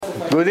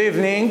Good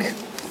evening.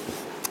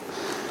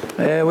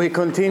 We're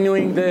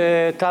continuing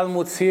the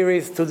Talmud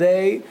series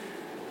today.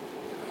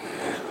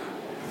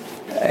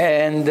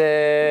 And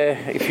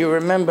if you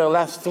remember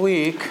last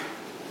week,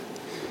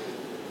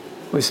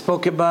 we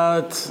spoke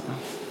about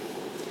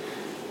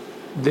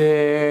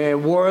the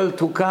world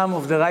to come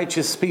of the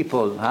righteous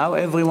people, how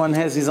everyone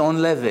has his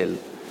own level.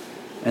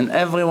 And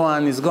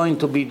everyone is going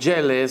to be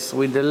jealous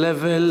with the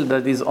level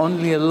that is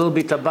only a little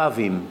bit above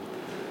him.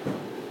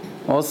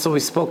 Also, we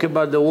spoke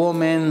about the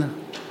woman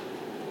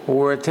who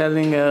were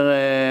telling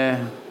her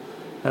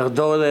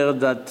daughter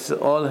that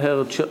all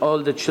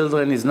the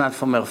children is not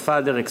from her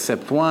father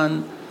except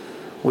one.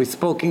 We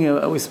spoke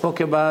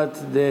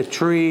about the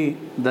tree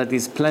that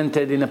is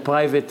planted in a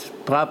private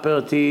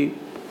property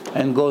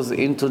and goes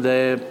into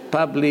the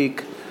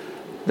public.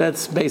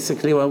 That's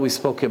basically what we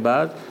spoke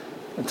about.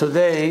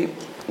 Today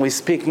we're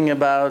speaking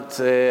about,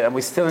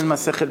 we're still in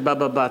Masechet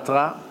Baba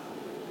Batra,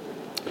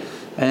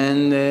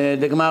 and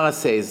the Gemara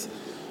says,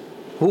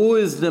 who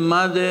is the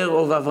mother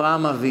of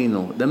Avraham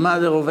Avinu? The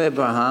mother of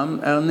Abraham,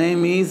 her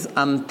name is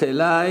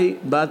Amtelai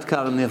Bat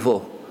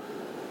Karnevo.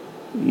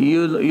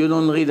 You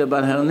don't read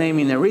about her name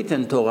in a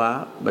written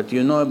Torah, but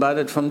you know about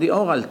it from the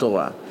oral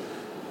Torah.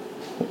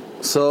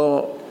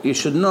 So you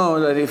should know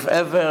that if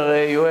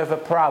ever you have a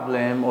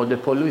problem or the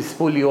police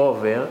pull you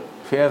over,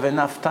 if you have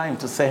enough time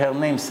to say her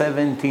name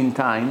 17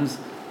 times,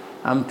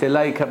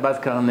 Amtelai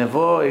Bat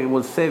Karnevo, it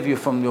will save you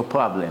from your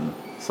problem.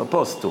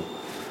 Supposed to.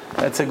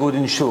 That's a good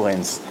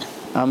insurance.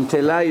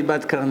 Amtelai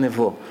Bat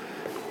Karnevo.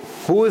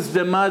 Who is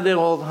the mother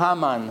of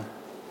Haman?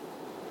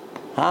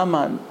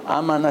 Haman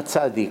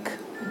HaTzadik.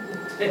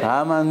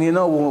 Haman, you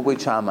know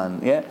which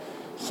Haman, yeah?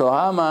 So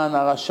Haman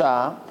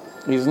HaRasha,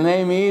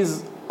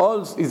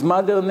 his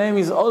mother name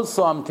is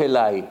also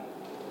Amtelai.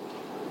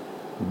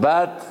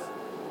 Bat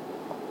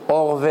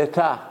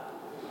Orveta.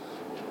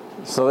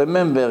 So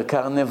remember,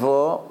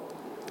 Karnevo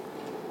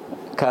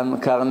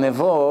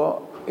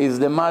is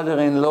the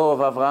mother-in-law of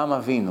Avraham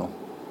Avinu,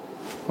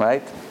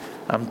 right?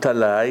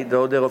 Amtalai, the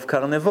daughter of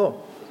Karnevo.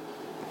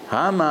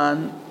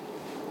 Haman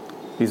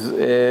is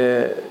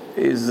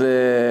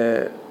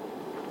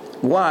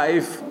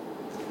wife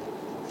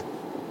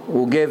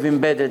who gave him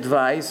bad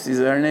advice.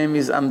 Her name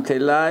is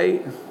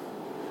Amtelai.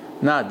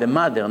 Not the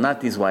mother,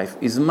 not his wife.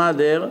 His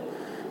mother,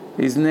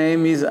 his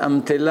name is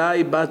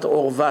Amtelai Bat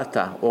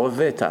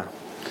Orveta.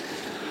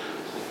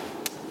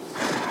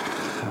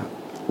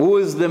 Who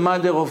is the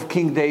mother of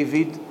King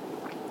David?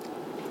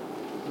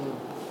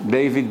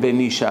 David ben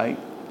Ishai.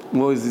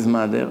 Who is his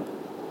mother?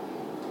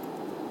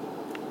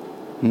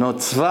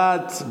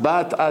 Notzvat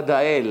Bat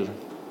Adael.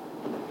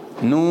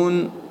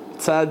 Nun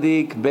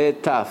Tzadik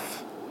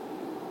Betaf.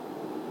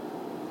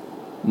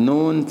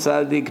 Nun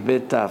Tzadik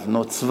Betaf.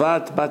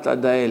 Notzvat Bat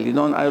Adael.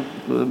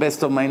 To the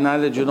best of my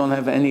knowledge, you don't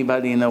have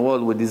anybody in the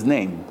world with his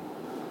name.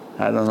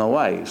 I don't know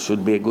why. It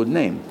should be a good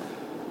name.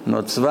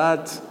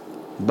 Notzvat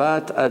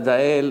Bat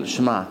Adael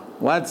Shma.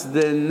 What's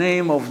the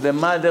name of the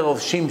mother of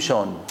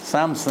Shimshon?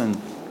 Samson,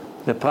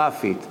 the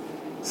prophet.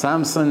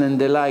 Samson and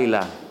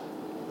Delilah.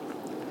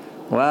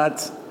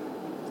 What?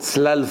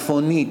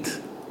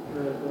 Tzlalfonit.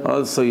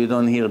 Also, you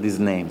don't hear this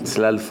name.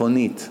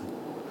 Tzlalfonit.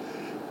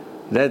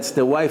 That's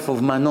the wife of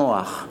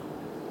Manoach.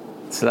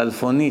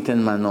 Tzlalfonit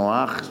and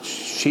Manoach.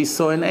 She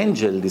saw an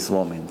angel, this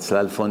woman,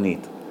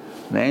 Tzlalfonit.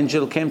 The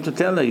angel came to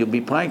tell her, you'll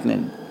be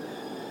pregnant.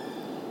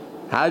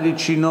 How did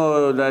she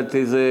know that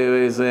is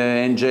an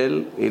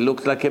angel? He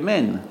looked like a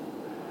man.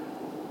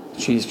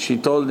 She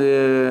told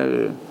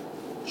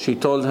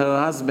her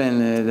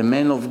husband, the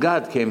man of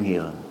God came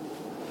here.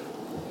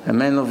 A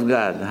man of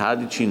God. How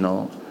did she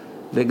know?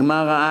 The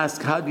Gemara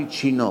asked, how did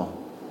she know?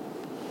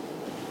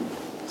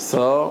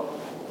 So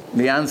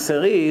the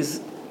answer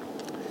is,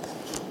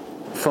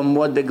 from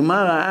what the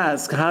Gemara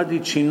asked, how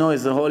did she know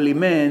he's a holy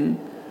man?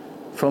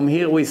 From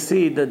here we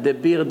see that the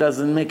beard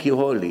doesn't make you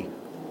holy.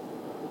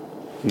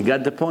 You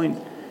got the point?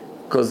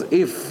 Because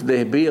if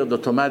the beard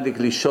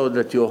automatically showed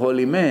that you're a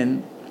holy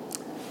man,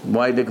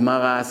 why the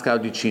Gemara asked, how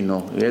did she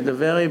know? He had a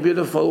very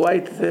beautiful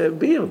white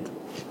beard.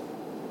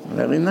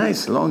 Very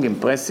nice, long,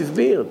 impressive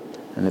beard.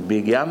 And a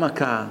big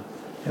yarmulke,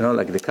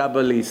 like the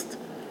Kabbalist.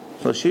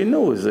 So she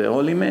knew he's a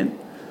holy man.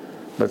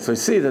 But so you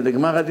see that the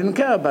Gemara didn't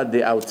care about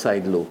the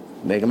outside look.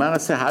 The Gemara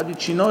said, how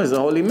did she know he's a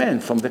holy man?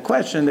 From the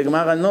question, the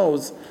Gemara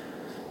knows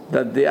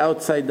that the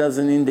outside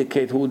doesn't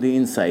indicate who the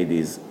inside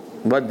is,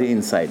 what the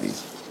inside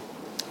is.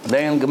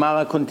 Then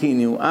Gemara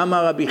continue.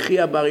 Amar Rabbi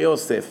Chia bar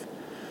Yosef.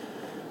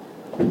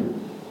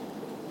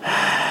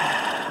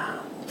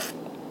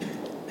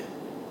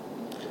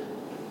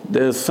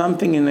 There's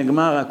something in the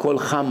Gemara called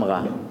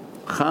Chamra.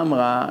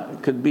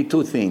 Chamra could be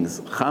two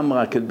things.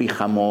 Chamra could be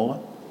chamor,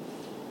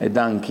 a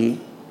donkey,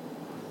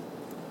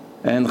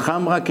 and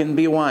Chamra can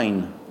be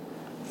wine.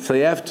 So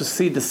you have to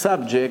see the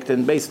subject,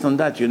 and based on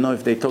that, you know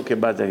if they talk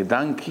about a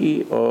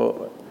donkey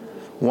or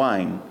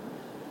wine.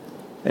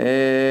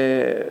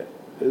 The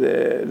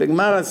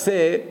Gemara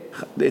say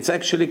it's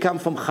actually come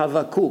from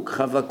Chavakuk.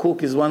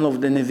 Chavakuk is one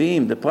of the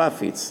Nevi'im, the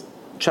prophets.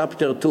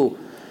 Chapter 2.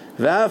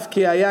 ואף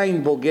כי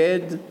היין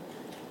בוגד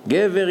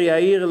Gever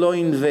Yair lo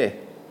inve.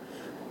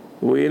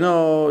 We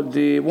know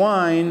the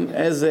wine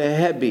has a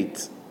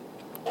habit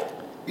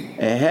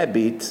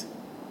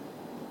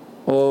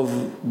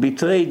of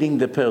betraying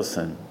the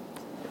person.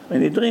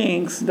 When he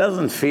drinks, he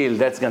doesn't feel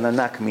that's going to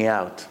knock me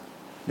out,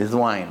 this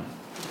wine.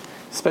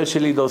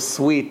 Especially those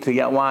sweet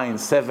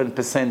wines,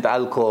 7%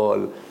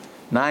 alcohol,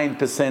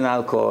 9%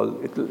 alcohol.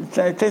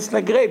 It tastes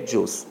like grape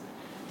juice.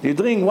 You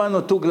drink 1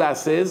 or 2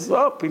 glasses,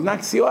 it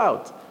knocks you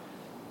out.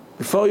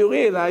 Before you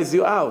realize,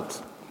 you're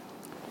out.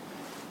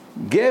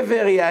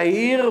 Gever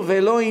Yair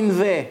velo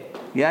inve.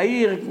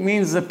 Yair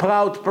means a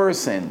proud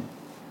person.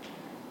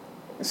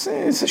 It's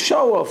a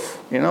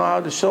show-off. You know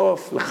how to show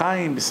off?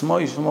 L'chaim,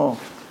 b'smo yishmo.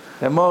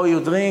 The more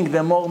you drink,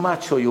 the more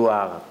macho you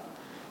are.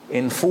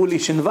 In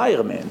foolish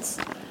environments.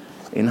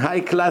 In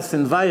high-class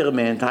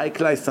environment, high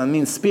class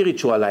means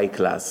spiritual high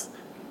class.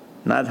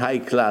 Not high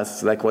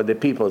class like what the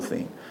people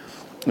think.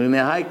 In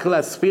a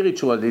high-class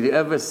spiritual, did you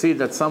ever see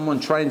that someone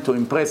trying to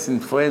impress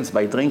his friends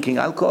by drinking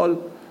alcohol?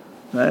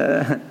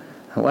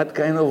 What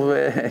kind of...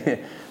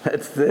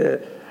 that's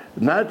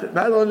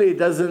not only it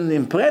doesn't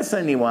impress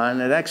anyone,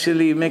 it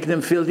actually makes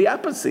them feel the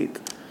opposite.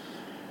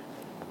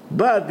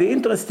 But the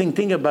interesting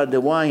thing about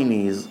the wine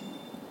is,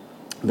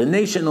 the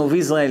nation of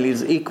Israel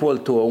is equal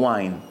to a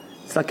wine.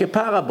 It's like a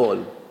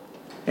parable.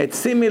 It's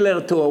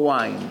similar to a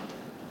wine.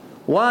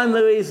 One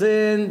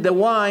reason, the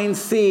wine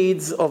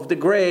seeds of the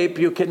grape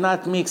you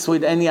cannot mix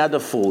with any other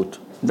fruit.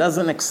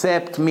 Doesn't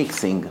accept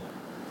mixing.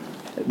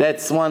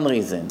 That's one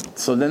reason.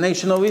 So the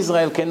nation of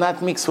Israel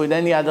cannot mix with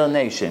any other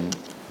nation.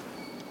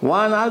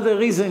 One other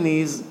reason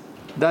is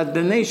that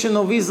the nation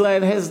of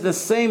Israel has the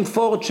same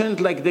fortune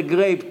like the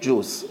grape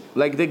juice,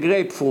 like the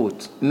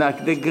grapefruit,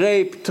 like the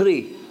grape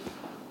tree.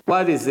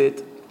 What is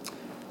it?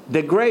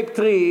 The grape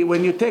tree,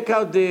 when you take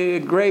out the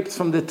grapes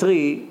from the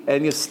tree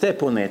and you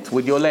step on it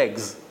with your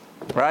legs,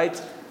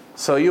 right?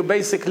 So you're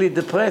basically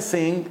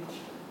depressing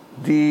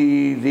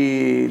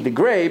the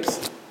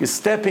grapes, you're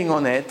stepping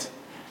on it,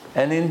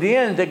 and in the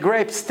end, the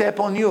grapes step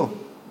on you.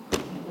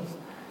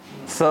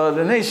 So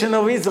the nation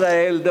of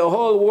Israel, the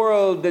whole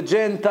world, the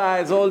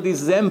Gentiles, all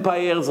these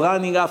empires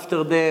running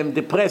after them,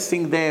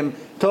 depressing them,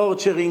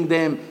 torturing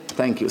them,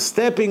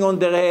 stepping on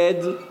their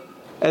head,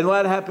 and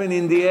what happened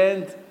in the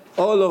end?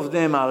 All of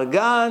them are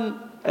gone,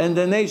 and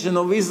the nation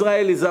of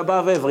Israel is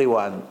above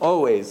everyone,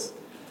 always.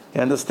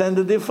 You understand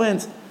the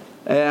difference?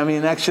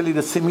 Actually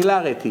the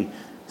similarity.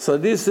 So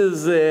this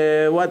is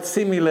what's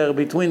similar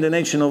between the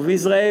nation of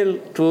Israel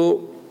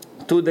to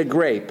the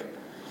grape.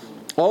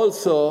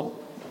 Also,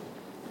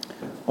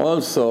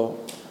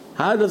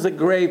 how does a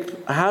grape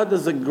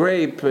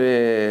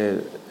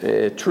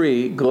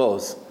tree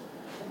grows?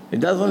 It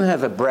doesn't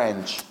have a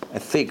branch, a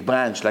thick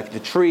branch, like the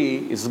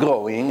tree is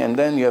growing, and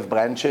then you have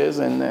branches,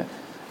 and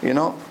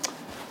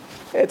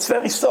it's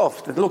very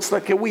soft. It looks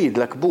like a weed,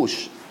 like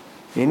bush.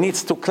 It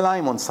needs to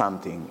climb on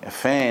something, a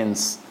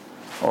fence,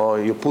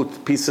 or you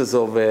put pieces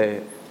of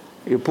wood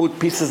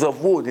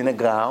in the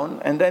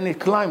ground, and then it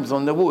climbs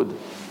on the wood.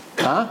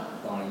 Huh?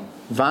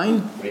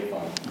 Vine?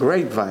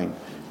 Grapevine.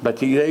 But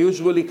they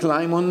usually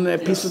climb on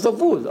pieces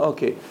of wood.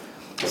 Okay.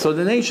 So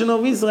the nation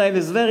of Israel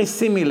is very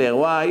similar.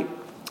 Why?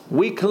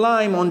 We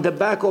climb on the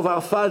back of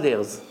our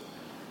fathers.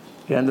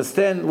 You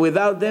understand?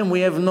 Without them,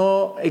 we have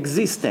no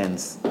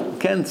existence.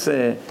 Can't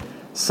say.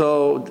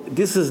 So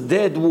this is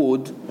dead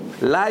wood,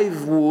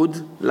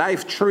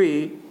 live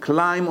tree,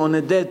 climb on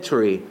a dead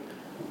tree.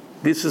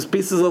 This is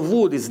pieces of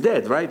wood, it's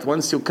dead, right?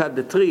 Once you cut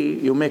the tree,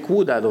 you make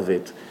wood out of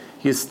it.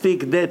 You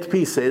stick dead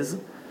pieces,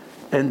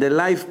 and the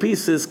live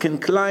pieces can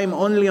climb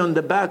only on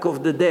the back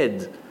of the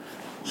dead.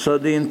 So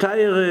the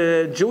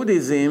entire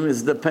Judaism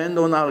is depend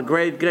on our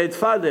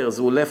great-great-fathers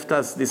who left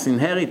us this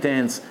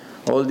inheritance,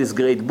 all these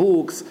great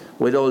books,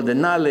 with all the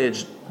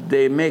knowledge.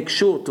 They make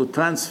sure to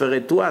transfer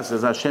it to us,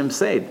 as Hashem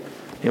said.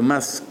 You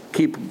must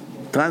keep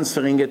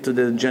transferring it to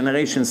the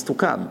generations to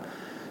come.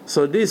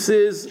 So this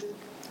is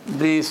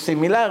the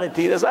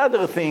similarity. There's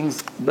other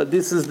things, but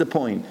this is the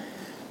point.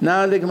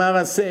 Now the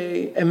Gemara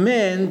say, a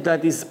man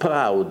that is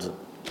proud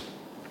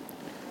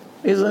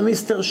is a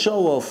Mr.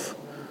 Show-off.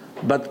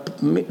 But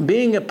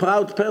being a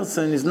proud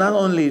person is not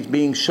only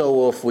being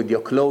show-off with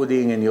your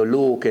clothing and your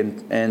look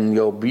and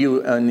your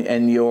beauty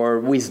and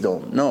your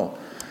wisdom. No.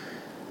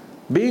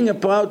 Being a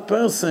proud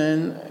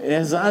person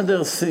has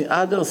other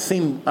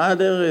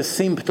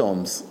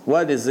symptoms.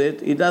 What is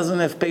it? He doesn't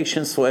have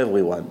patience for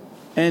everyone.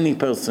 Any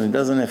person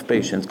doesn't have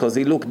patience because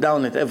he looks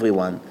down at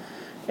everyone.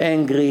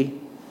 Angry,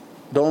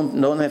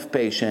 don't have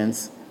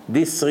patience,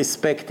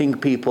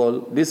 disrespecting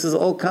people. This is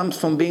all comes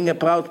from being a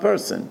proud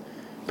person.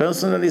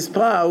 Person that is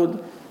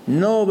proud,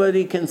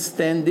 nobody can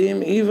stand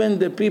him, even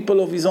the people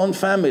of his own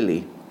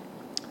family.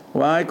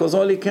 Why? Because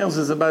all he cares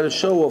is about a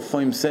show-off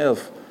for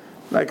himself,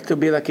 like to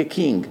be like a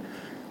king.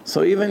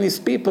 So even his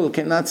people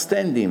cannot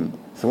stand him,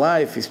 his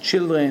wife, his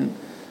children.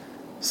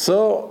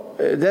 So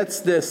that's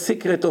the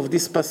secret of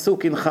this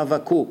pasuk in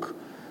Chavakuk.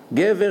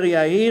 Gever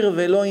Yair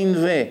velo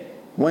inve.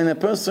 When a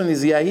person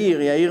is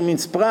Yair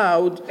means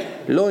proud,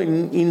 lo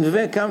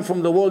inve comes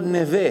from the word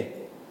neve.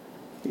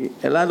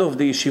 A lot of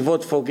the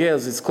yeshivot for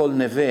girls is called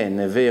Neve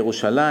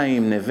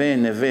Yerushalayim,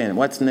 Neve.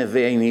 What's Neve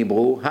in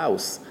Hebrew?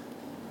 House.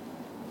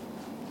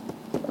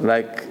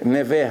 Like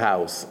Neve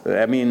house.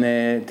 I mean,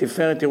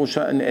 Tiferet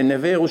Yerushalayim,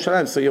 Neve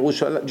Yerushalayim, so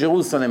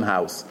Jerusalem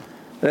house.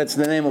 That's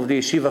the name of the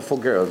yeshiva for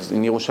girls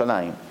in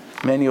Yerushalayim.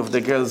 Many of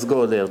the girls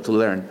go there to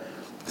learn.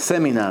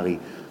 Seminary.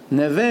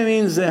 Neve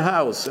means a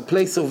house, a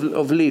place of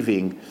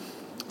living.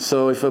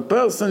 So if a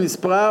person is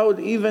proud,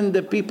 even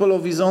the people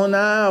of his own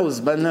house,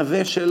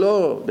 b'naveh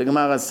shelo, the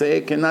Gemara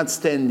says, cannot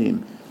stand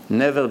him.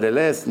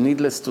 Nevertheless,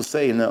 needless to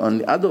say, on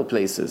the other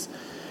places,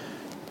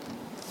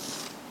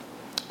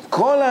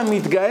 כל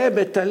המתגאה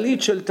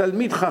בטלית של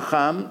תלמיד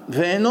חכם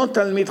ואינו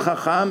תלמיד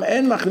חכם,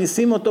 אין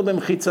מכניסים אותו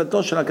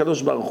במחיצתו של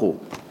הקדוש ברוך הוא.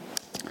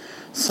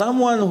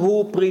 Someone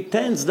who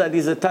pretends that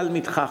he's a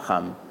Talmid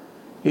Chacham,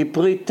 he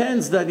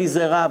pretends that he's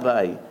a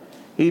rabbi,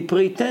 he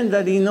pretends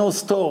that he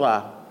knows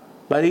Torah,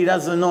 but he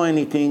doesn't know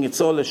anything. It's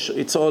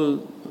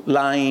all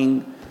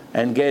lying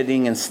and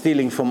getting and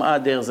stealing from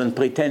others and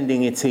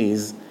pretending it's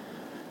his.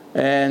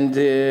 And,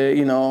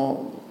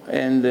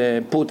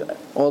 put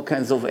all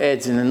kinds of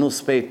ads in the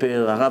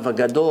newspaper. Rav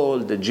Gadol,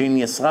 the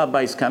genius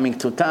rabbi, is coming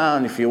to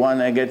town if you want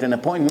to get an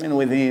appointment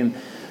with him.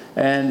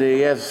 And he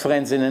has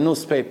friends in the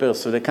newspaper,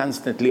 so they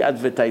constantly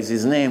advertise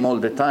his name all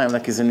the time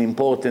like he's an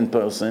important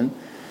person.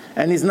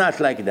 And he's not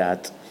like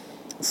that.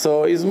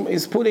 So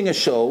he's putting a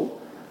show.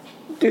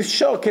 This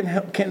show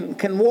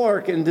can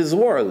work in this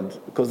world,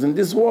 because in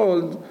this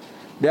world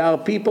there are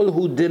people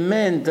who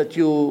demand that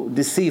you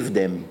deceive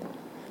them.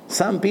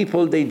 Some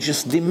people, they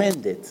just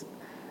demand it.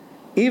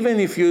 Even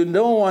if you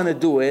don't want to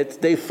do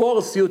it, they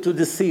force you to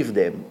deceive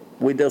them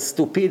with their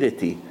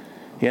stupidity,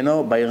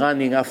 by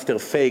running after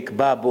fake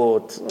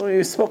babot.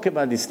 We spoke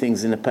about these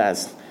things in the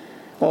past.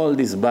 All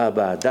this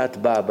baba,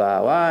 that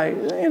baba, why?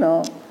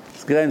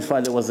 His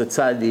grandfather was a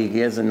tzaddik, he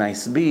has a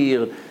nice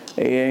beard,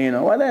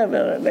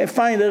 whatever. They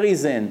find a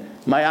reason.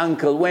 My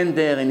uncle went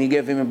there and he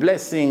gave him a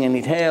blessing and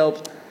it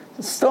helped.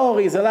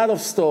 Stories, a lot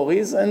of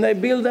stories, and they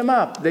build them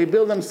up. They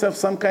build themselves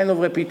some kind of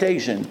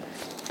reputation.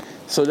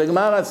 So the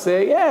Gemara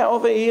say,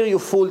 over here you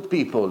fooled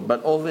people,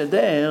 but over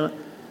there,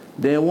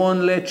 they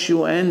won't let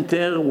you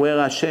enter where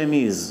Hashem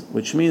is,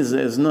 which means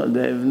they're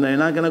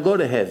not going to go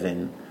to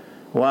heaven.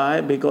 Why?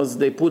 Because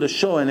they put a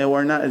show and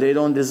they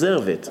don't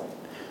deserve it.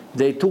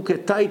 They took a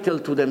title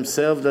to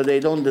themselves that they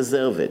don't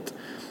deserve it.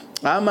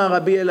 Amar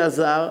Rabbi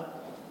Elazar,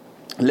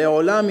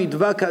 Le'olam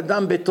idvak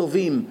adam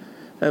betovim.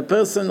 A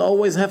person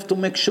always have to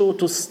make sure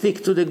to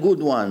stick to the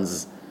good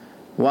ones.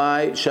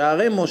 Why?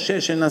 שערי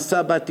משה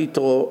שנשא בת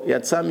יתרו,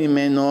 יצא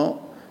ממנו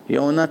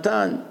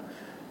יהונתן.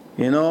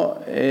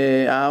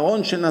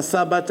 אהרון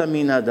שנשא בת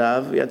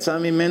עמינדב, יצא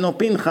ממנו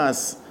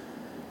פנחס.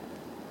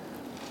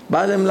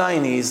 Bottom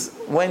line is,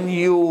 when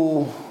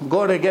you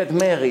go to get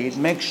married,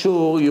 make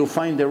sure you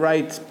find the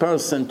right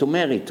person to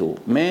marry to,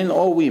 men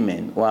or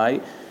women.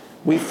 Why?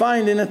 We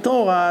find in the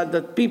Torah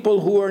that people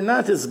who are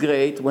not as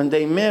great, when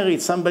they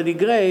married somebody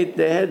great,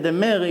 they had them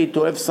married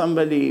to have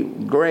somebody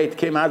great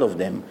came out of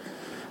them.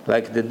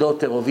 Like the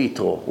daughter of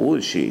Yitro. Who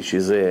is she?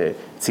 She's a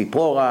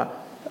Tzipora.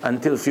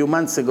 Until a few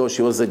months ago,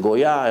 she was a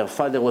Goya. Her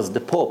father was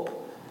the Pope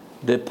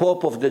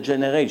of the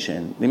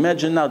generation.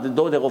 Imagine now the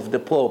daughter of the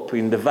Pope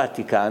in the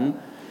Vatican.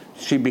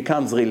 She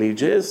becomes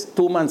religious.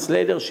 2 months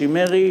later, she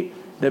married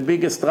the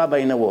biggest rabbi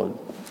in the world.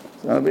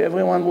 So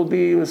everyone will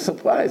be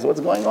surprised. What's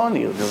going on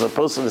here? There's a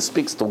person that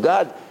speaks to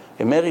God.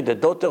 He married the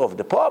daughter of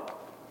the Pope?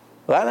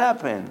 What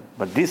happened?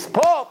 But this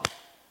Pope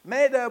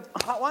made a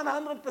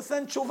 100%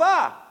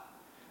 tshuva.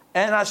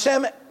 And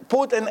Hashem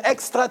put an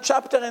extra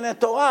chapter in the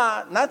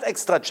Torah, not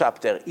extra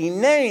chapter. He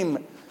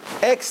named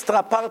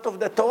extra part of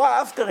the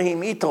Torah after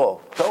him, Yitro.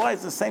 Torah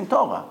is the same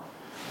Torah.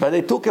 But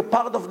they took a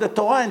part of the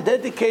Torah and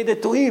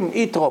dedicated to him,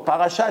 Yitro,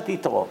 Parashat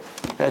Yitro,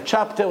 a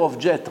chapter of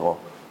Jethro.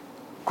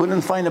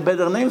 Couldn't find a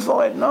better name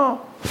for it? No.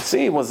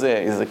 See, he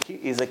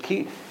has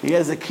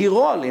a key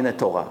role in the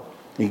Torah.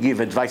 He gave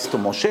advice to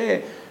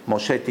Moshe.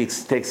 Moshe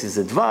takes his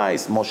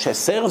advice. Moshe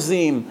serves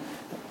him.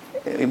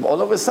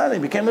 All of a sudden, he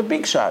became a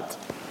big shot.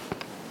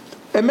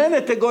 A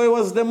minute ago, he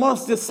was the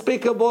most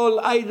despicable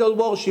idol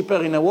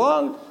worshipper in the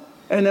world,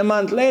 and a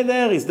month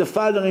later, he's the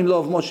father-in-law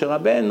of Moshe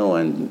Rabbeinu,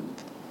 and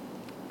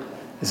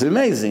it's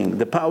amazing,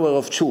 the power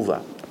of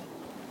tshuva.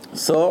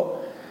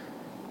 So,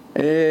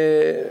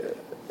 the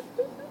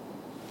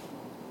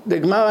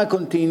Gemara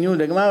continues.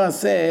 The Gemara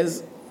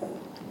says,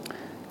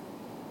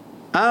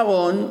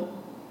 Aaron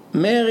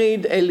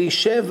married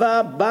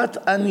Elisheva bat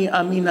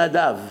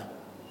Aminadav.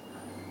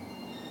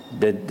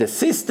 The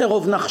sister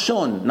of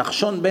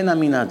Nachshon ben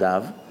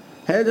Aminadav,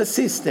 had a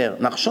sister.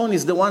 Nachshon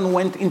is the one who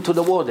went into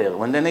the water.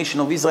 When the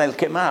nation of Israel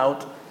came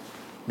out,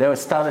 they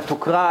started to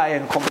cry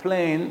and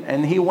complain,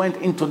 and he went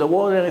into the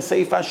water and said,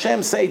 if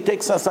Hashem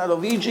takes us out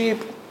of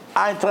Egypt,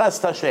 I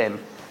trust Hashem.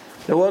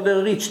 The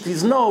water reached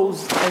his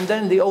nose, and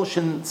then the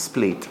ocean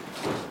split.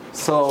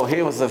 So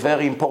he was a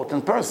very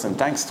important person.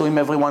 Thanks to him,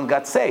 everyone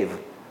got saved.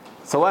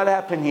 So what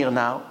happened here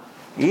now?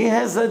 He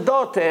has a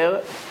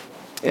daughter,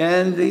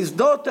 and his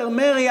daughter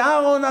married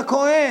Aaron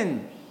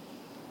HaKohen.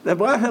 the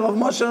brother of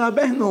Moshe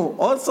Rabbeinu,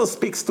 also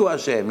speaks to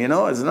Hashem, you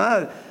know, it's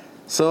not,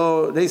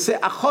 so they say,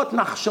 Achot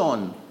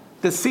Nachshon,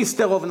 the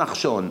sister of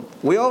Nachshon.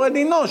 We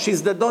already know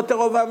she's the daughter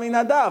of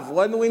Aminadav.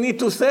 What do we need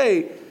to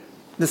say?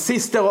 The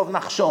sister of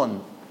Nachshon.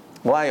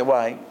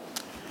 Why?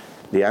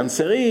 The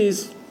answer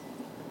is,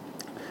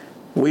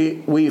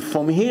 we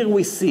from here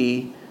we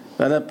see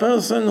that a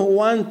person who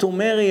wants to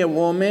marry a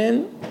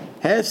woman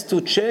has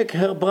to check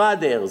her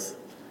brothers,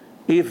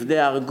 if they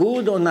are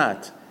good or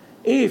not.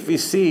 If you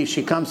see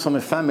she comes from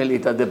a family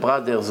that the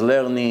brothers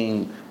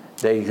learning,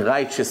 they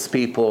righteous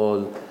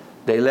people,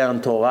 they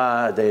learn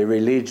Torah, they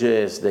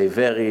religious, they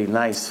very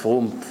nice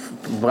frum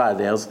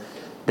brothers,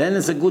 then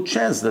there's a good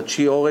chance that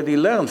she already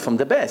learned from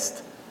the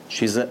best.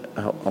 She's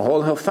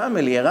all her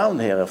family around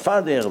her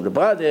father, the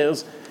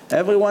brothers,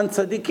 everyone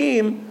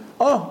tzaddikim.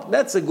 Oh,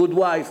 that's a good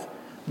wife.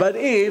 But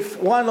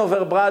if one of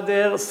her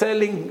brothers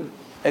selling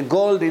a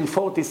gold in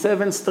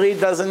 47th Street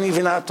doesn't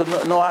even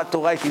know how to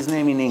write his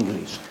name in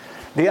English.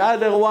 The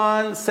other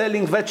one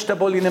selling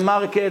vegetable in the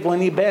market, when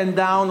he bends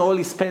down, all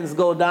his pants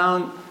go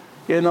down.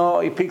 You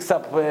know, he picks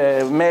up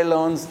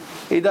melons.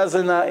 He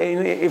doesn't,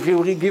 if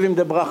you give him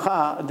the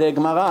bracha, the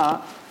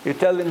Gemara, you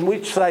tell him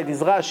which side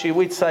is Rashi,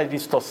 which side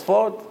is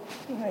Tosfot.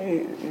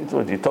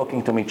 You're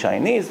talking to me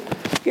Chinese?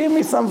 Give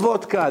me some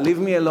vodka, leave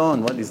me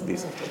alone. What is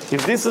this?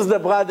 If this is the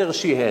brother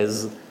she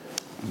has,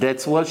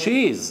 that's what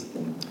she is.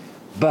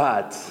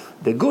 But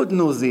the good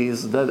news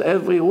is that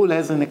every rule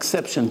has an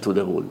exception to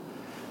the rule.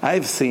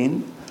 I've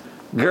seen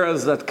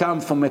girls that come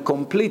from a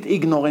complete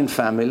ignorant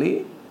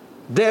family.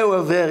 They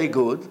were very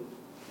good,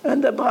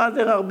 and the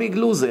brother are big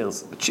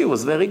losers. But she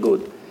was very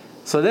good.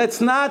 So that's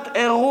not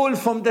a rule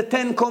from the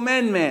 10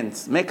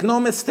 Commandments. Make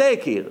no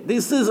mistake here.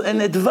 This is an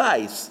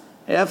advice.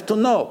 You have to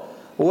know.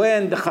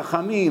 When the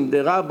Chachamim,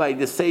 the Rabbi,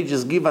 the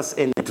sages give us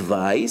an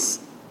advice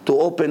to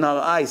open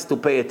our eyes to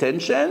pay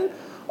attention,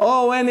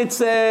 or when it's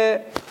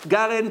a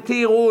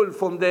guarantee rule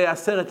from the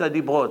Aseret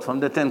HaDibrot, from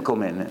the 10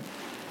 Commandments.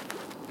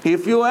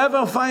 If you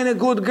ever find a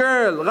good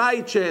girl,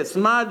 righteous,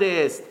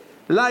 modest,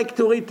 like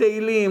to read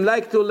Tehillim,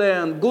 like to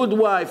learn, good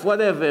wife,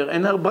 whatever,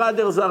 and her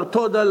brothers are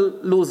total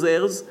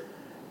losers,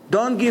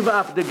 don't give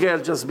up the girl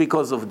just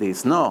because of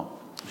this. No,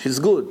 she's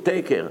good,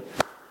 take her.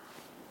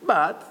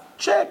 But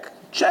check,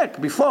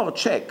 before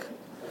check.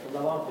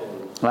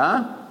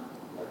 Huh?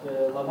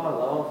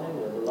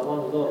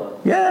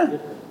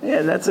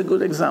 Yeah, that's a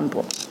good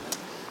example.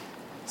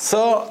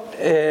 So,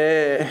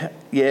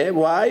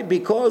 why?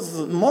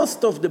 Because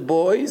most of the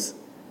boys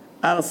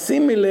are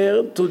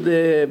similar to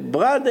the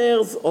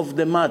brothers of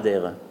the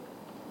mother.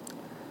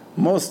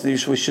 Most, we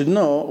should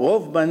know,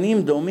 רוב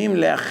בנים דומים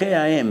לאחי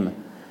האם.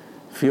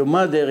 If your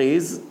mother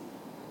is,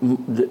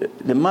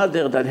 the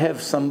mother that have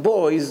some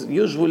boys,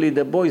 usually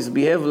the boys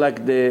behave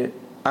like the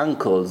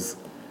uncles.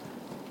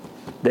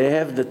 They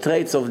have the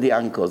traits of the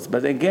uncles.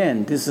 But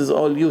again, this is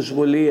all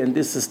usually, and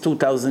this is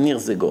 2,000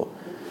 years ago.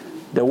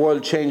 The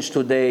world changed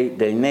today,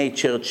 the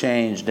nature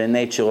changed, the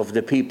nature of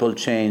the people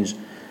changed.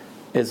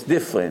 It's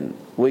different.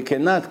 We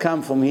cannot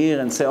come from here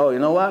and say, oh, you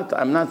know what,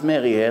 I'm not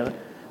marrying her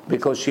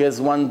because she has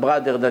one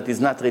brother that is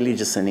not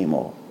religious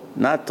anymore.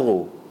 Not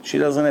true. She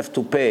doesn't have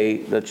to pay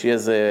that she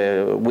has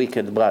a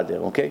wicked brother,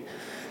 okay?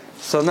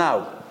 So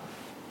now,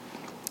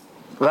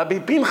 Rabbi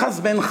Pinchas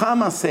ben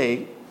Chama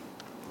say,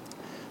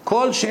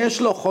 כל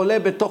שיש לו חולה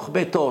בתוך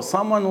ביתו,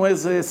 someone who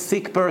has a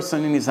sick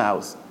person in his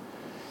house,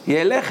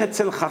 ילך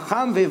אצל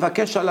חכם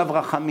ויבקש עליו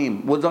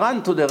רחמים. Would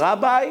run to the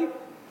rabbi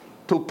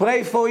to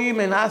pray for him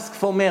and ask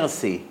for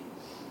mercy.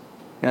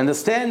 You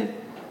understand?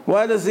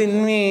 What does it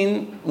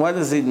mean? What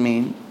does it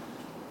mean?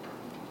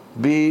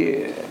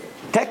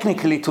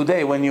 Technically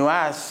today when you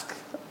ask,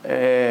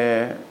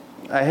 I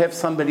have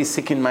somebody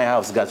sick in my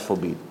house, God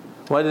forbid.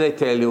 What do they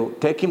tell you?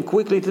 Take him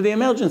quickly to the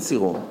emergency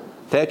room.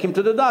 Take him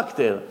to the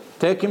doctor.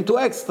 Take him to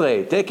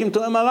X-ray. Take him to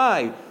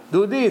MRI.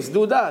 Do this,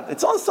 do that.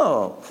 It's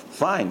also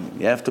fine.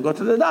 You have to go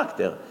to the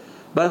doctor.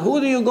 But who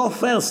do you go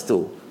first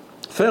to?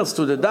 First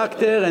to the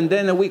doctor, and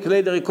then a week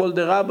later he called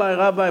the rabbi.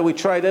 Rabbi, we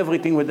tried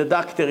everything with the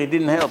doctor. It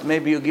didn't help.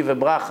 Maybe you give a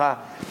bracha.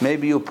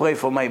 Maybe you pray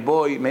for my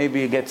boy.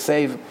 Maybe you get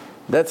saved.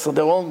 That's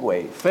the wrong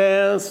way.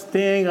 First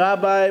thing,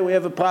 Rabbi, we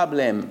have a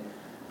problem.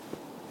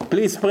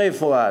 Please pray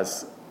for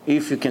us.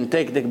 If you can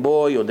take the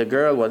boy or the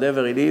girl,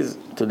 whatever it is,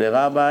 to the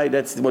rabbi,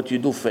 that's what you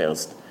do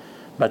first.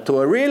 But to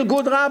a real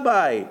good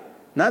rabbi,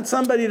 not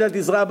somebody that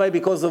is rabbi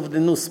because of the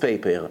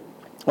newspaper,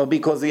 or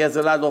because he has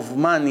a lot of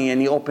money and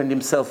he opened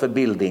himself a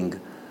building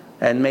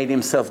and made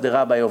himself the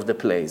rabbi of the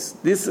place.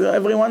 This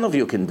every one of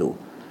you can do,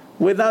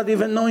 without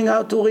even knowing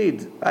how to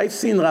read. I've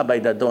seen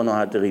rabbis that don't know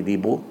how to read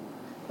Hebrew.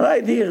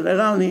 Right here,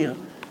 around here.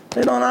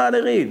 They don't know how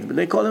to read, but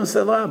they call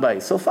themselves rabbi.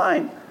 So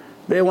fine.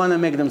 They want to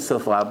make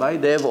themselves rabbi.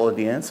 They have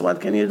audience. What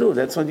can you do?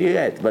 That's what you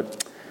get.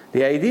 But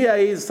the idea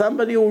is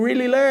somebody who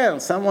really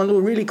learns, someone who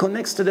really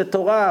connects to the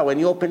Torah. When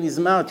you open his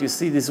mouth, you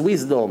see this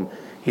wisdom.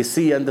 You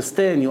see,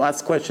 understand. You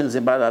ask questions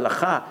about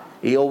halakha.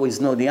 He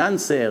always know the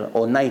answer,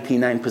 or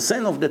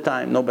 99% of the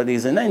time. Nobody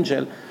is an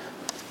angel.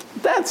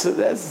 That's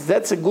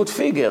a good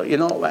figure. You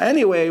know.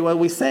 Anyway, what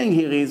we're saying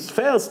here is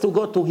first to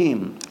go to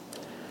him.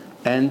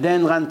 and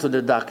then run to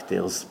the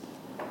doctors.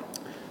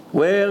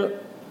 Where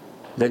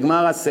the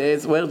Gemara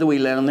says, where do we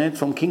learn it?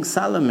 From King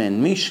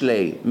Solomon,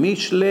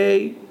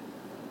 Mishlei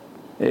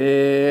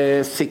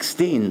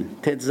 16,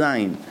 Tet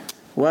Zayin.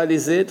 What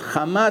is it?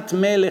 Chamat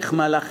melech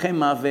malachei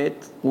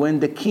mavet. When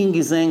the king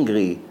is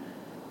angry,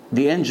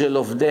 the angel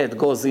of death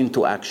goes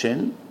into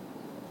action.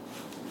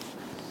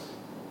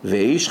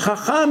 Ve'ish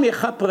chacham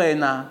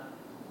yechaprena.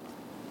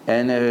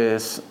 And a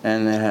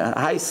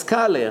high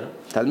scholar,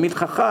 Talmid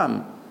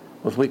Chacham,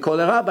 what we call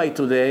a rabbi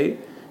today,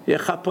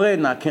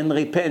 yechaprena, can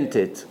repent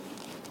it,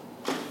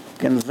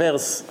 can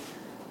reverse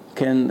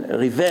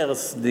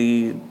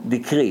the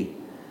decree.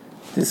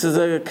 This is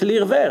a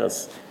clear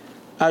verse.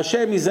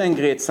 Hashem is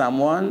angry at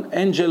someone,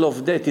 angel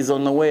of death is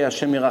on the way,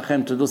 Hashem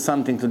Yirachem, to do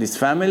something to this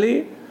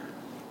family.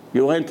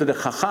 You went to the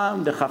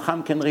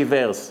Chacham can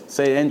reverse.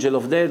 Say, angel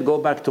of death, go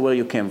back to where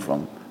you came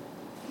from.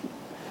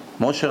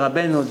 Moshe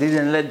Rabbeinu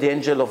didn't let the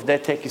angel of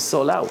death take his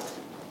soul out.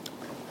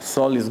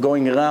 Soul is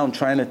going around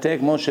trying to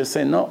take. Moshe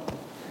said, no.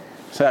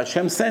 So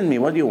Hashem send me,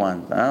 what do you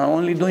want? I'm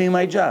only doing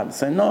my job.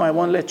 Say, no, I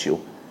won't let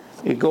you.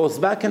 He goes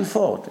back and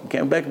forth. He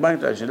came back,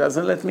 he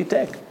doesn't let me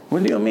take.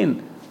 What do you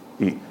mean?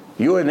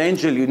 You an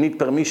angel, you need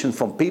permission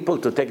from people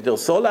to take their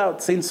soul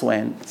out? Since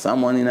when?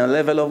 Someone in a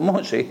level of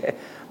Moshe.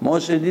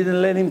 Moshe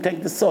didn't let him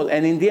take the soul.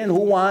 And in the end, who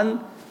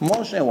won?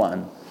 Moshe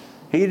won.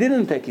 He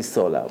didn't take his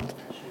soul out.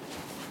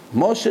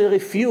 Moshe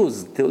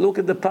refused to look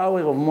at the power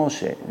of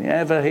Moshe. You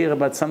ever hear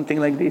about something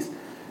like this?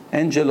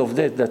 Angel of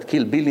death that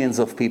killed billions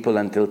of people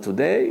until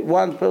today.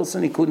 One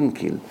person he couldn't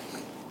kill.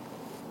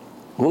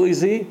 Who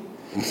is he?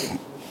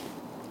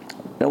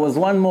 There was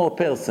one more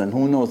person.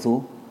 Who knows who?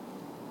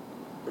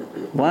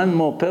 One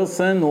more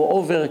person who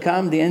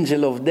overcame the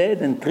angel of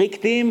death and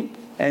tricked him,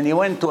 and he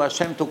went to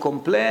Hashem to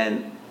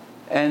complain,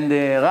 and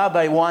the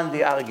rabbi won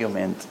the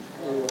argument.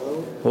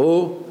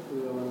 Who?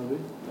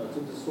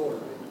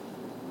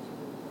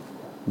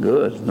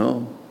 Good,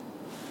 no?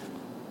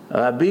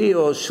 Rabbi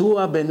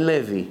Yoshua ben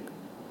Levi.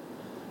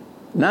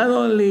 Not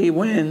only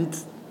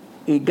went,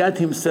 he got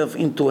himself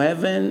into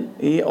heaven,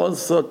 he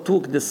also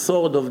took the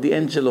sword of the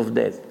angel of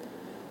death.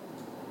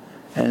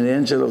 And the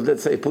angel of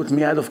death said, put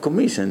me out of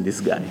commission,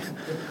 this guy.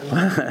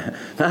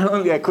 Not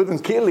only I couldn't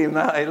kill him,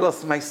 now I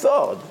lost my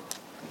sword.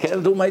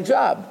 Can't do my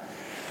job.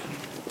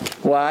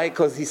 Why?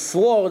 Because he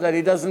swore that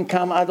he doesn't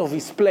come out of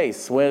his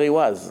place where he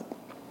was.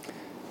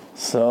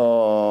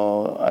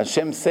 So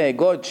Hashem said,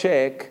 go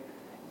check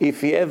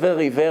if he ever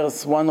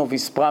reversed one of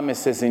his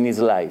promises in his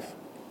life.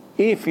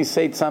 If he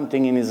said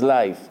something in his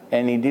life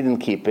and he didn't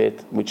keep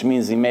it, which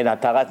means he made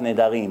atarat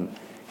nedarim,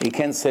 he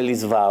canceled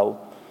his vow,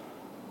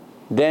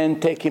 then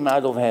take him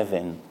out of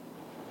heaven.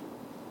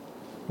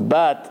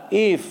 But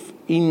if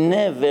he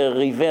never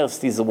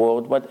reversed his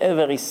word,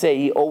 whatever he said,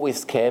 he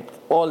always kept,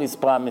 all his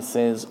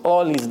promises,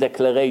 all his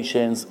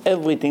declarations,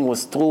 everything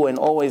was true and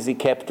always he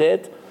kept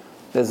it,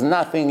 there's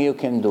nothing you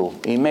can do.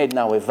 He made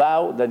now a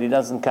vow that he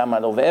doesn't come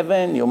out of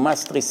heaven, you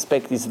must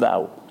respect his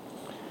vow.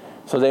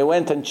 So they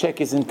went and checked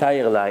his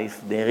entire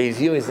life, they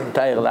reviewed his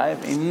entire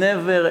life, he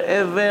never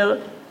ever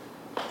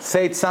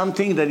said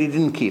something that he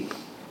didn't keep.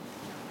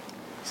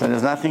 So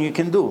there's nothing you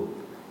can do.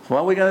 So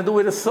what are we going to do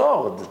with the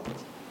sword?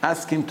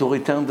 Ask him to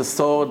return the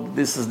sword.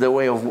 This is the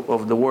way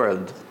of the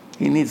world.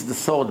 He needs the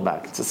sword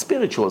back. It's a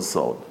spiritual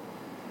sword.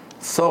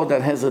 Sword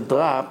that has a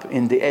drop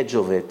in the edge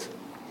of it.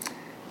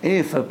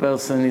 If a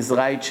person is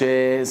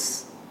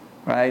righteous,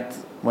 right,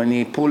 when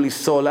he pulls his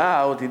soul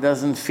out, he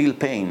doesn't feel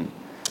pain.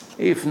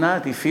 If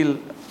not, he feels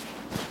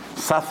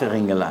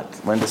suffering a lot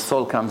when the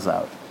soul comes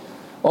out.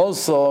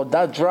 Also,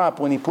 that drop,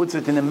 when he puts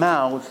it in the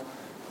mouth,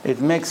 it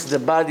makes the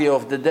body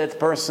of the dead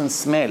person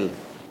smell.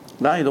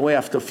 By the way,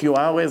 after a few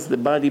hours, the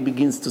body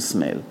begins to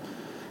smell.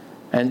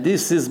 And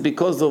this is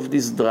because of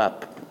this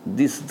drop.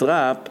 This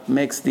drop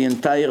makes the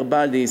entire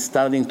body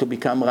starting to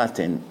become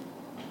rotten.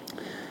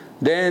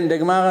 Then the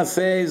Gemara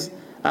says,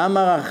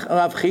 Amar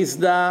Rav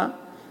Chisda,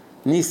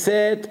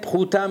 Niset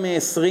pchuta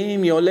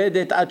me-20,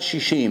 yoledet ad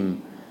 60.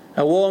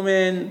 A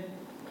woman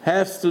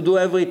has to do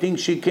everything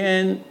she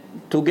can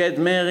to get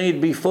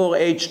married before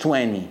age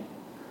 20.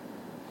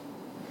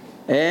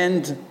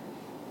 And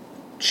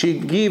she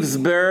gives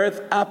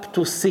birth up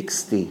to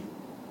 60. You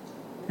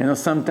know,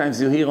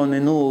 sometimes you hear on the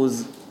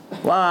news,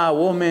 wow,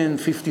 woman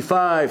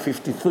 55,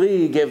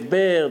 53, gave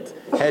birth,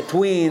 had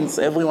twins,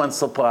 everyone's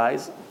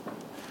surprised.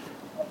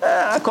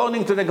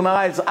 According to the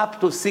Gemara, it's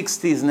up to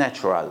 60 is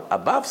natural.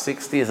 Above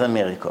 60 is a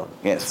miracle.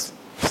 Yes.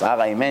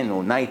 Sarah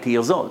Imenu, 90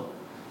 years old.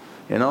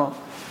 You know?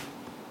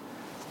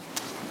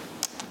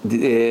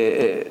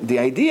 The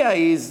idea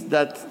is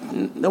that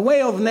the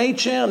way of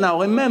nature,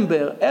 now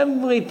remember,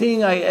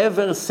 everything I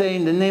ever say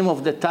in the name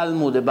of the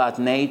Talmud about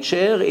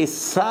nature is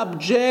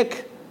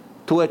subject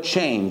to a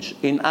change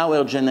in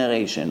our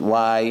generation.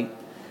 Why?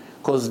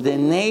 Because the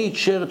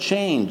nature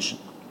changed.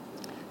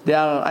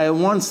 I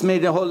once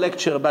made a whole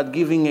lecture about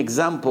giving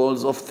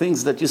examples of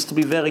things that used to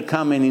be very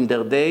common in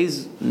their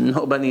days.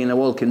 Nobody in the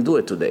world can do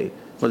it today.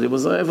 But it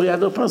was every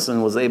other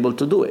person was able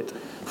to do it.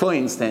 For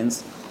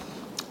instance,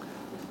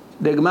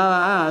 the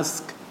Gemara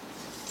asks,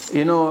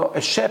 You know,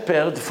 a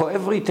shepherd, for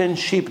every 10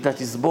 sheep that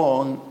is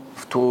born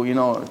to, you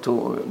know,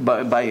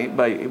 by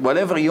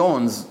whatever he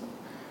owns,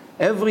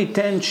 every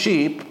 10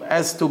 sheep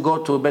has to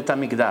go to Bet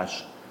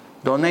HaMikdash.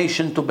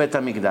 Donation to Bet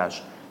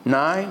HaMikdash.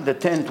 9, the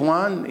 10th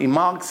one, he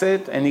marks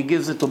it and he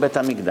gives it to Bet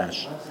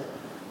HaMikdash.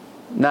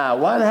 Now,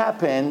 what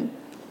happened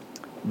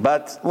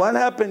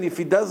if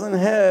he doesn't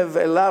have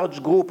a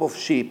large group of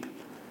sheep?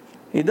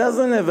 He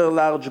doesn't have a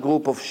large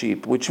group of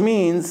sheep, which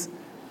means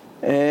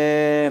he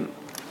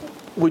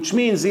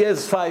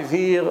has 5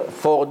 here,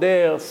 4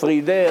 there, 3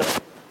 there.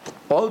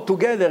 All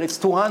together it's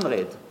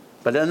 200,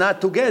 but they're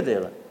not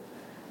together.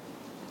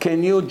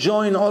 Can you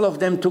join all of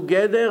them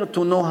together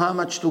to know how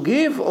much to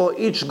give, or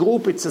each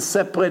group it's a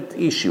separate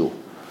issue?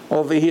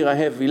 Over here I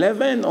have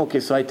 11, okay,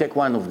 so I take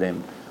one of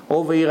them.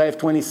 Over here I have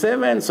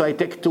 27, so I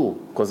take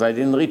 2, because I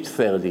didn't reach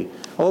 30.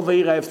 Over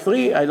here I have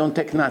 3, I don't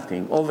take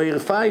nothing. Over here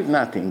 5,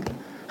 nothing.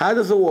 How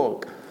does it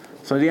work?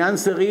 So the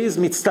answer is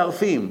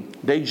mitztarfim.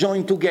 They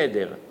join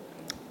together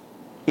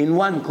in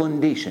one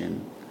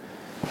condition,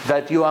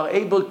 that you are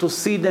able to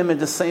see them at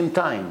the same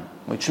time,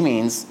 which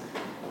means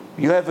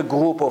you have a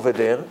group over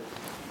there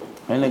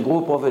and a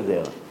group over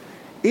there.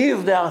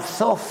 If they are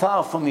so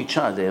far from each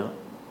other,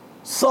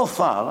 so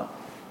far,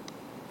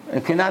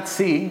 you cannot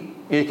see,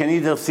 you can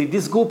either see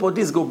this group or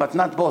this group, but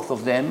not both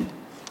of them,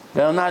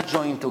 they are not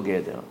joined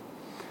together.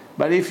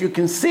 But if you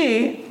can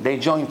see, they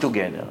join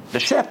together. The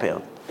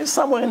shepherd is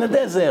somewhere in the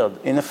desert,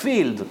 in a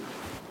field.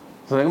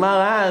 So the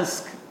Gemara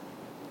asks,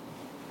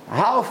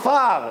 how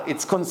far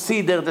it's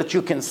considered that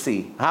you can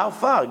see? How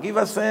far? Give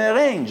us a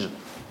range.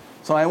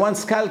 So I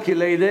once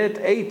calculated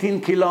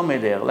 18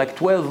 kilometers, like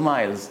 12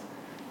 miles.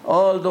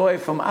 All the way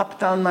from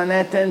uptown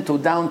Manhattan to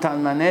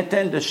downtown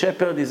Manhattan, the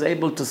shepherd is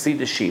able to see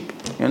the sheep.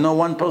 You know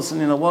one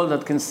person in the world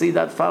that can see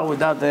that far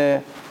without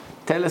a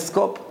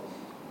telescope?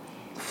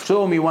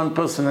 Show me one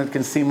person that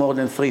can see more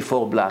than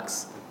 3-4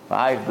 blocks,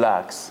 5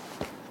 blocks.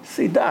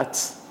 See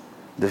that.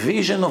 The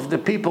vision of the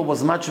people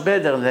was much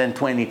better than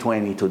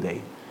 2020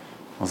 today.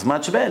 It was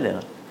much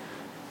better.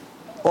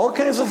 All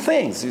kinds of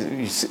things,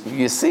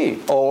 you see.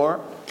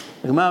 Or,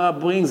 Gemara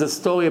brings a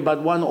story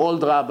about one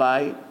old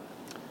rabbi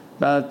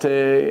that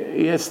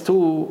he has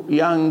 2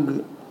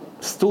 young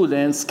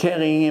students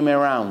carrying him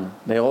around.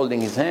 They're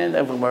holding his hand.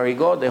 Everywhere he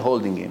goes, they're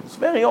holding him. It's a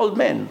very old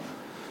man.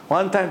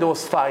 One time there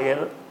was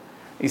fire.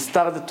 He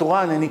started to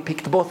run, and he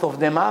picked both of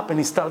them up, and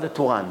he started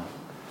to run.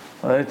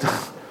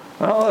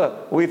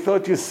 Oh, we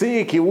thought you're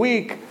sick, you're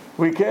weak.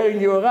 We're carrying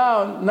you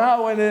around.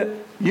 Now when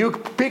you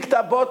picked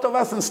up both of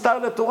us and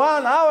started to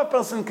run, how a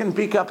person can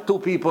pick up 2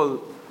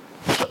 people?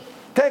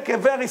 Take a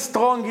very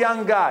strong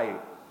young guy,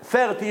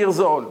 30 years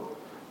old,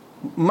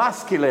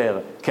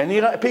 muscular. Can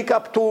he pick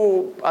up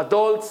 2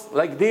 adults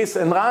like this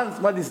and run?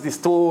 What is this,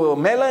 2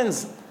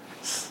 melons?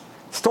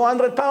 It's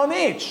 200 pounds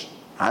each,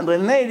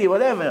 180,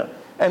 whatever.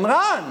 And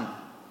run.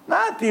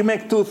 Not you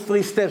make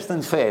 2-3 steps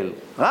and fail.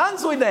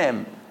 Runs with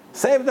them.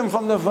 Save them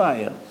from the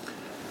fire.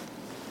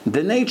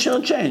 The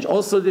nature change.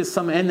 Also, there's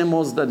some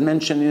animals that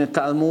mentioned in the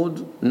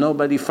Talmud.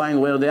 Nobody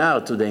find where they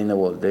are today in the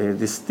world. They're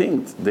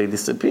distinct. They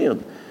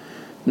disappeared.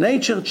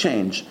 Nature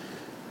change.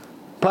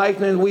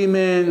 Pregnant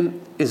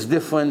women is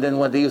different than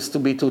what they used to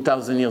be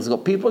 2,000 years ago.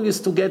 People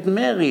used to get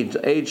married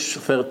age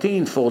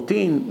 13,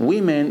 14.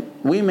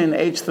 Women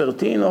age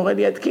 13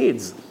 already had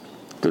kids.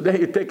 Today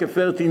you take a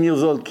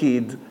 13-year-old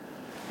kid.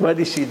 What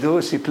does she do?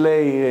 She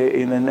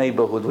play in a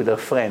neighborhood with her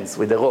friends,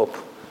 with a rope.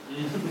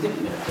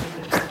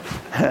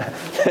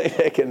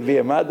 It can be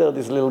a mother,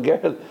 this little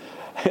girl.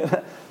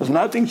 There's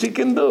nothing she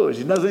can do.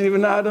 She doesn't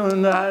even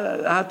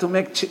know how to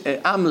make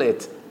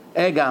omelet,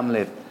 egg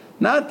omelet.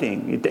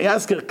 Nothing. You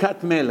ask her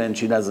cut melon,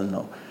 she doesn't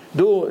know.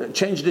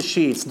 Change the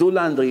sheets, do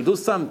laundry, do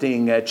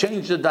something,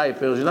 change the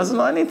diaper. She doesn't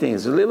know anything.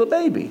 She's a little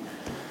baby.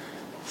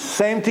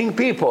 Same thing,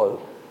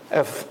 people.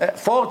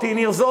 14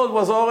 years old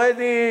was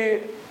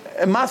already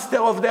a master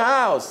of the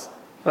house.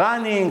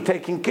 Running,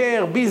 taking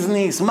care,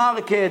 business,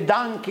 market,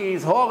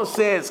 donkeys,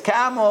 horses,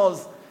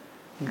 camels,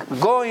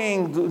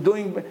 going,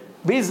 doing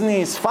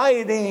business,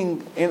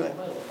 fighting.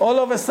 All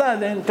of a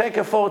sudden, take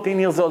a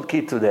 14-year-old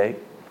kid today.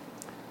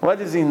 What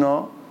does he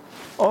know?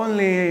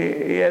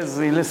 Only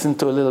he listens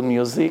to a little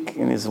music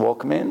in his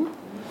Walkman,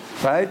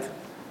 right?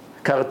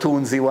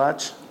 Cartoons he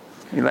watch.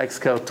 He likes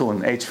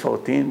cartoon, age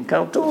 14.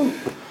 Cartoon.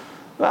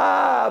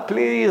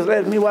 Please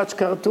let me watch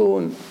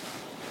cartoon.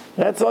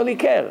 That's all he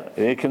cares.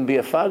 He can be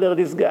a father,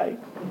 this guy.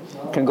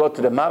 He can go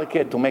to the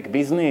market to make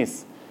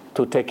business,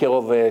 to take care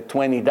of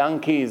 20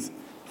 donkeys,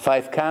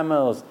 5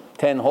 camels,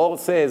 10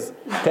 horses.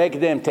 Take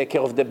them, take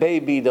care of the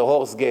baby. The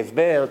horse gave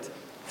birth.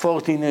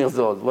 14 years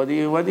old. What do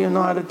you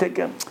know how to take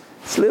care?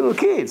 It's little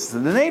kids. The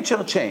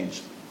nature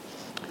changed.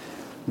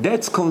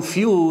 That's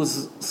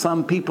confused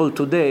some people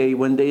today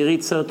when they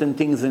read certain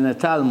things in the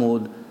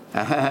Talmud.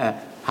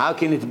 How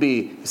can it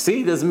be?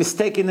 See, there's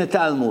mistake in the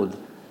Talmud.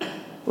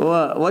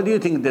 What do you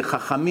think? The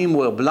Chachamim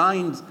were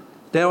blind?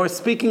 They were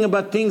speaking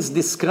about things,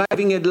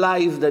 describing a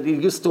life that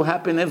it used to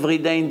happen every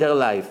day in their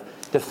life.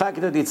 The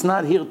fact that it's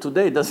not here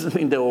today doesn't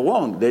mean they were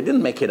wrong. They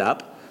didn't make it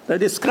up. They're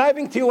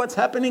describing to you what's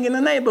happening in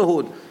the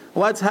neighborhood,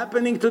 what's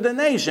happening to the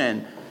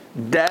nation.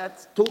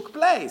 That took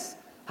place.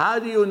 How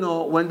do you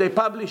know when they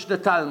published the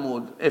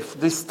Talmud, if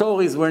these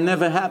stories were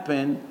never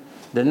happened,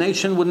 the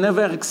nation would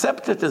never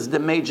accept it as the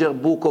major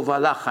book of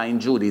halacha in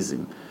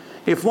Judaism.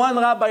 If one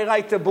rabbi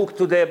writes a book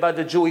today about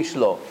the Jewish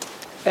law,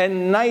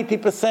 and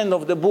 90%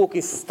 of the book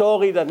is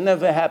story that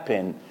never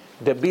happened,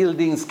 the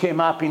buildings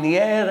came up in the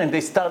air and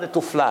they started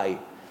to fly.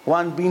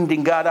 One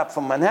building got up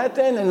from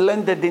Manhattan and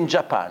landed in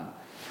Japan.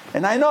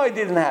 And I know it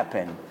didn't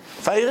happen.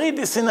 If I read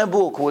this in a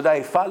book, would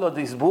I follow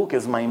this book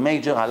as my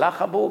major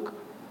halacha book?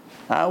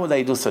 How would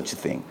I do such a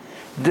thing?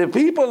 The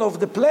people of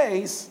the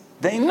place,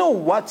 they knew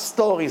what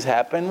stories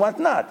happened, what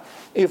not.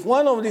 If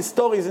one of these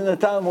stories in the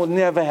Talmud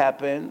never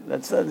happened,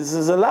 this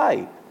is a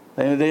lie.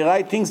 They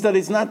write things that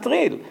is not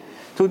real.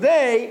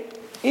 Today,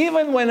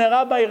 even when a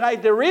rabbi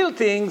writes the real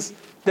things,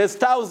 there's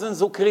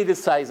thousands who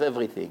criticize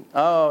everything.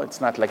 Oh,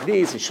 it's not like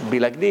this, it should be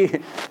like this.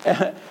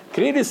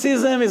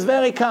 Criticism is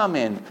very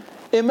common.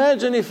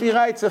 Imagine if he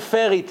writes a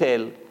fairy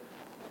tale.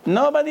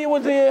 Nobody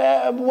would,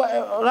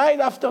 right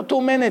after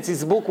 2 minutes,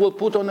 his book will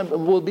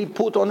be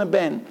put on a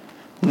ban.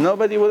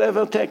 Nobody will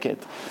ever take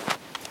it.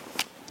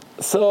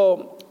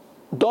 So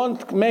don't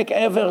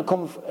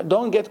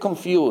get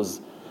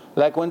confused.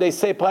 Like when they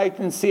say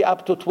pregnancy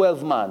up to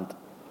 12 months.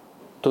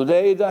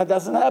 Today that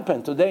doesn't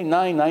happen. Today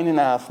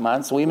 9.5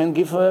 months, women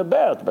give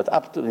birth. But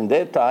up to in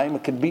that time,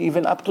 it could be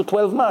even up to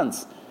 12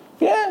 months.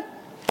 Yeah,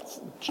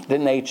 the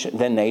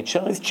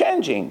nature is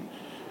changing.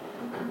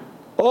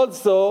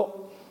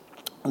 Also,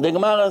 the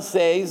Gemara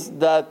says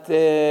that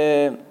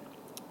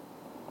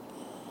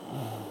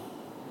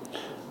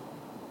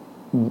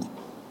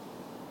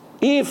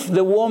if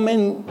the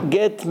woman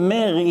gets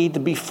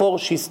married before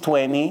she's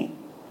 20,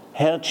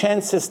 her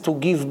chances to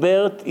give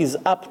birth is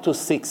up to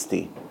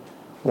 60.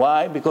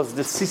 Why? Because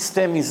the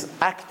system is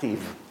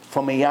active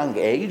from a young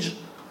age.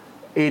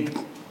 It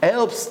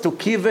helps to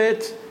keep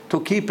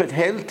it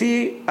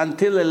healthy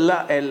until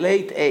a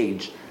late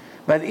age.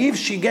 But if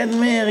she gets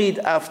married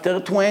after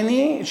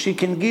 20, she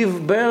can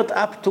give birth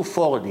up to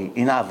 40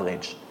 in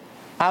average.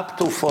 Up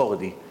to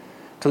 40.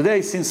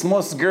 Today, since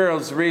most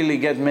girls really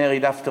get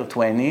married after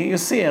 20, you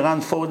see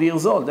around 40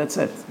 years old, that's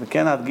it. They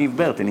cannot give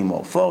birth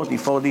anymore. 40,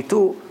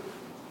 42.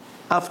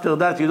 After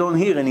that, you don't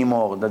hear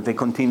anymore that they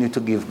continue to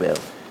give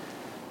birth.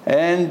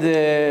 And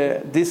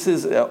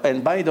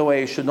and by the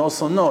way, you should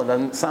also know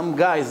that some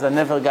guys that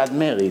never got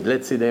married,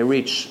 let's say they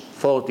reach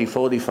 40,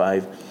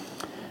 45,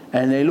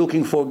 and they're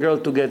looking for a girl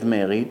to get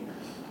married,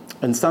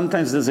 and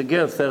sometimes there's a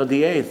girl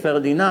 38,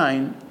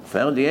 39.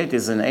 38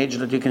 is an age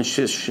that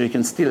she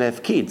can still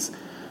have kids,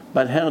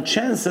 but her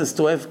chances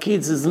to have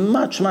kids is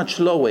much, much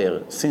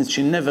lower since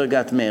she never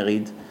got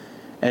married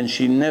and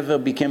she never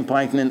became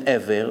pregnant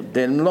ever.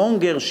 The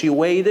longer she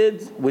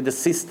waited with the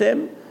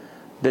system,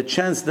 the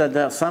chance that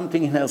there's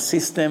something in her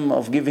system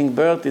of giving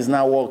birth is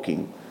now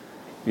working.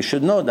 You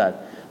should know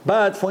that.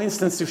 But for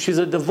instance, if she's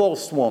a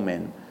divorced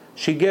woman,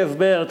 she gave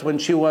birth when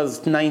she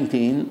was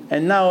 19,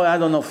 and now, I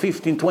don't know,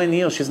 15, 20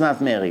 years, she's not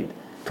married.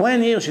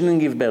 20 years she didn't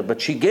give birth, but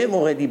she gave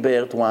already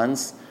birth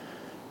once,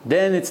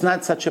 then it's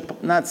not such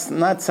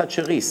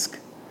a risk.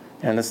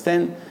 You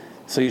understand?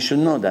 So you should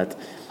know that.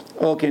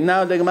 Okay,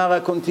 now the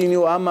Gemara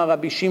continue. Amar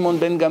Rabbi Shimon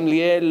ben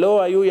Gamliel, lo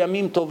hayu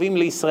yamim tovim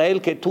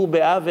liYisrael keTu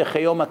b'Av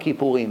v'cheyom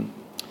HaKippurim.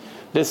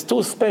 There's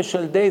 2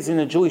 special days in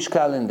the Jewish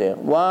calendar.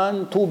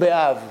 One, Tu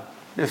B'Av,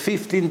 the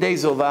 15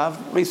 days of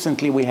Av.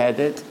 Recently we had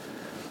it.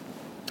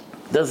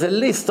 There's a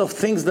list of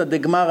things that the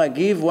Gemara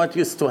give, what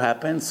used to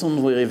happen.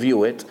 Soon we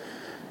review it.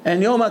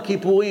 And Yom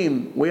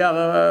HaKippurim, we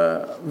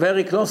are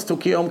very close to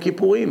Yom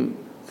Kippurim.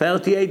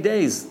 38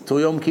 days to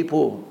Yom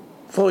Kippur.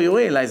 Before you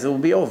realize it will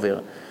be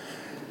over.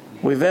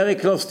 We're very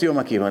close to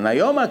Yom Kippur. Now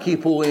Yom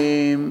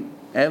Kippurim,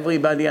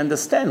 everybody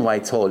understands why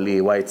it's holy,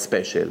 why it's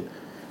special.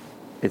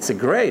 It's a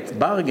great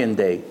bargain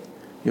day.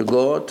 You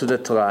go to the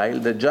trial,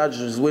 the judge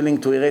is willing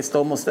to erase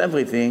almost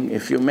everything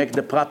if you make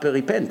the proper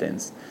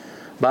repentance.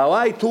 But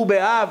why Tu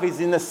B'Av is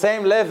in the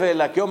same level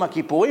like Yom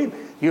Kippurim?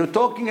 You're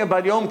talking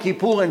about Yom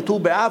Kippur and Tu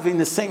B'Av in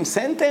the same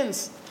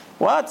sentence?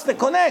 What's the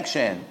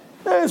connection?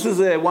 This is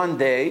one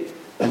day,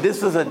 and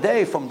this is a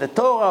day from the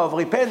Torah of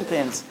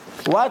repentance.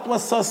 What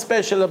was so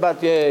special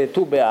about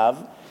Tu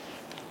B'Av?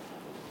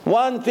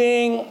 One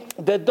thing,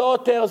 the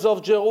daughters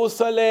of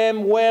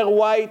Jerusalem wear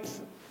white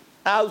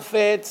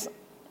outfits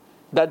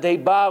that they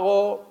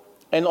borrow,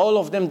 and all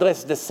of them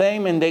dress the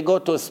same, and they go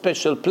to a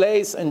special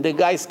place, and the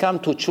guys come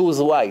to choose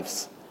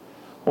wives.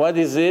 What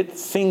is it?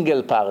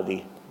 Single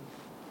party.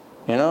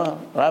 You know,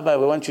 Rabbi,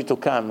 we want you to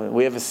come.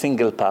 We have a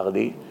single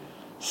party.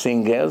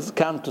 Singles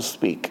come to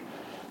speak.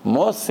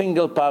 Most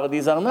single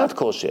parties are not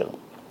kosher.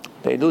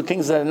 They do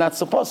things they're not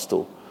supposed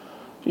to.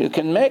 You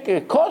can make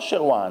a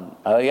kosher one.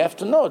 You have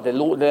to know the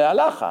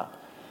halacha.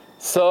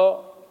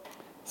 So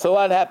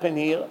what happened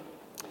here?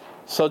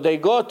 So they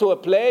go to a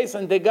place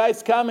and the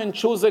guys come and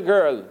choose a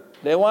girl.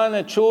 They want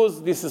to choose,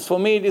 this is for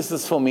me, this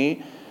is for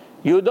me.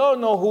 You don't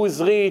know who is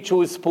rich,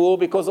 who is poor,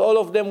 because all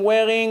of them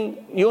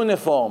wearing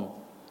uniform.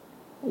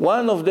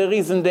 One of the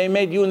reasons they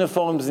made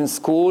uniforms in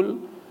school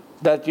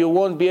that you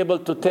won't be able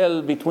to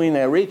tell between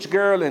a rich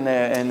girl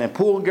and a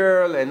poor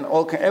girl, and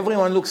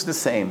everyone looks the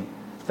same.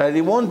 That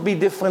it won't be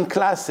different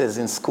classes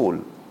in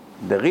school.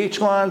 The rich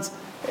ones,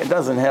 it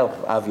doesn't help,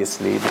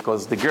 obviously,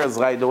 because the girls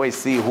right away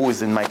see who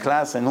is in my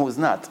class and who is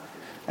not.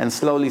 And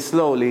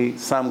slowly,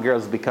 some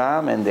girls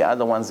become, and the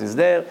other ones is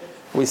there.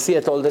 We see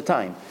it all the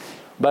time.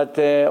 But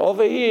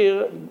over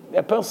here,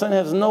 a person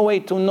has no way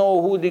to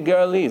know who the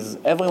girl is.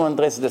 Everyone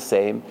dressed the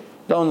same.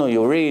 Don't know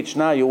you're rich.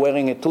 Now you're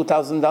wearing a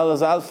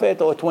 $2,000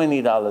 outfit or a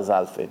 $20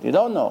 outfit. You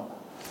don't know.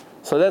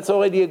 So that's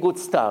already a good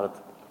start.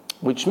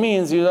 Which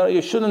means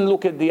you shouldn't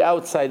look at the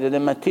outside, at the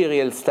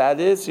material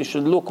status. You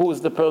should look who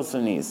the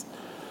person is.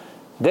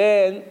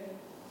 Then,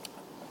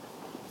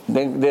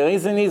 the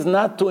reason is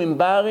not to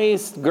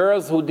embarrass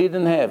girls who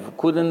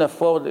couldn't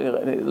afford.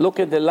 Look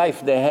at the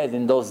life they had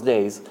in those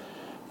days.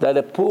 That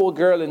a poor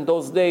girl in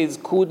those days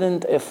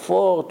couldn't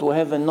afford to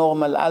have a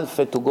normal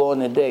outfit to go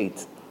on a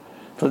date.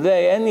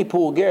 Today, any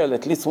poor girl,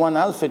 at least one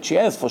outfit she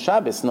has for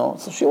Shabbos, no?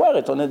 So she wear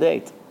it on a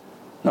date,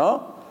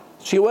 no?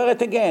 She wear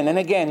it again and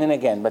again and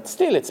again, but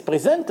still it's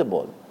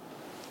presentable.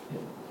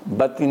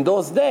 But in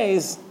those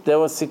days, there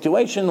was a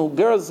situation where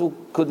girls who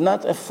could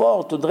not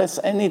afford to dress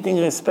anything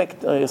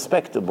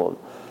respectable.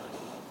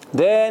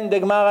 Then the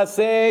Gemara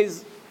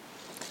says,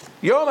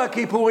 Yom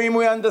HaKippurim,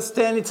 we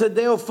understand it's a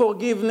day of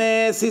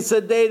forgiveness. It's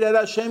a day that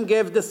Hashem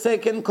gave the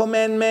second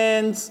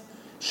commandment.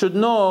 Should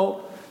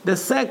know, the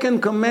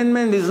second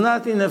commandment is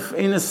not in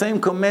the same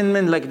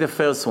commandment like the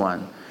first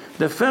one.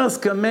 The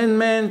first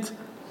commandment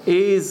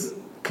is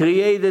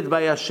created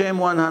by Hashem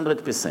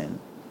 100%.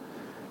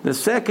 The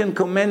second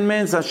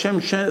commandment,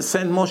 Hashem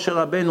sent Moshe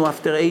Rabbeinu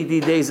after 80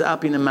 days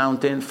up in a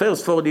mountain.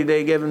 First 40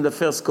 days, gave him the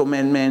first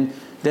commandment.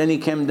 Then he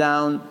came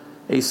down,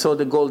 he saw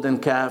the golden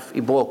calf, he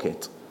broke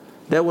it.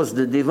 That was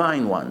the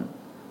divine one,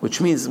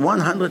 which means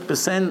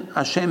 100%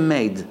 Hashem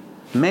made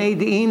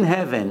in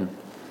heaven.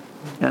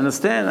 You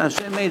understand?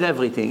 Hashem made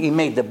everything. He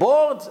made the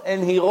boards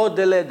and he wrote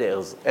the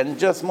letters, and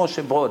just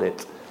Moshe brought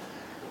it.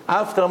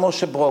 After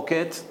Moshe broke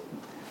it,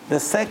 the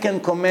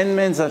second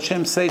commandment,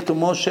 Hashem said to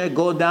Moshe,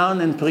 go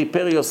down and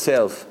prepare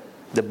yourself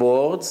the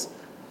boards,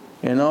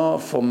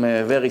 from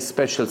a very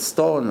special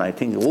stone, I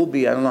think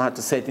ruby, I don't know how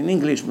to say it in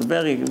English, but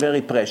very,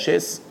 very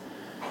precious,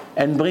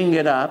 and bring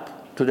it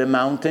up to the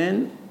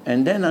mountain.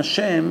 And then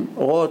Hashem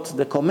wrote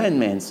the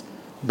commandments,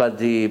 but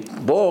the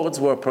boards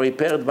were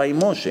prepared by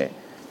Moshe.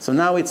 So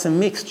now it's a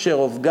mixture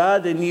of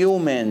God and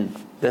human,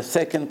 the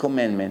second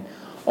commandment.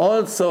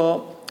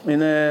 Also,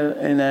 in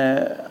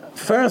a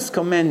first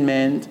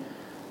commandment,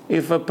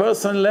 if a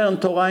person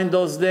learned Torah in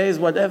those days,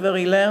 whatever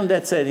he learned,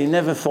 that's it. He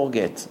never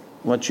forget.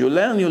 What you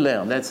learn, you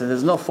learn. That's it.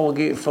 There's no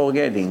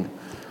forgetting.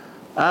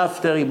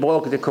 After he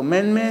broke the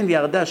commandment,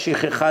 Yarda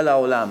shichecha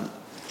la'olam.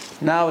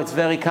 Now it's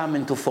very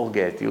common to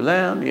forget. You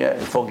learn, you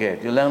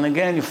forget. You learn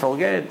again, you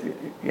forget.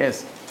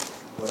 Yes.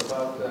 What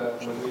about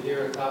when we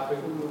hear a topic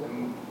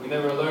and we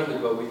never learned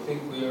it, but we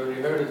think we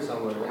already heard it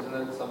somewhere? Isn't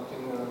that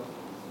something to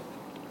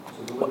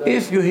do with that?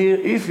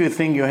 If you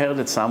think you heard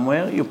it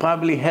somewhere, you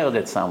probably heard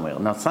it somewhere.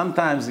 Now,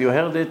 sometimes you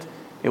heard it,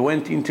 it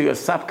went into your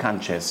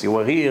subconscious. You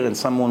were here and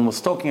someone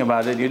was talking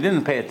about it. You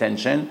didn't pay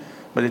attention,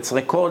 but it's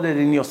recorded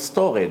in your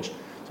storage.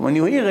 So when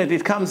you hear it,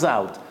 it comes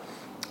out.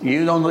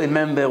 You don't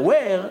remember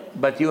where,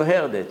 but you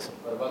heard it.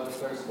 What about the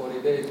first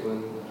 40 days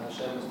when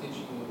Hashem is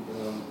teaching you,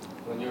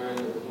 when you're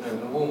in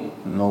the womb?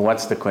 No,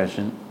 what's the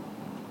question?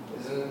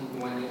 Isn't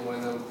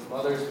when the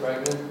mother is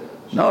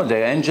pregnant? No, the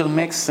angel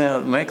makes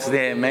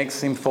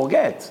him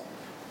forget.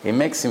 He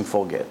makes him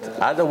forget.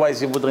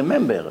 Otherwise, you would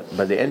remember.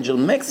 But the angel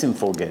makes him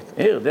forget.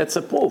 Here, that's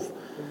a proof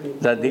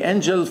that the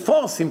angel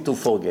forced him to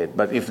forget.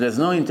 But if there's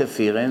no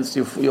interference,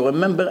 you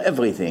remember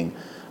everything.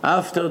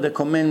 After the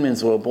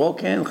commandments were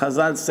broken,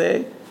 Chazal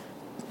say,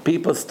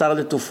 people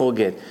started to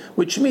forget.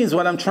 Which means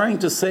what I'm trying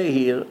to say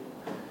here,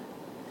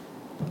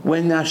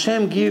 when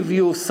Hashem gives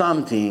you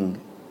something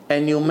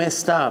and you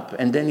messed up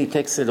and then He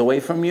takes it away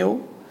from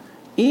you,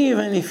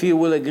 even if He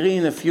will agree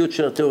in the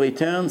future to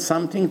return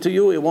something to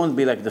you, it won't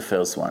be like the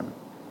first one.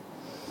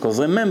 Because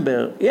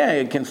remember,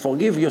 you can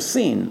forgive your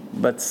sin,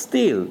 but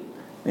still,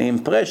 the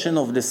impression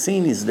of the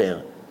sin is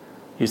there.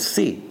 You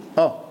see,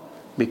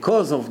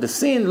 because of the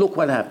sin, look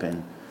what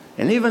happened.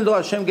 And even though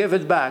Hashem gave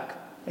it back,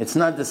 it's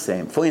not the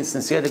same. For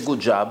instance, you had a good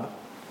job,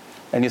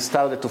 and you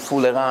started to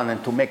fool around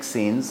and to make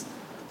sins,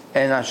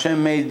 and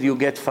Hashem made you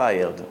get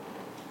fired.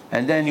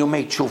 And then you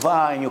make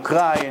tshuva, and you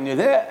cry, and you're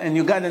there, and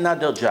you got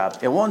another job.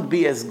 It won't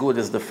be as good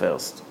as the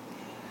first.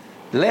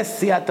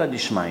 Less siyata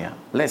dishmaya.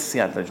 Less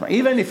siyata dishmaya.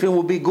 Even if it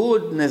will be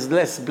good, there's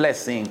less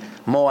blessing,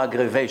 more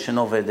aggravation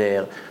over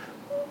there.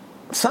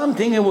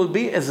 Something it will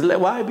be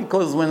why?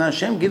 Because when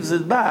Hashem gives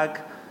it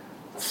back,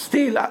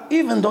 still,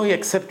 even though you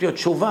accept your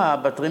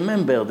tshuva, but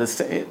remember the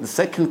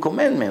second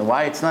commandment,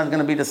 why it's not going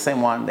to be the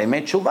same one? They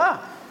made tshuva.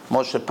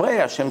 Moshe prayed,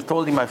 Hashem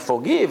told him, I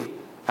forgive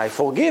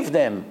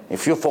them.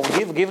 If you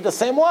forgive, give the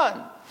same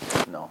one.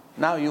 No,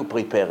 now you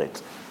prepare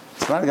it.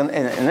 It's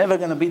never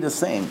going to be the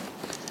same.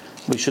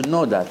 We should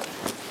know that.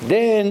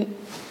 Then,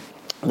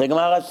 the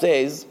Gemara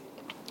says,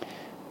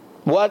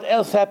 What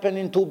else happened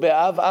in Tu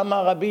B'Av?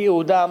 Amar Rabbi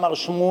Yehuda, Amar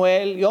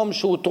Shmuel, Yom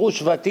שהותרו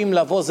שבטים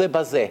לבוא זה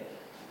בזה.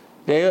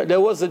 There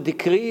was a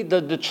decree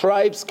that the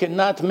tribes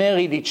cannot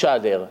marry each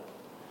other,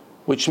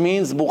 which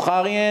means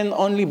Bukharian,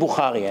 only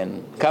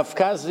Bukharian,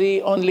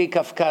 Kafkazi, only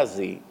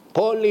Kafkazi,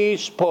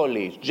 Polish,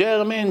 Polish,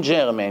 German,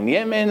 German,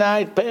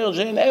 Yemenite,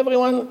 Persian,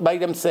 everyone by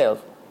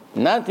themselves,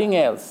 nothing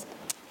else.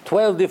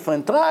 12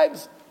 different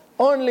tribes,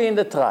 only in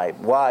the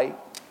tribe. Why?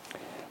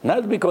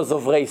 Not because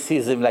of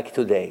racism like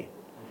today.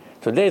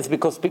 Today it's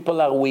because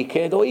people are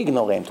wicked or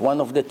ignorant,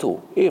 one of the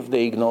two. If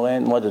they're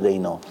ignorant, what do they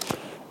know?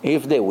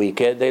 If they're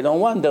wicked, they don't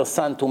want their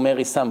son to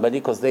marry somebody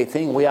because they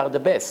think we are the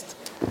best.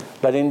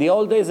 But in the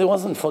old days, it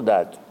wasn't for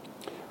that.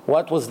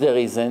 What was the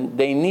reason?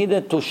 They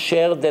needed to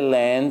share the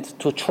land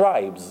to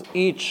tribes.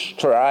 Each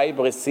tribe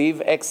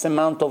received X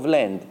amount of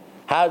land.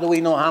 How do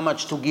we know how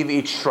much to give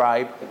each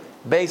tribe?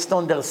 Based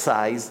on their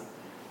size.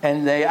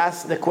 And they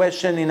asked the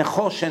question in a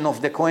Choshen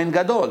of the Kohen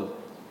Gadol.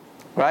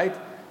 Right?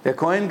 The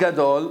Kohen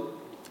Gadol,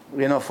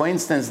 for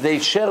instance, they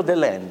share the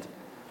land.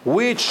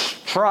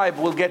 Which tribe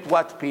will get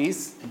what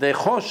piece? The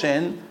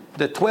Choshen,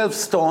 the 12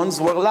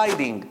 stones were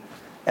lighting.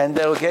 And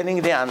they were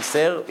getting the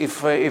answer.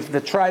 If the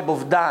tribe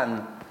of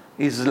Dan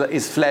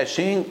is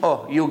flashing,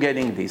 oh, you're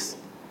getting this.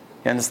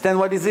 You understand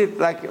what is it?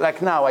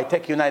 Like now, I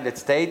take United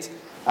States,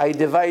 I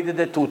divided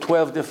it to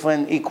 12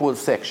 different equal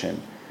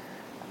sections.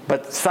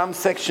 But some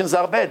sections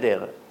are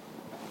better.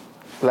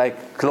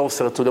 Like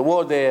closer to the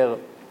water,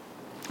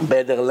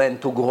 better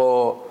land to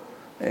grow,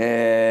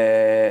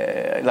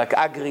 like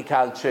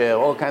agriculture,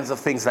 all kinds of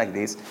things like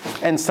this.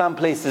 And some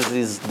places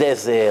is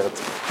desert,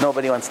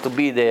 nobody wants to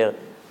be there,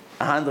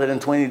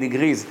 120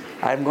 degrees.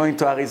 I'm going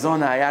to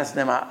Arizona, I asked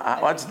them,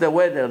 what's the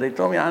weather? They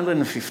told me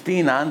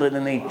 115,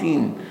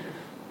 118.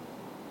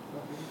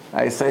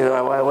 I say,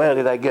 where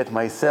did I get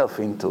myself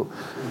into?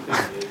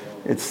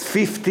 It's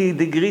 50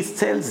 degrees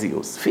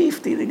Celsius,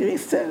 50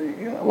 degrees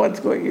Celsius. What's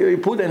going? You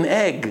put an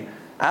egg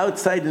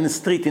outside in the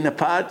street in a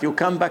pot, you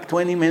come back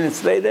 20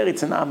 minutes later,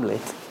 it's an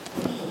omelet.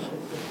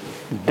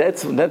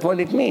 That's what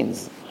it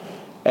means.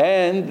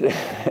 And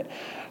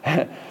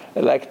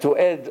like to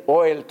add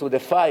oil to the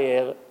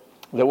fire,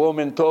 the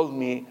woman told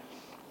me,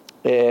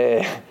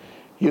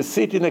 you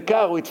sit in a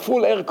car with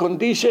full air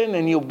condition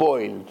and you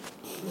boil.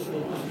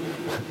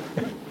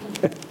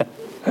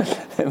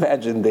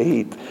 Imagine the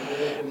heat.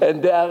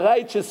 And there are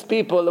righteous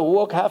people who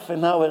walk half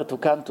an hour to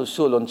come to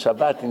shul on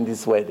Shabbat in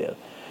this weather.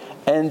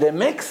 And the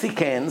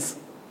Mexicans,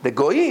 the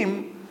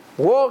Goyim,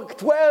 work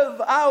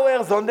 12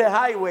 hours on the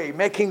highway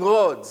making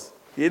roads.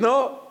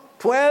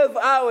 12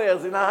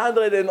 hours in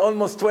 100 and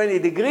almost 20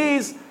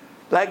 degrees,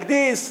 like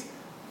this.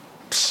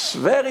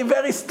 Very,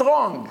 very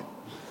strong.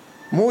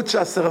 Mucha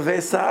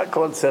cerveza,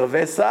 called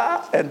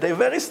cerveza, and they're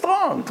very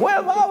strong.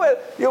 12 hours.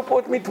 You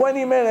put me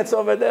 20 minutes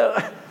over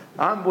there.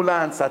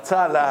 Ambulance,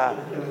 Atzala.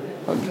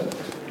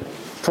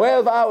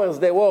 12 hours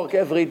they work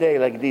every day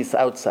like this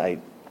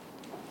outside.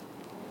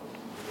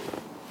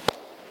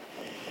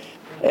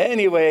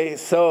 Anyway,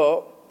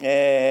 so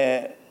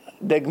the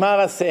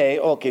Gemara say,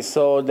 okay,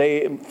 so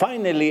they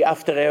finally,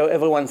 after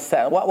everyone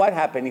said, what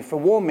happened? If a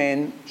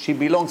woman, she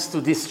belongs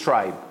to this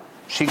tribe,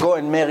 she go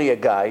and marry a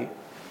guy,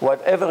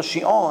 whatever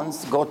she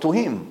owns, go to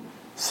him.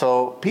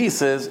 So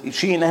pieces,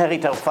 she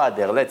inherit her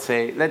father. Let's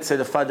say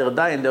the father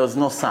died and there was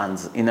no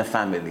sons in a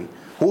family.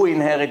 Who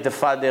inherit the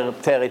father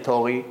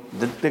territory?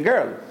 The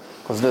girl,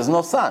 because there's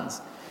no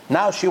sons.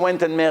 Now she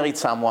went and married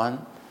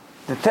someone.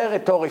 The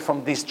territory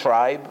from this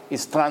tribe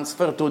is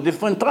transferred to a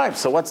different tribe.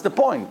 So what's the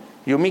point?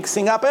 You're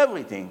mixing up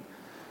everything.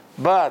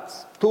 But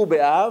Tu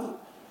B'Av,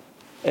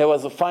 it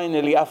was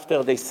finally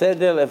after they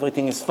settle,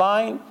 everything is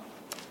fine.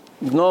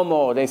 No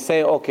more. They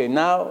say, okay,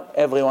 now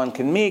everyone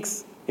can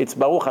mix. It's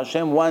Baruch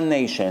Hashem, one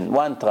nation,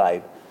 one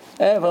tribe.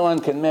 Everyone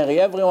can marry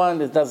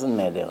everyone, it doesn't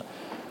matter.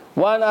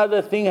 One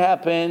other thing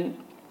happened.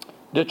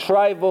 The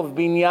tribe of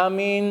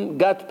Binyamin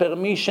got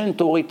permission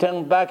to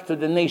return back to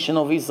the nation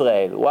of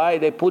Israel. Why?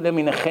 They put them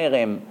in a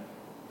cherem.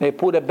 They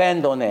put a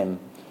band on them.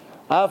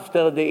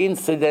 After the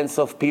incidents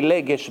of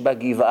Pilegesh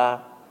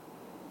Bagiv'ah,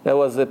 there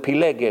was a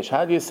Pilegesh.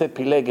 How do you say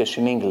Pilegesh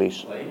in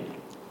English?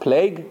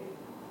 Plague?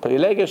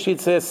 Pilegesh,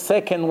 it's a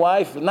second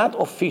wife, not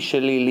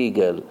officially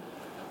legal.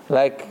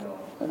 Like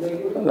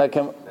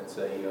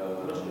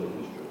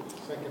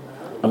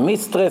a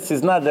mistress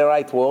is not the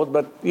right word,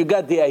 but you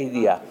got the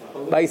idea.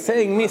 By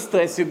saying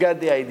mistress, you got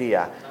the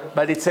idea.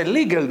 But it's a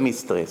legal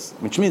mistress,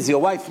 which means your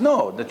wife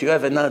knows that you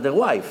have another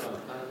wife.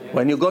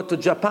 When you go to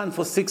Japan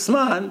for 6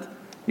 months,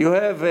 you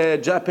have a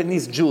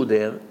Japanese Jew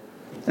there,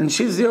 and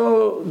she's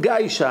your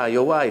geisha,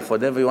 your wife,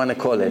 whatever you want to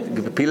call it,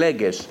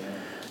 Pilegesh.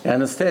 You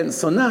understand?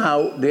 So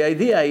now, the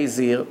idea is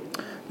here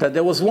that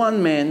there was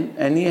one man,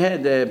 and he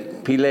had a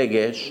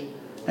Pilegesh,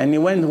 and he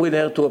went with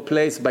her to a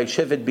place by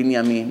Shevet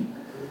Binyamin,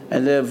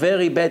 and the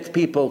very bad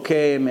people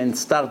came and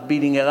start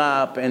beating her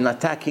up and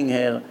attacking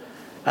her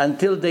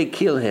until they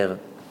kill her.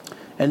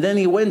 And then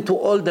he went to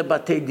all the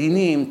Batei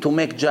Dinim to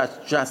make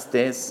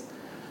justice.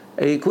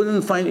 He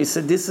couldn't find. He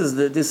said, "This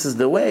is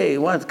the way.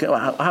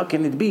 How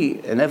can it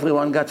be?" And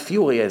everyone got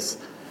furious.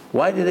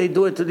 Why did they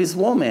do it to this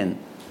woman?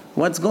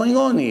 What's going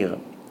on here?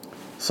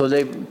 So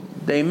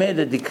they made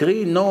a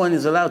decree, no one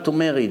is allowed to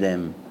marry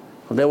them.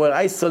 They were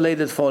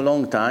isolated for a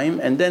long time,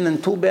 and then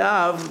in Tu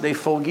B'Av, they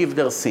forgive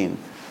their sin.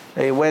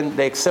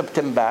 They accept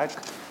them back.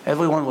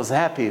 Everyone was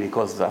happy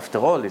because, after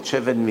all, it's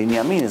Shevet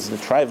Binyamin, it's the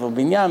tribe of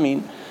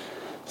Binyamin.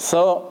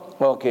 So,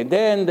 okay,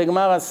 then the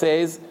Gemara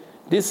says,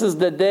 this is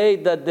the day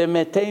that the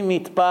Metei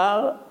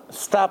Mitpar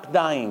stopped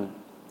dying.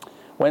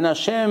 When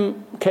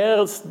Hashem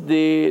cursed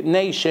the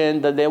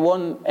nation that they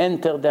won't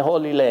enter the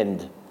Holy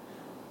Land.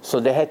 So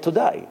they had to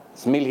die.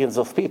 It's millions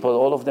of people,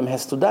 all of them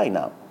has to die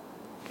now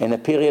in a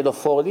period of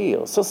 40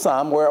 years. So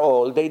some were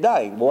old, they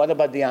died. But what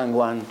about the young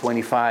one,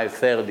 25,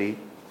 30?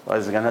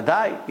 Was he going to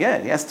die? Yeah,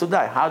 he has to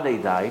die. How they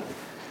die?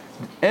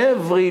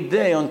 Every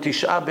day on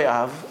Tisha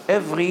B'Av,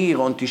 every year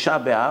on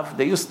Tisha B'Av,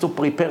 they used to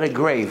prepare a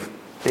grave.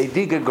 They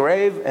dig a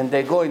grave and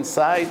they go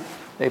inside,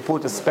 they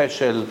put a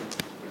special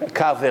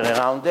cover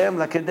around them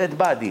like a dead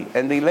body,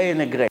 and they lay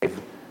in a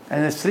grave.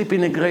 And they sleep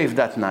in a grave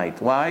that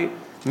night. Why?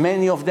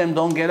 Many of them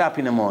don't get up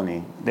in the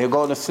morning. They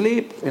go to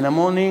sleep, in the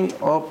morning,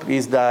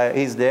 he's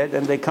dead,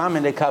 and they come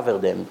and they cover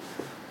them.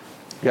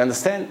 You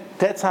understand?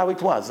 That's how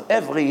it was.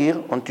 Every year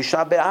on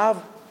Tisha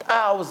B'Av,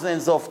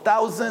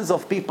 thousands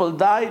of people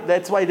died.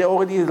 That's why they're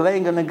already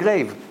laying in a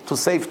grave to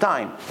save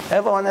time.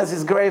 Everyone has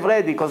his grave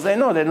ready because they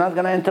know they're not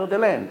going to enter the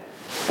land.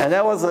 And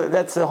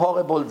that's a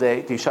horrible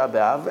day, Tisha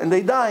B'Av, and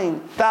they dying,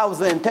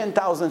 1,000,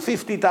 10,000,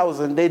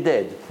 50,000, they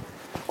dead.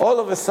 All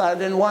of a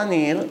sudden, one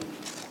year,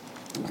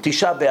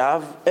 Tisha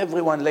B'Av,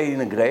 everyone lay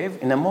in a grave.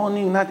 In the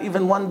morning, not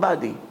even one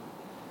body.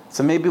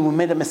 So maybe we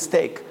made a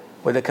mistake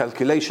with the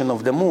calculation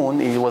of the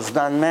moon. It was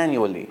done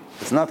manually.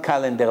 It's not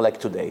calendar like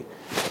today.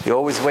 You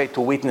always wait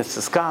till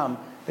witnesses come.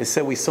 They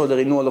say we saw the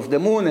renewal of the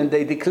moon, and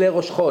they declare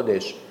Rosh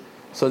Chodesh.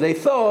 So they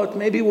thought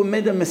maybe we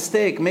made a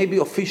mistake. Maybe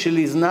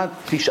officially it's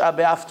not Tisha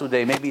B'Av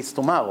today. Maybe it's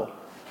tomorrow.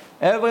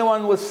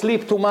 Everyone will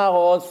sleep tomorrow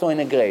also in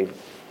a grave.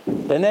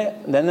 The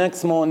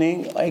next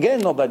morning,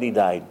 again nobody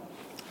died.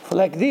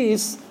 Like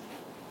this.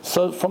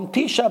 So from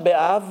Tisha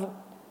B'Av,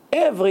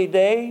 every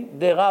day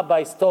the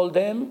rabbis told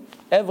them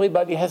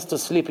everybody has to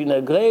sleep in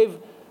a grave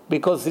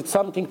because it's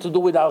something to do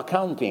with our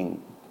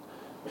counting.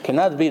 It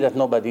cannot be that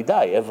nobody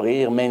dies. Every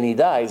year many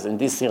dies, and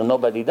this year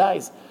nobody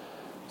dies.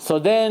 So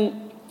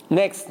then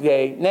next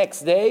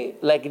day,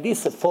 like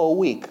this for a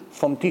week,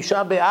 from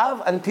Tisha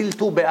B'Av until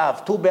Tu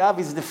B'Av. Tu B'Av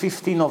is the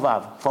 15th of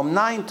Av, from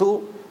 9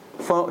 to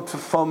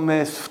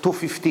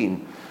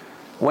 15.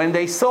 When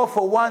they saw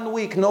for 1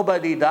 week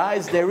nobody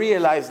dies, they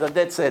realized that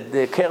that's it,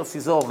 the curse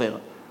is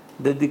over,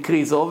 the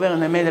decree is over,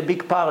 and they made a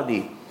big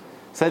party.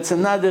 So that's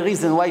another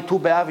reason why Tu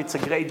B'Av it's a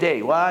great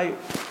day. Why?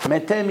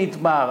 Metei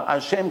Mitpar,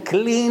 Hashem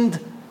cleaned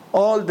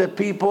all the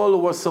people who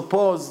were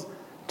supposed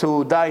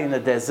to die in the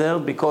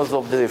desert because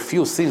of the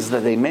few sins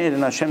that they made,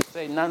 and Hashem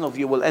said, none of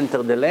you will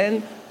enter the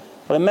land.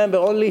 Remember,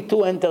 only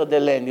two entered the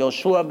land,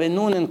 Yoshua ben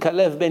Nun and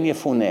Kalev ben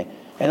Yefuneh,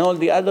 and all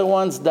the other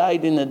ones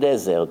died in the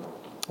desert.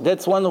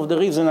 That's one of the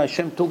reasons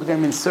Hashem took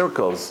them in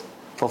circles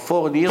for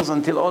 40 years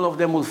until all of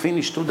them will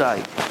finish to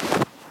die.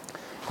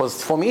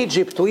 Because from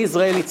Egypt to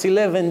Israel, it's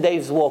 11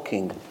 days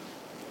walking.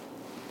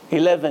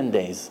 11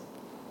 days.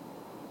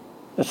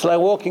 It's like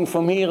walking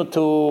from here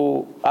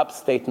to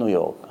upstate New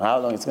York. How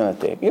long it's going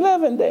to take?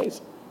 11 days.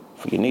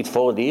 If you need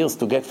 40 years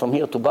to get from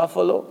here to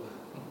Buffalo,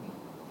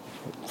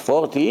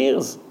 40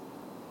 years,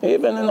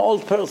 even an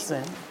old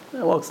person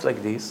walks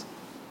like this.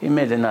 He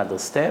made another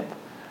step,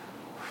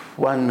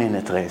 1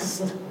 minute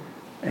rest.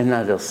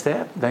 Another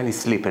step, then he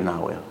sleep an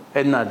hour.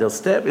 Another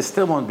step, it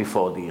still won't be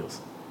 40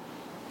 years.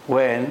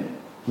 When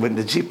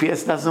the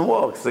GPS doesn't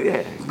work, so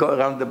yeah, go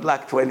around the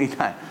block 20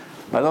 times.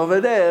 But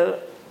over there,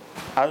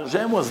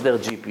 Hashem was their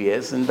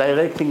GPS and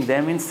directing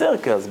them in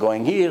circles,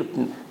 going here,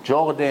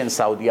 Jordan,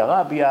 Saudi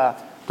Arabia,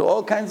 to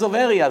all kinds of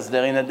areas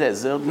there in the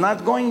desert,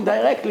 not going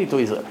directly to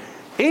Israel.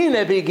 In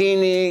the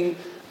beginning,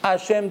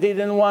 Hashem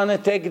didn't want to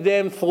take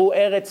them through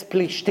Eretz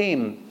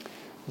Plishtim.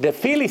 The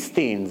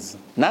Philistines,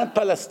 not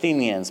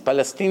Palestinians.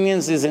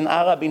 Palestinians is an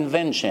Arab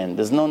invention.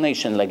 There's no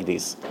nation like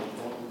this.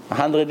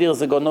 100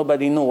 years ago,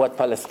 nobody knew what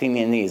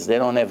Palestinian is. They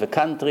don't have a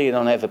country, they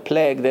don't have a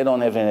plague, they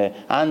don't have an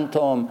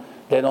anthem,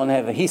 they don't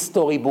have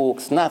history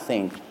books,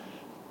 nothing.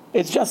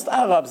 It's just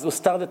Arabs who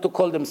started to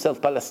call themselves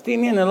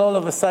Palestinian, and all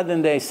of a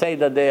sudden they say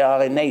that they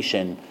are a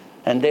nation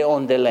and they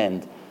own the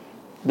land.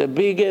 The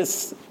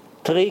biggest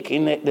trick,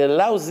 the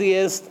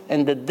lousiest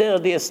and the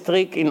dirtiest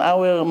trick in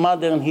our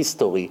modern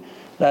history.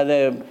 That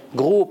a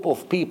group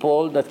of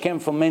people that came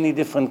from many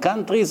different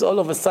countries all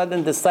of a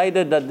sudden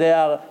decided that they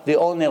are the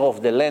owner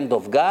of the land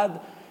of God.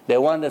 They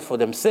want it for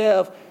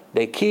themselves.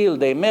 They kill,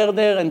 they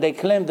murder, and they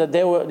claim that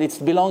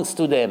it belongs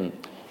to them.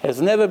 It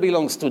has never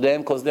belongs to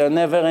them because they're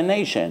never a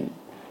nation.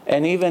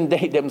 And even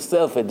they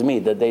themselves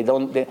admit that they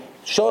don't.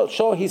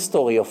 Show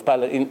history of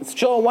Palestine.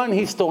 Show one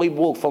history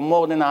book from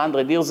more than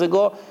 100 years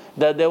ago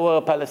that they were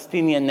a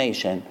Palestinian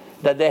nation,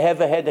 that they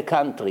ever had a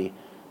country,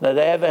 that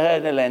they ever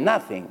had a land.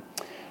 Nothing.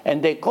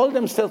 And they call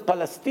themselves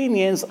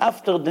Palestinians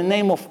after the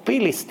name of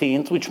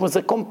Philistines, which was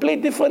a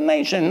complete different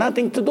nation,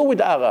 nothing to do with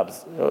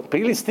Arabs.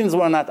 Philistines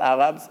were not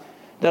Arabs.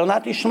 They're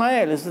not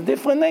Ishmael. It's a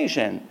different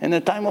nation. In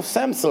the time of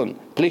Samson,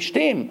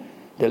 Plishtim,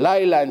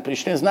 Delilah and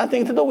Plishtim has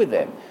nothing to do with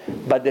them.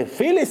 But the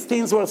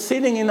Philistines were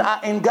sitting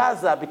in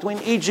Gaza between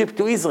Egypt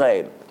to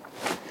Israel.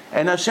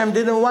 And Hashem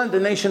didn't want the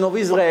nation of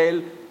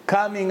Israel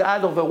coming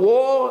out of a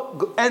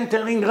war,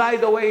 entering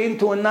right away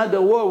into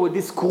another war with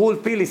these cruel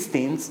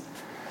Philistines.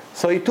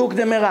 So he took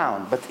them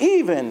around. But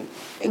even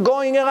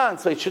going around,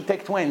 so it should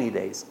take 20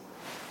 days,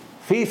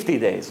 50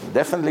 days,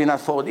 definitely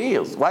not 40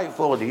 years. Why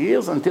 40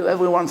 years? Until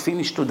everyone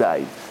finished to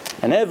die.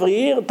 And every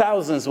year,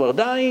 thousands were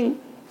dying,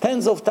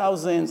 tens of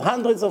thousands,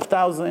 hundreds of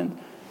thousands,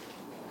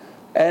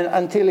 and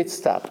until it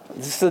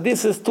stopped. So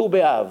this is Tu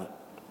B'Av.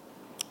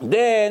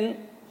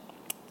 Then,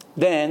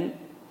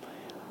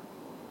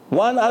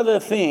 one other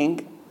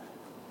thing,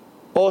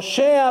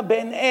 Hoshea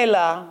ben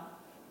Ela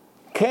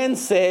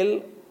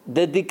canceled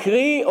the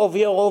decree of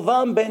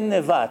Yerovam ben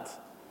Nevat.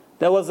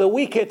 There was a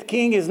wicked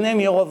king, his name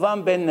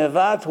Yerovam ben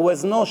Nevat, who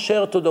has no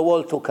share to the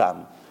world to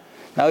come.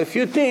 Now, if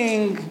you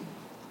think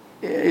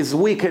is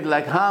wicked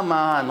like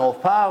Haman or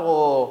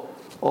Paro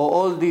or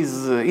all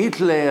these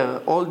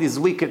Hitler, all these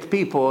wicked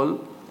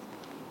people,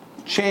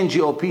 change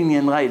your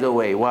opinion right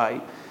away.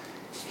 Why?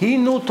 He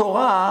knew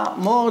Torah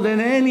more than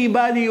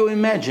anybody you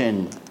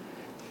imagine.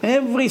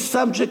 Every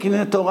subject in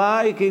the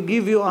Torah, he could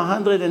give you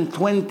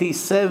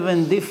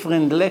 127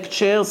 different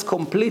lectures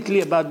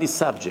completely about this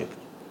subject.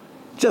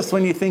 Just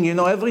when you think you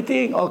know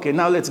everything, okay,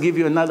 now let's give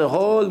you another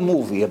whole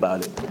movie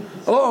about it.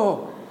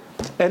 Oh,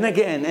 and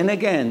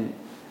again.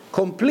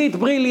 Complete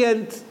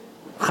brilliant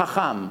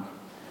Chacham.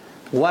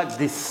 What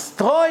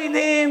destroyed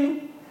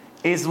him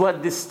is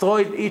what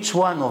destroyed each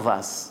one of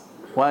us.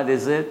 What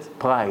is it?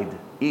 Pride,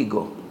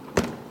 ego.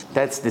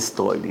 That's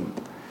destroyed him.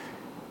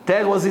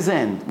 That was his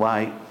end.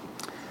 Why?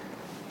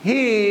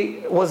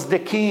 He was the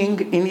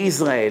king in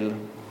Israel.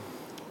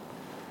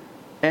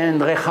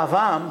 And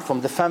Rechavam, from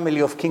the family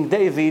of King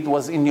David,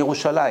 was in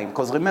Yerushalayim.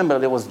 Because remember,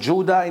 there was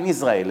Judah and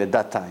Israel at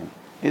that time.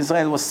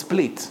 Israel was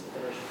split.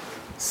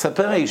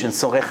 Separation.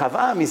 So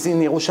Rechavam is in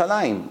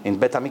Yerushalayim, in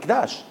Bet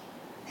HaMikdash.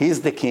 He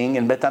is the king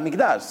in Bet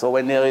HaMikdash. So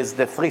when there is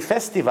the 3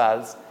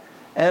 festivals,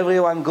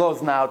 everyone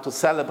goes now to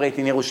celebrate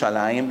in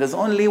Yerushalayim. There's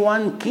only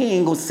one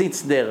king who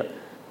sits there.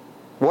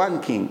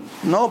 One king.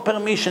 No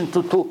permission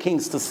to 2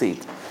 kings to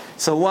sit.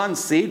 So one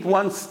seat,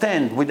 one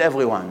stand with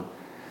everyone.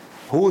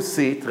 Who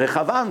sit?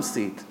 Rechavam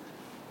sit.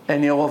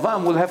 And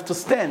Yerovam will have to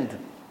stand.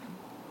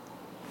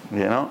 You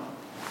know?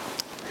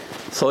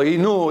 So he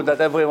knew that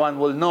everyone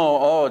will know,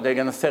 oh, they're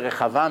going to say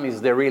Rechavam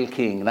is the real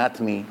king, not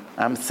me.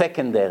 I'm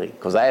secondary,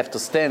 because I have to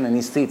stand and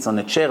he sits on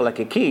a chair like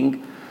a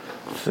king.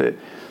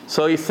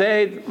 So he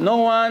said, no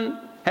one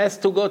has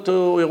to go to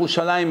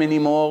Yerushalayim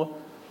anymore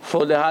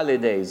for the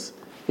holidays.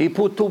 He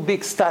put 2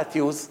 big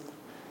statues,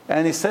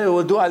 and he said,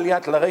 we'll do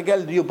Aliyat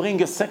Laregel, do you bring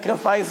your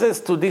sacrifices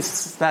to these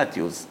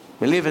statues?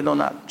 Believe it or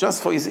not,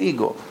 just for his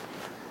ego.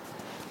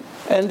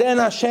 And then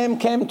Hashem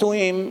came to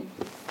him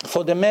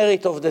for the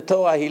merit of the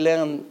Torah he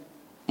learned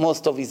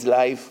most of his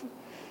life,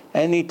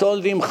 and he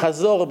told him,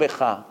 Chazor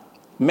becha,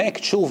 make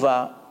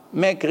tshuva,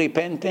 make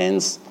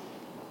repentance,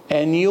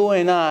 and you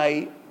and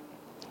I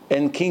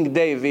and King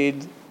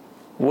David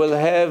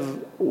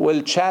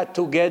will chat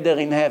together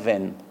in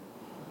heaven.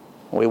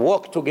 We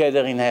walk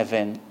together in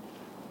heaven.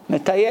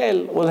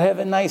 Netayel will have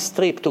a nice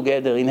trip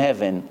together in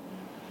heaven.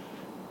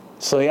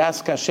 So he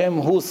asked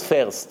Hashem, who's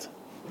first?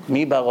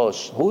 Mi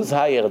barosh. Who's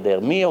higher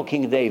there, me or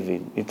King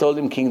David? He told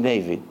him King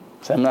David.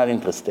 So I'm not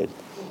interested.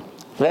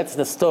 That's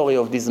the story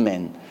of this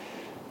man.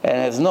 And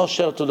has no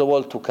share to the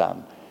world to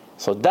come.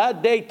 So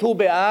that day, Tu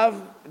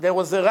B'Av, there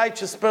was a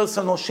righteous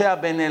person, Hoshea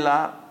ben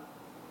Ela.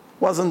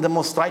 Wasn't the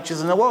most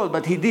righteous in the world,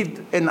 but he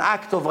did an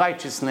act of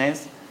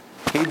righteousness.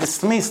 He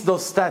dismissed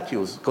those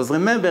statues. Because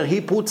remember, he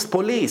puts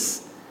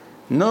police.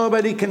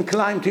 Nobody can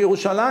climb to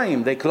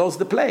Yerushalayim. They close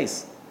the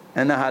place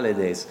in the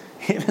holidays.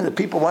 Even the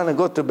people want to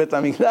go to Bet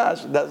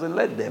HaMikdash, doesn't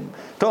let them.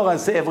 Torah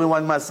says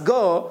everyone must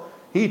go.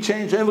 He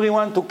changed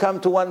everyone to come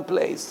to one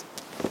place.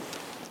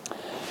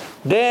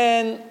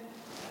 Then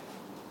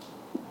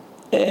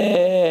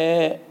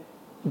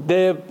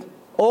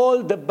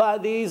all the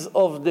bodies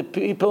of the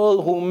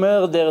people who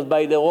murdered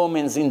by the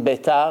Romans in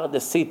Betar, the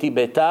city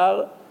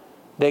Betar,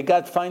 they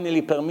got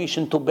finally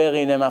permission to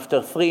bury them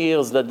after 3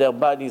 years that their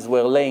bodies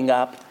were laying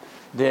up.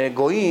 The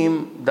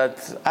Goyim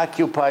that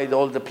occupied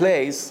all the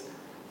place,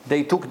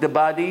 they took the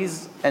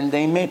bodies and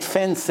they made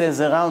fences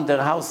around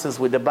their houses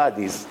with the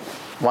bodies.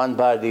 One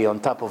body on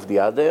top of the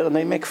other, and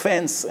they make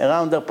fence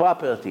around their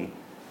property.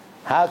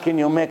 How can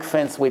you make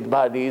fence with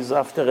bodies?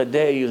 After a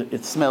day,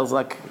 it smells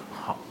like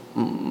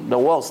the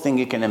worst thing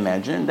you can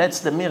imagine. That's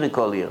the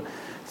miracle here.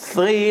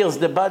 3 years,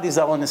 the bodies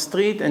are on the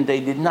street, and they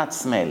did not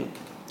smell.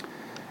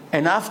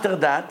 And after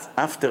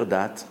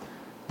that,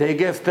 they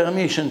gave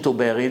permission to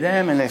bury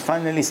them, and they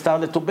finally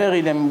started to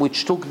bury them,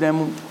 which took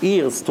them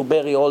years to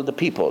bury all the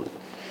people.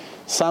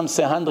 Some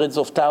say hundreds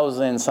of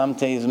thousands, some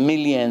say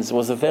millions. It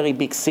was a very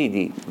big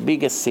city,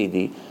 biggest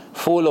city,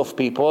 full of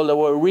people. There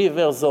were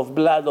rivers of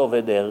blood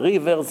over there,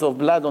 rivers of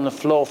blood on the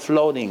floor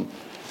floating,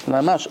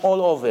 Namash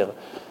all over.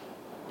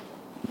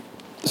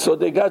 So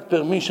they got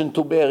permission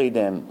to bury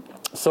them.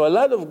 So a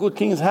lot of good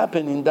things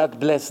happen in that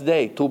blessed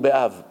day, Tu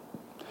B'Av.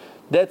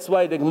 That's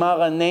why the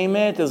Gemara named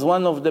it as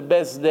one of the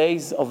best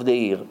days of the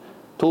year,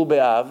 Tu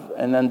B'Av.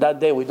 And on that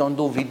day we don't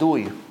do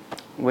vidui.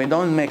 We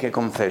don't make a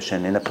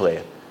confession in a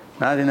prayer.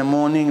 Not in the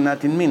morning,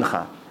 not in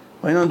Mincha.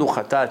 We don't do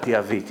Chatati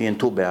Aviti in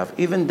Tu B'Av.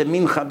 Even the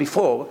Mincha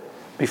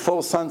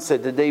before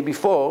sunset, the day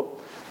before,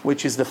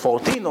 which is the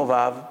 14th of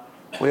Av,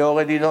 we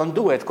already don't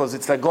do it because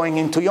it's like going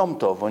into Yom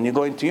Tov. When you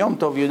go into Yom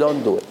Tov, you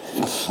don't do it.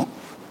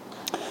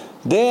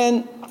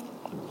 Then,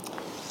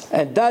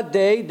 at that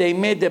day, they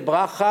made the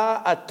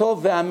bracha,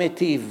 Atov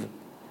ve'ametiv.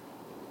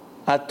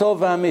 Atov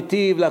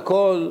ve'ametiv,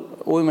 l'kol,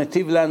 הוא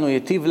מטיב לנו,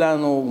 יטיב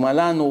לנו, גמל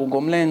לנו,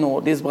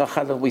 גומלנו, this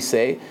bracha that we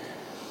say.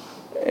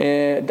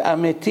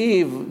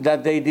 Ametiv,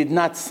 that they did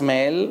not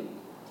smell.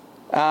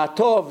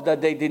 Atov, that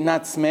they did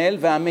not smell.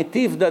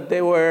 Ve'ametiv, that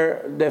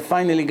they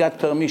finally got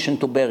permission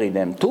to bury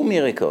them. Two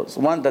miracles.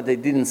 One, that they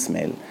didn't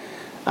smell.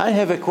 I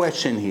have a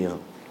question here.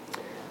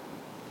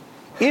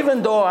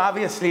 Even though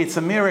obviously it's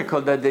a miracle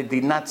that they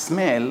did not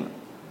smell,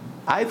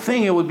 I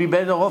think it would be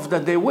better off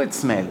that they would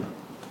smell.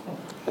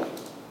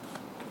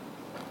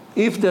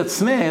 If that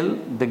smell,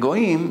 the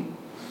goyim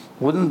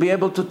wouldn't be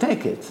able to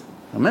take it.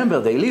 Remember,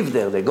 they live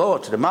there, they go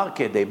to the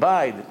market, they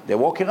buy, they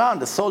walk around,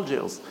 the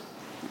soldiers.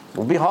 It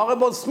would be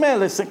horrible smell,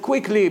 they say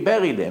quickly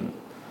bury them.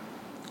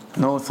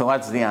 No, so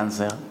what's the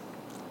answer?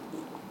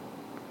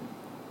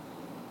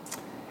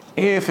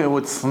 If it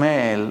would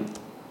smell,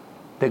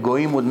 the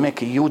goyim would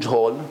make a huge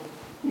hole,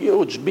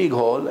 huge big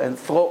hole, and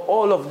throw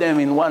all of them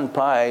in one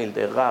pile,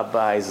 the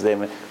rabbis,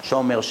 the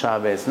Shomer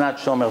Shabbos, not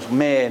Shomer,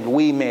 men,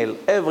 women,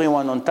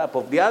 everyone on top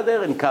of the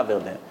other, and cover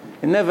them.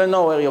 You never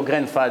know where your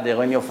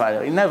grandfather and your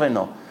father, you never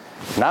know.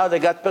 Now they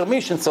got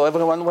permission, so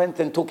everyone went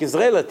and took his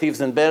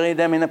relatives and buried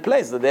them in a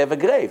place that they have a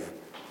grave.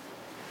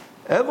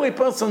 Every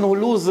person who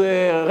loses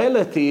a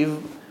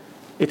relative,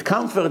 it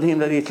comforted him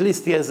that at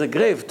least he has a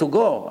grave to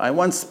go. I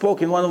once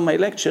spoke in one of my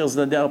lectures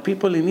that there are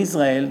people in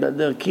Israel that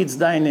their kids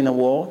dying in a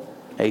war,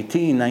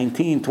 18,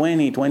 19,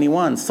 20,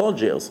 21,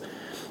 soldiers.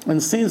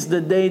 And since the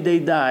day they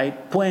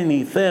died,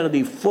 20,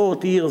 30,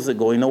 40 years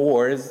ago in the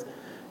wars,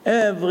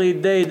 every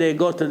day they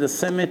go to the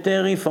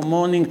cemetery from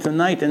morning to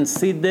night and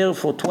sit there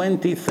for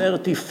 20,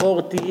 30,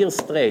 40 years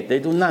straight. They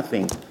do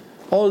nothing.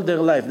 All their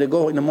life. They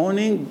go in the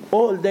morning,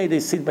 all day they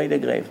sit by the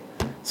grave.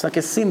 It's like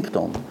a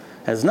symptom.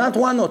 It's not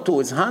one or two,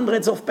 it's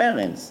hundreds of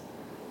parents.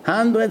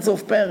 Hundreds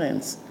of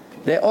parents.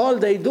 All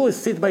they do is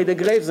sit by the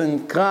graves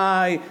and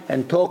cry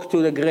and talk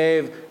to the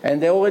grave,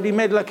 and they already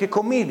made like a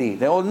committee.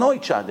 They all know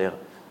each other.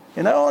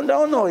 You know, they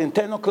don't know, in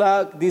 10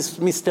 o'clock, this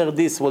Mr.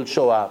 This will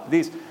show up.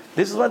 This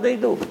is what they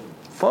do.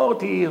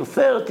 40 years,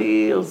 30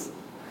 years.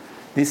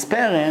 These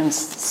parents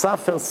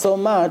suffer so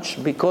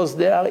much because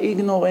they are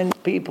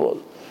ignorant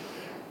people.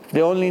 If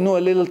they only knew a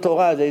little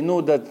Torah, they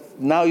knew that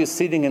now you're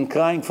sitting and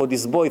crying for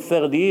this boy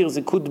 30 years.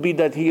 It could be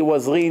that he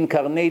was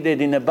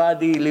reincarnated in a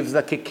body, lives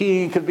like a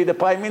king, could be the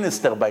prime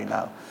minister by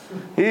now.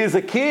 He is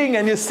a king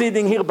and you're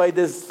sitting here by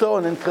the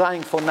stone and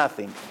crying for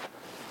nothing.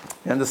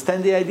 You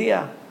understand the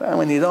idea?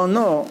 When you don't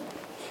know,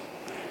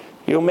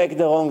 you make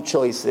the wrong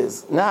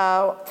choices.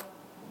 Now,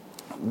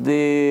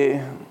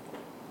 the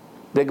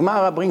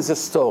Gemara brings a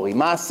story.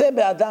 מעשה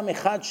באדם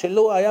אחד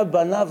שלא היה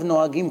בניו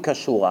נוהגים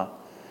כשורה.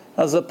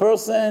 As a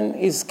person,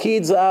 his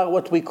kids are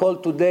what we call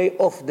today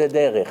off the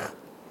derech.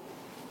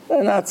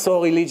 They're not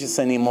so religious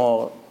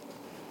anymore.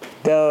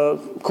 They're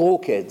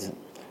crooked.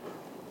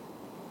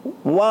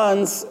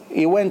 Once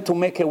he went to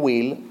make a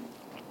will,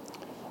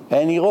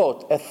 and he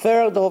wrote, a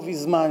third of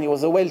his money, he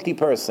was a wealthy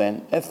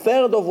person, a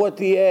third of what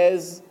he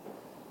has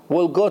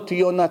will go to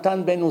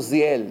Yonatan ben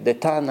Uziel, the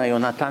Tana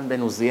Yonatan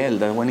ben Uziel,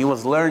 that when he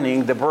was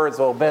learning, the birds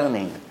were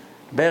burning.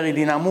 Buried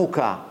in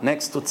Amuka,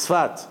 next to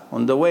Tzfat,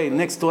 on the way,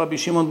 next to Rabbi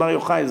Shimon Bar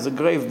Yochai, there's a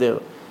grave there,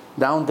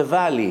 down the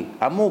valley,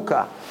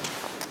 Amuka.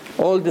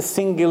 All the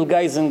single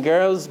guys and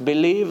girls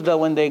believe that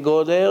when they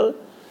go there,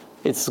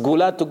 it's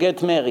Gula to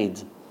get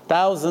married.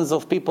 Thousands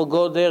of people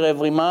go there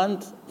every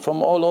month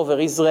from all over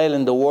Israel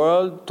and the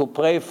world to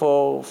pray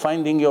for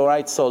finding your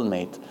right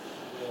soulmate.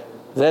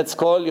 That's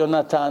called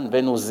Yonatan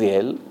ben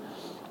Uziel.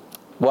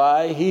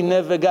 Why? He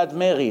never got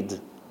married.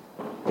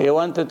 He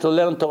wanted to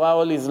learn Torah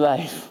all his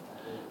life.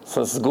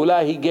 So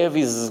Sgula, he gave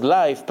his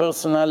life,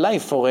 personal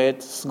life for it,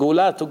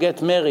 Sgula to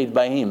get married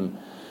by him.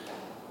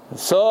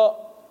 So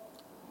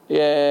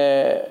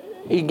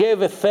he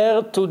gave a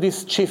third to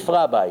this chief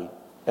rabbi,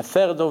 a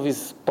third of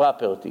his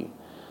property.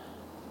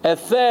 A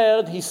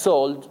third he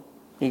sold,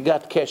 he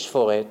got cash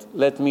for it,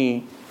 let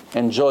me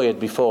enjoy it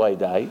before I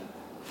die,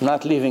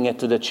 not leaving it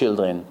to the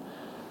children.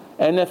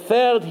 And a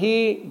third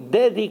he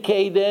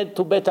dedicated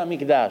to Bet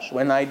HaMikdash.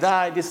 When I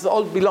die, this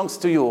all belongs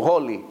to you,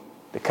 holy.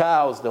 The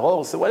cows, the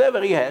horses,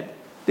 whatever he had,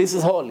 this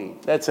is holy.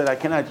 That's it, I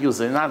cannot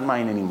use it, not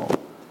mine anymore.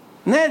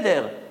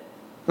 Neder,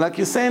 like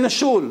you say in a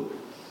shul,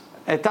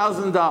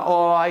 $1,000,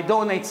 or I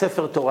donate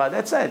Sefer Torah,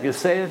 that's it. You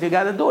say that you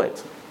got to do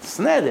it. It's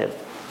neder.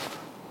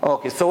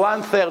 Okay, so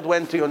 1/3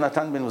 went to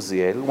Yonatan ben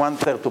Uziel,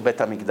 1/3 to Bet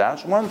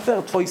HaMikdash,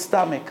 1/3 for his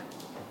stomach.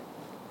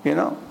 You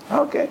know?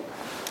 Okay.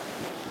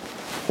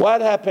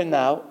 What happened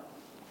now?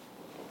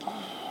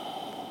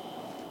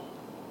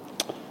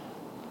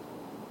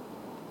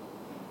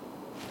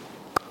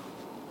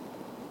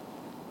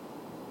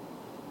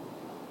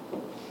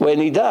 When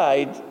he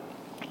died,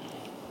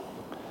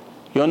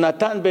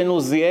 Yonatan ben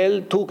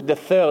Uziel took the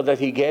third that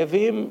he gave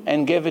him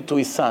and gave it to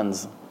his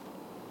sons.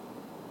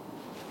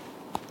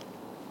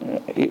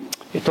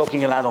 You're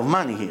talking a lot of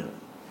money here.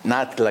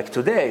 Not like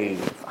today,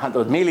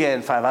 100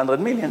 million, 500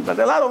 million, but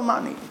a lot of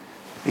money.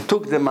 He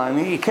took the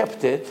money, he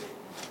kept it,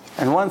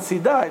 and once he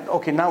died,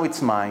 okay, now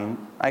it's mine.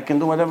 I can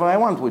do whatever I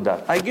want with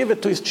that. I give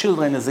it to his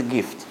children as a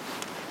gift.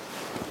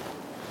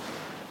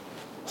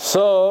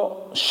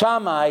 So,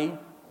 Shammai,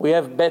 we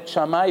have Bet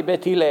Shammai,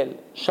 Bet Hillel.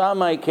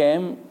 Shammai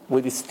came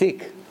with his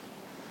stick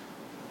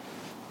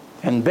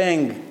and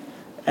bang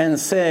and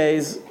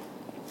says,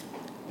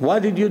 why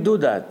did you do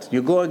that?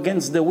 You go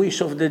against the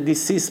wish of the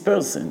deceased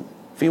person.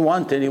 If he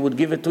wanted, he would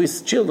give it to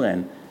his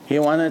children. He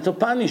wanted to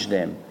punish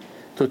them,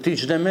 to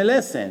teach them a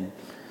lesson.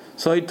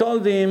 So he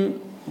told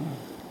him,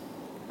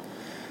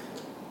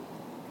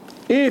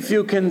 if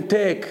you can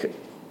take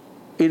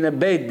in a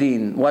Beit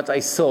Din what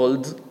I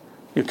sold,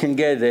 you can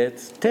get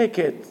it, take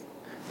it.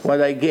 What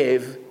I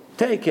gave,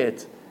 take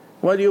it.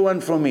 What do you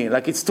want from me?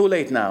 Like, it's too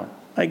late now.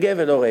 I gave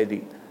it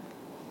already.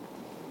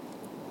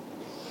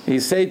 He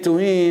said to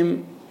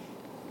him,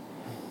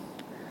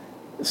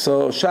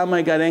 so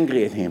Shammai got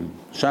angry at him.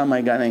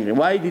 Shammai got angry.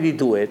 Why did he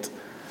do it?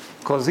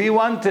 Because he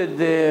wanted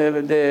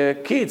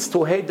the kids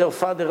to hate their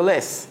father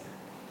less,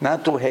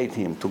 not to hate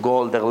him, to go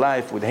all their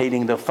life with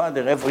hating their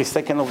father. Every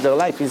second of their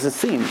life is a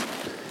sin.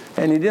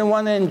 And he didn't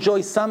want to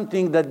enjoy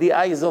something that the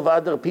eyes of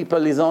other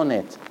people is on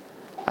it.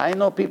 I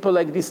know people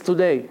like this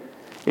today.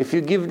 If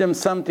you give them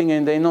something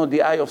and they know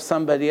the eye of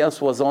somebody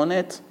else was on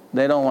it,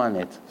 they don't want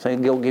it. So you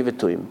go give it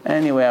to him.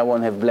 Anyway, I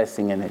won't have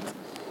blessing in it.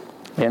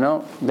 You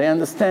know, they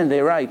understand,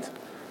 they're right.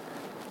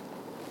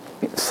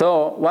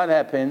 So, what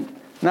happened?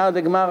 Now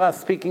the Gemara is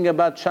speaking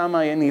about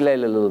Shammai and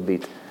Hillel a little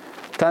bit.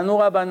 Tanu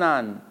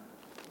Rabbanan,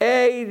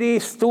 80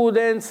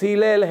 students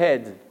Hillel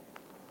had.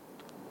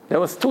 There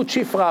was 2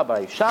 chief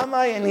rabbis,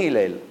 Shammai and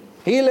Hillel.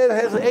 Hillel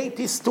has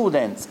 80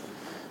 students.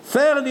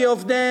 30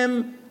 of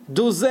them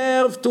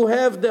deserve to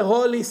have the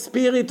Holy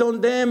Spirit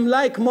on them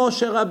like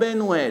Moshe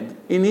Rabbeinu had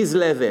in his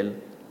level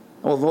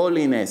of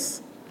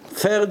holiness.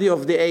 30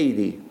 of the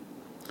 80.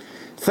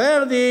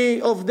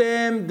 30 of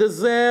them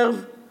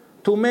deserve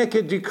to make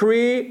a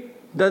decree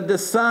that the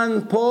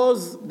sun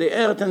pause, the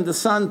earth and the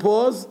sun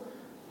pause,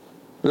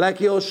 like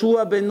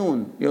Yehoshua ben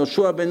Nun.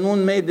 Yehoshua ben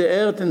Nun made the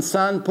earth and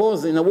sun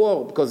pause in a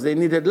war because they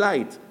needed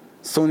light.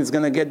 Soon it's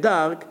going to get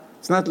dark.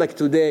 It's not like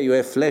today you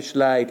have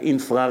flashlight,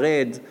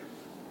 infrared.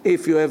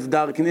 If you have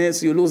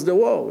darkness, you lose the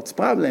war. It's a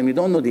problem. You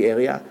don't know the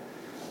area.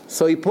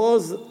 So he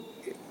paused,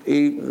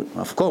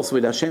 of course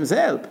with Hashem's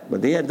help,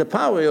 but he had the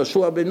power,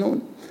 Yehoshua ben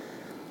Nun.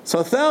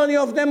 So 30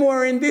 of them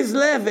were in this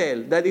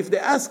level, that if they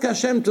ask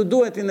Hashem to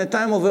do it in the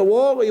time of a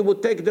war, he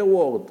would take their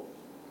word.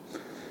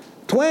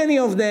 20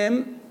 of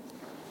them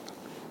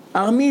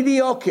are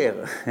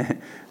mediocre.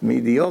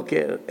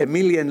 Mediocre. A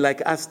million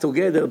like us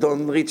together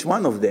don't reach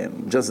one of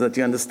them, just that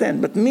you understand.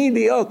 But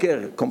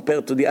mediocre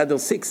compared to the other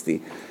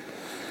 60.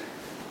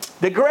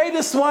 The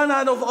greatest one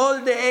out of all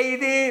the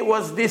 80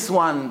 was this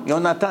one,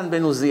 Yonatan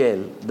ben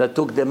Uziel, that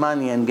took the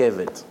money and gave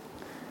it.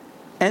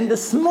 And the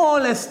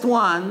smallest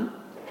one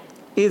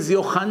is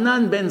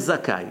Yochanan ben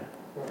Zakkai,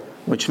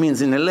 which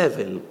means in a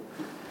level.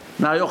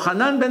 Now,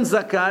 Yochanan ben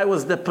Zakkai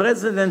was the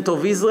president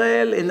of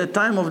Israel in the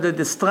time of the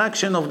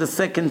destruction of the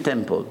Second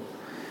Temple.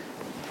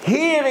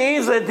 Here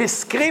is a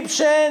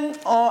description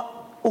of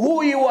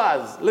who he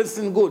was.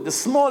 Listen good, the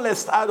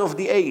smallest out of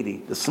the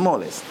 80, the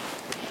smallest.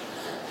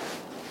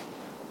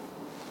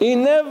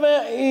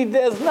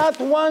 There's not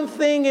one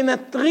thing in a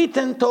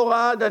written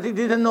Torah that he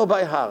didn't know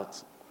by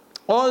heart.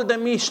 All the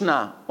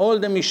Mishnah, all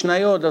the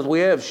Mishnayot that we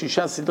have,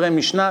 Shisha Sidrei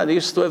Mishnah, they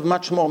used to have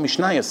much more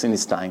Mishnayos in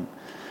his time.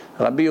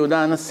 Rabbi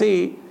Yehuda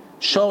Hanassi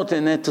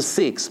shortened it to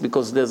 6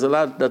 because there's a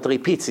lot that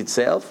repeats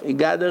itself. He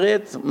gathered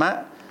it,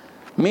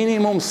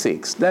 minimum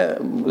 6.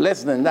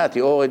 Less than that,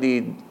 you're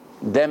already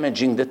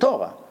damaging the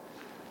Torah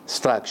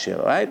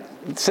structure, right?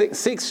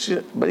 6,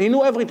 but he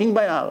knew everything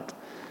by heart.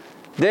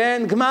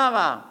 Then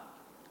Gemara,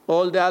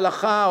 all the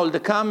halacha, all the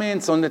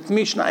comments on the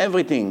Mishnah,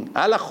 everything.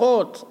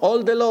 Halachot,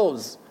 all the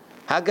laws.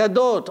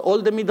 Haggadot, all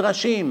the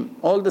midrashim,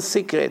 all the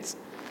secrets.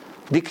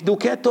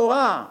 Dikdukei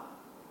Torah,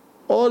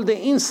 all the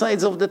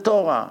insides of the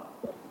Torah.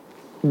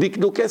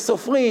 Dikdukei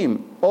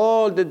Sofrim,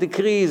 all the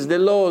decrees, the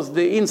laws,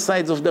 the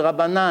insides of the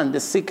Rabbanan, the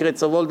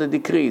secrets of all the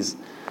decrees.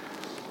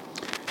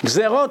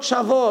 Gzerot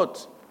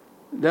Shavot,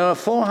 there are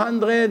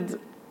 400,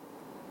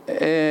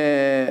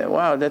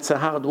 wow, that's a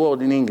hard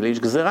word in English.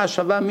 Gzerah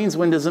Shava means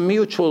when there's a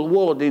mutual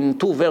word in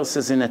 2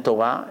 verses in a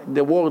Torah,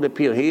 the word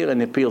appears here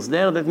and appears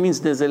there, that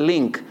means there's a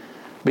link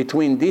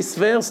between this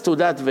verse to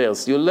that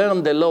verse. You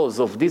learn the laws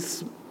of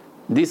this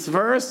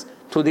verse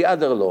to the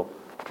other law.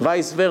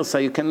 Vice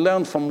versa, you can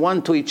learn from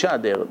one to each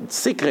other.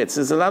 Secrets,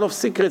 there's a lot of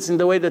secrets in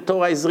the way the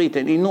Torah is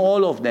written. He knew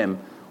all of them,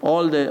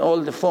 all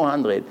the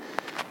 400.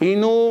 He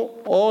knew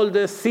all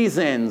the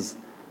seasons,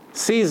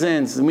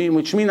 seasons,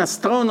 which mean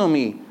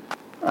astronomy,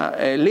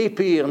 leap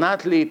year,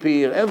 not leap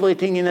year,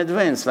 everything in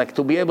advance, like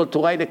to be able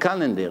to write a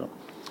calendar.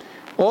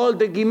 All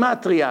the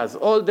gematrias,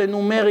 all the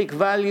numeric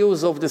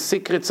values of the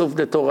secrets of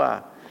the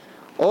Torah,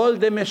 all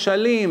the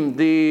meshalim,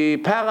 the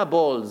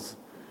parables,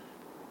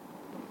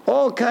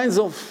 all kinds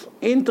of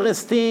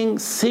interesting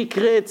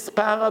secrets,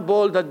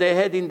 parable that they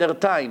had in their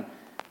time.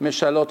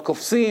 Meshalot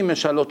kofsim,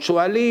 meshalot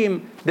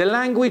shualim, the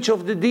language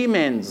of the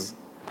demons,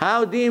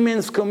 how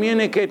demons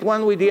communicate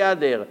one with the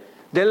other,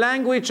 the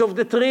language of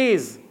the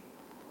trees.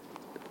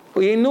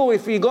 He knew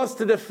if he goes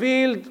to the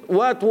field,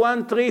 what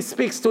one tree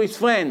speaks to his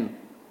friend.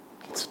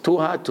 It's too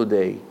hot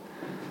today.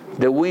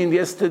 The wind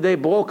yesterday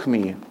broke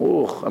me.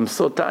 Oh, I'm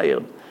so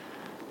tired.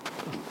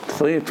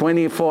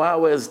 24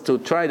 hours to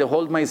try to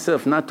hold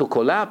myself not to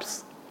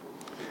collapse.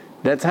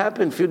 That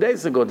happened a few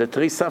days ago. The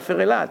trees suffer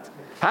a lot.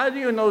 How do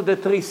you know the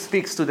tree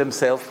speaks to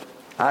themselves?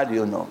 How do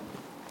you know?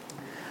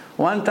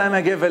 One time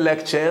I gave a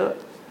lecture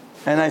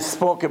and I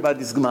spoke about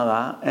this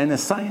Gemara, and a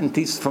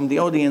scientist from the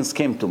audience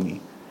came to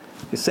me.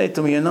 He said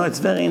to me, you know, it's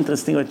very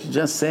interesting what you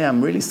just say.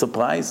 I'm really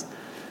surprised.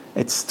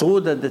 It's true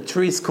that the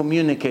trees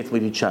communicate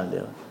with each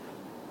other.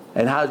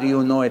 And how do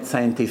you know it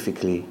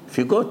scientifically? If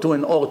you go to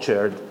an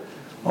orchard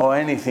or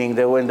anything,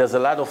 when there's a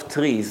lot of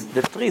trees,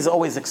 the trees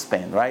always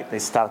expand, right? They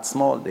start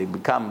small, they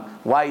become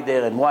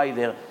wider and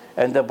wider,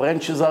 and the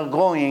branches are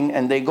growing,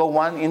 and they go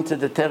one into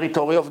the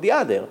territory of the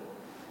other.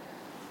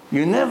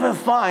 You never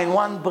find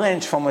one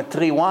branch from a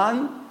tree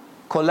 1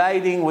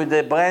 colliding with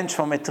a branch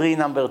from a tree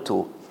number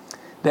 2.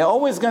 They're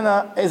always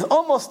it's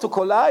almost to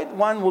collide.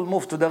 One will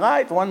move to the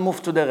right, one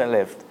move to the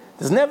left.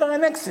 There's never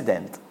an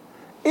accident.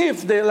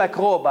 If they're like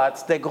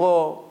robots, they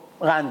grow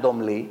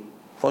randomly,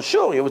 for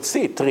sure you would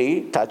see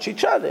 3 touch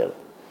each other.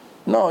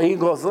 No, he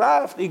goes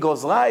left, he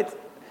goes right.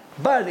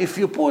 But if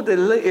you put a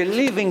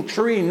living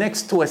tree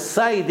next to a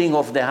siding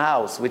of the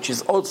house, which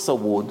is also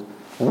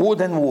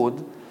wood and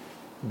wood,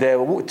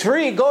 the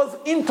tree goes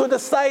into the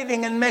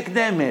siding and make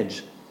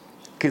damage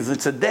because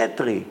it's a dead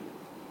tree.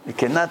 You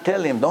cannot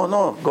tell him,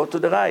 no, go to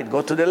the right,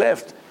 go to the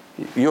left.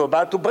 You're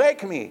about to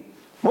break me.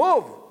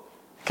 Move.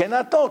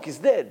 Cannot talk, he's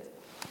dead.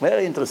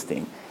 Very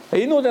interesting.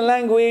 You know the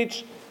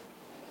language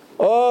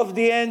of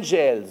the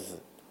angels,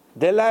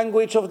 the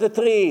language of the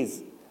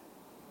trees,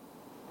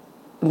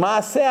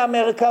 Maaseh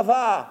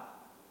HaMerkava,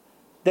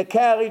 the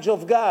carriage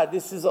of God.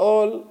 This is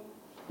all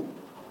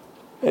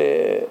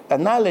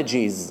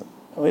analogies.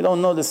 We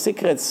don't know the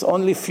secrets.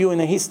 Only few in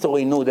the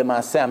history knew the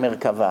Maaseh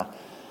HaMerkava.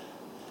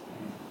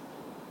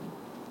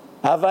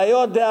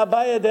 Havayot de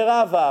Abaye de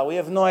Rava. We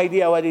have no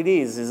idea what it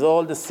is. It's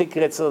all the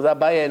secrets of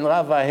Abaye and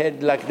Rava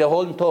had, like the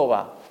whole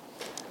Torah.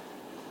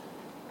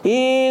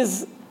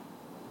 Is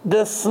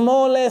the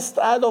smallest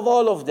out of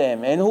all of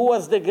them. And who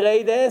was the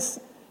greatest?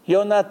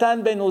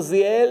 Yonatan ben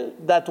Uziel,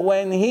 that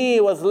when he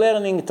was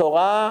learning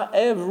Torah,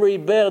 every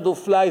bird who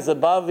flies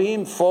above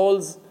him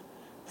falls.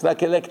 It's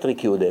like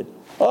electrocuted.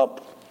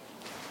 Up.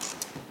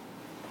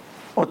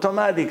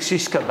 Automatic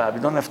shish kebab.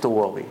 You don't have to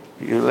worry.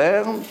 You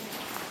learn.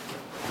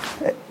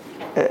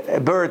 A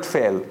bird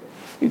fell.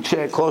 You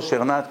check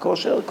kosher, not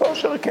kosher.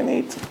 Kosher can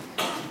eat.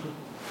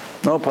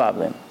 No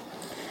problem.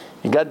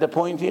 You got the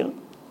point here?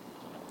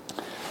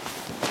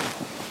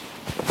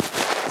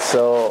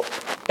 So,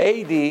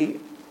 AD,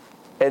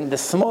 and the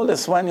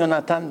smallest one,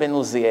 Yonatan ben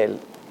Uziel.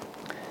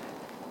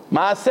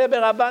 Maaseh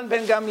Rabban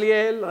ben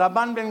Gamliel.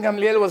 Rabban ben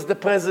Gamliel was the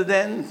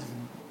president.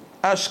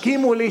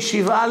 Ashkimu li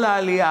shiva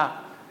la'aliyah.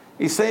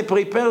 He said,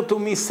 prepare to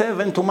me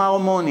 7 tomorrow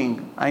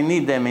morning. I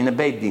need them in a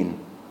Beit Din.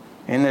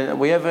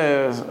 We have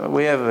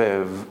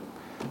a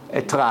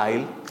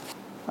trial.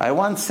 I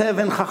want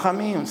 7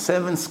 chachamim,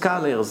 7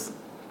 scholars.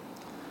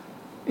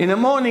 In the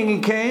morning he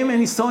came and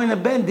he saw in a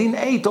Beit Din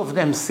 8 of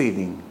them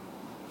sitting.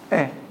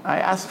 I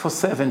asked for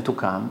 7 to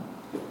come,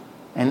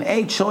 and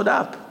 8 showed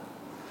up.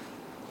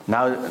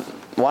 Now,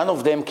 one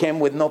of them came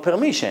with no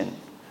permission.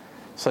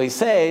 So he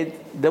said,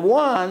 the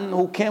one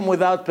who came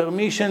without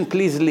permission,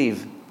 please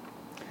leave.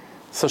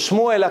 So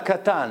Shmuel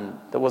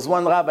HaKatan, there was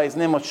one rabbi, his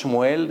name was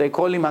Shmuel, they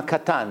call him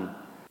HaKatan.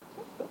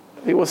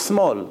 He was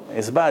small,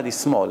 his body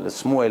small.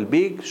 Shmuel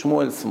big,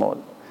 Shmuel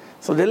small.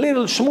 So the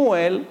little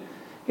Shmuel,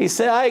 he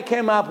said, I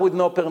came up with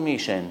no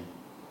permission.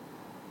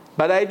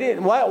 But I did.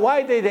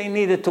 Why did they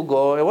needed to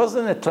go? It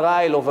wasn't a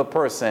trial of a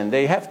person.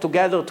 They have to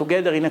gather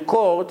together in a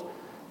court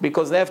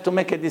because they have to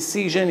make a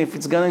decision if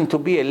it's going to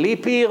be a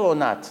leap year or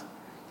not.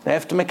 They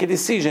have to make a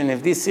decision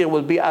if this year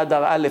will be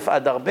Adar Aleph,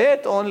 Adar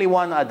Bet, only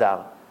one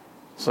Adar.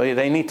 So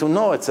they need to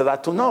know. It's a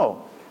lot to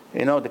know.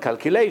 You know, the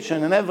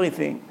calculation and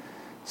everything.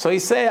 So he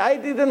said, I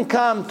didn't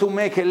come to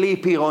make a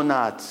leap year or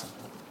not.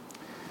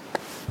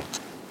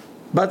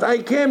 But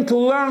I came to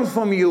learn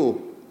from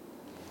you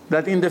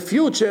that in the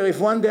future,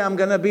 if one day I'm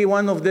going to be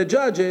one of the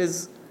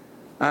judges,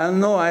 I'll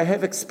know, I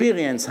have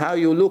experience how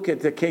you look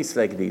at a case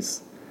like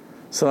this.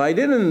 So I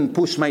didn't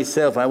push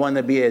myself, I want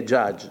to be a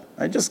judge.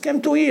 I just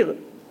came to hear.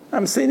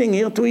 I'm sitting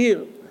here to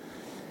hear.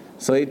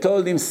 So he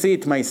told him,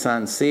 sit, my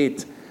son,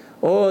 sit.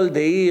 All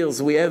the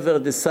years we ever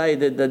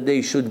decided that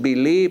they should be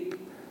leap,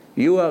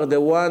 You are the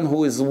one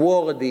who is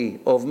worthy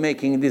of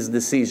making this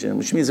decision,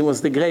 which means he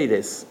was the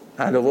greatest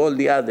out of all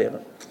the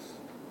other.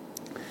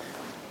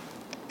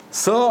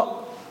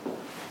 So,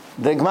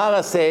 the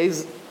Gemara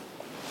says,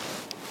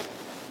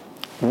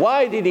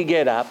 why did he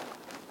get up?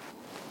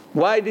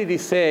 Why did he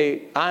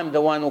say, I'm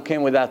the one who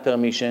came without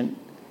permission?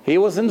 He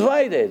was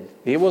invited.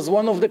 He was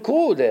one of the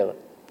crew there.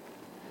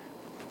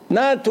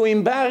 Not to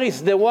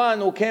embarrass the one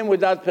who came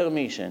without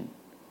permission.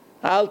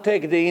 I'll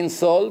take the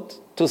insult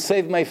to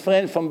save my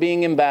friend from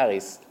being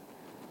embarrassed.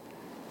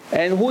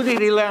 And who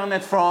did he learn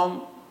it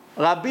from?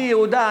 Rabbi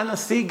Yehuda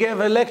HaNasi gave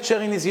a lecture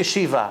in his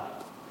yeshiva.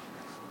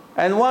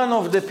 And one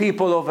of the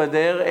people over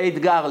there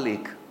ate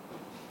garlic.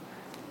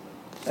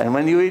 And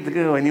when you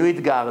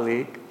eat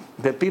garlic,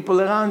 the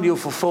people around you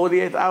for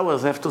 48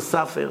 hours have to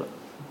suffer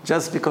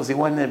just because you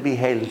want to be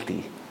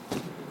healthy.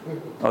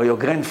 Or your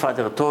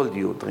grandfather told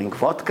you, drink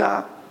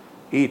vodka,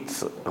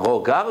 eat raw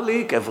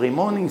garlic every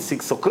morning,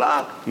 6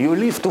 o'clock, you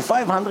live to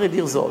 500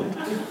 years old.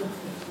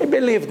 He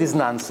believed this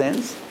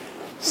nonsense.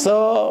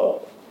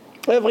 So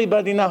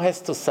everybody now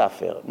has to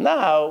suffer.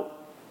 Now,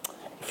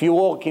 if you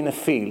work in a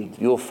field,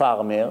 you're a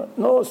farmer,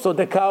 no, so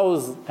the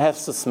cows have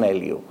to smell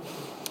you.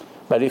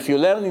 But if you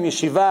learn in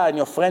yeshiva and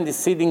your friend is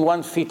sitting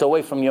 1 foot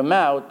away from your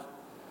mouth,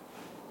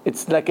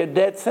 it's like a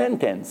death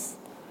sentence.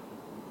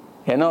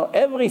 You know,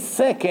 every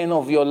second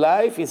of your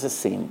life is a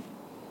sin.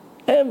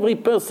 Every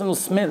person who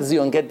smells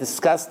you and gets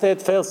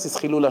disgusted, first is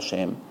Chilul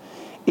Hashem.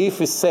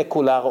 If it's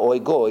secular or a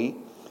goy,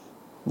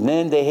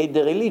 then they hate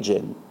the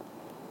religion.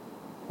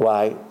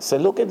 Why? So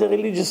look at the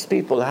religious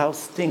people, how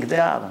stink they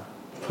are.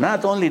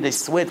 Not only they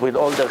sweat with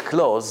all their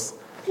clothes,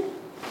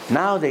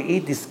 now they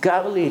eat this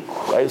garlic.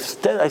 I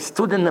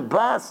stood in the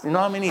bus, you know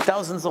how many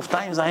thousands of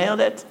times I heard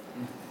it?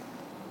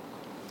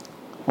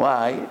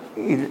 Why?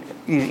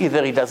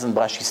 Either he doesn't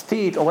brush his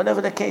teeth or whatever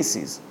the case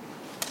is.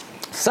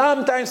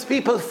 Sometimes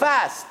people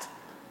fast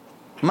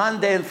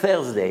Monday and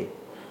Thursday.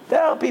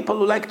 There are people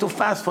who like to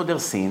fast for their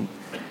sin.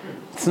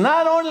 It's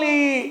not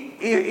only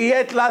he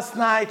ate last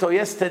night or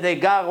yesterday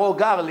raw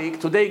garlic,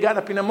 today he got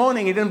up in the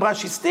morning, he didn't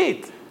brush his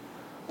teeth.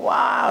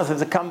 Wow, so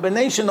it's a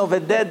combination of a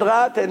dead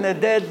rat and a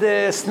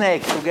dead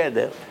snake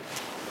together.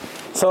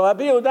 So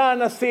Rabbi Yehuda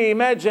HaNasi,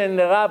 imagine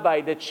the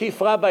rabbi, the chief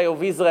rabbi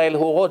of Israel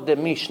who wrote the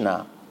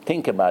Mishnah.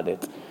 Think about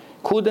it.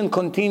 Couldn't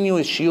continue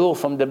his shiur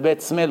from the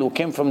bad smell who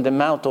came from the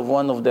mouth of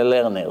one of the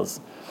learners.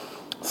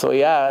 So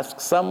he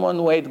asked, someone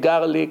who ate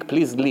garlic,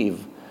 please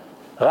leave.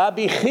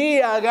 Rabbi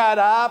Chia got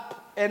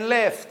up and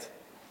left.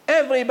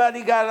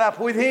 Everybody got up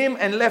with him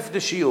and left the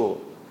shiur.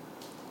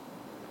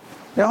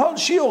 The whole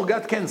shiur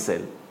got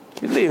cancelled.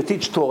 You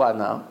teach Torah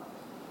now.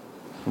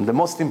 And the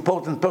most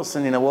important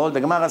person in the world,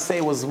 the Gemara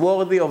says, was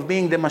worthy of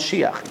being the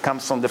Mashiach. He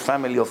comes from the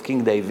family of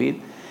King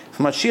David. If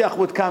Mashiach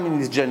would come in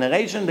this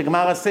generation, the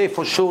Gemara says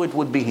for sure it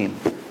would be him.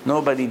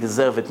 Nobody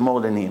deserves it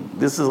more than him.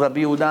 This is Rabbi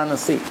Yehuda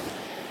HaNasi.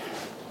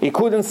 He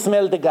couldn't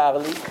smell the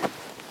garlic.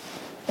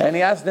 And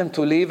he asked them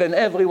to leave, and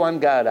everyone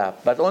got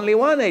up. But only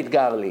one ate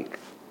garlic.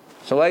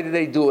 So why did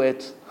they do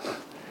it?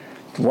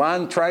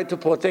 One tried to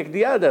protect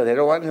the other. They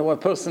don't want one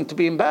person to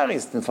be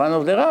embarrassed in front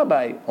of the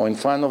rabbi or in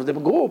front of the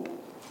group.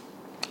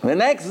 The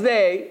next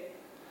day,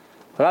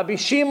 Rabbi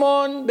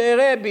Shimon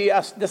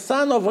Berebi, the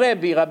son of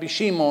Rabbi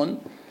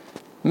Shimon,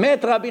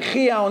 met Rabbi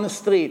Chia on the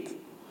street.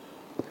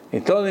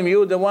 He told him,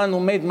 you're the one who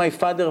made my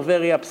father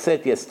very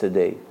upset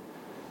yesterday.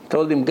 He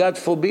told him, God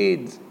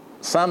forbid,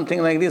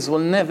 something like this will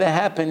never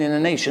happen in the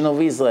nation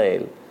of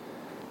Israel.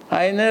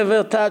 I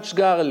never touched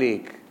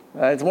garlic.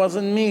 It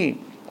wasn't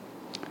me.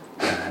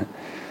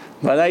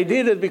 But I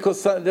did it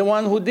because the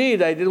one who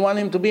did, I didn't want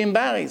him to be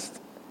embarrassed.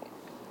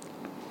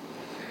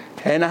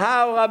 And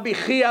how Rabbi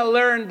Chia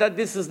learned that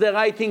this is the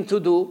right thing to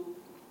do?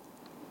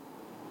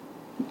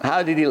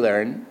 How did he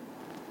learn?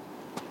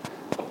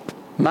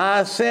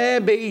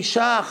 Maaseh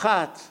be'isha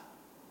achat.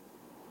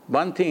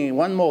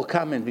 One more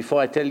comment before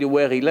I tell you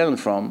where he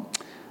learned from.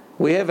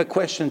 We have a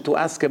question to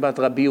ask about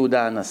Rabbi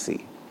Yehuda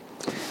HaNasi.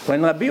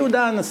 When Rabbi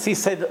Yehuda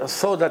HaNasi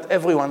saw that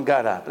everyone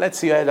got up, let's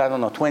say you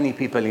had, 20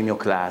 people in your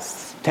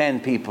class, 10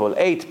 people,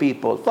 8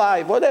 people,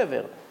 5,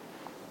 whatever.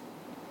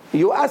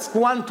 You ask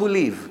one to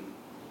leave,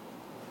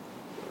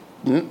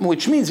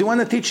 which means you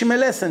want to teach him a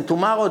lesson.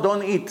 Tomorrow,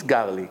 don't eat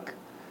garlic.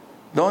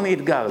 Don't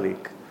eat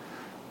garlic.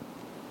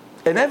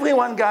 And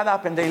everyone got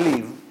up and they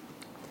leave.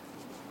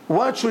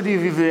 What should he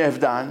have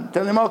done?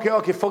 Tell him,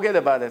 okay, forget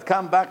about it.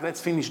 Come back,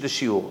 let's finish the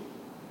shiur.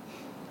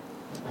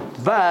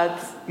 But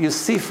you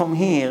see from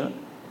here,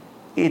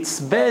 it's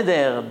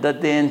better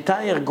that the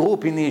entire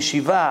group in the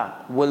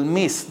yeshiva will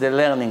miss the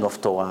learning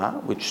of Torah,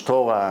 which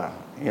Torah,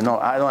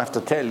 I don't have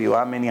to tell you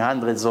how many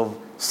hundreds of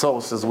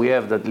sources we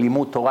have that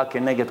limud Torah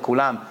keneged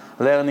kulam,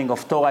 learning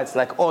of Torah, it's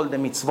like all the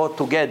mitzvot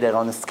together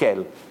on a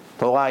scale.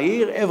 Torah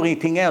here,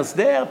 everything else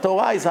there,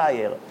 Torah is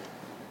higher.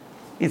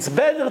 It's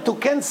better to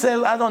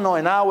cancel,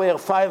 an hour,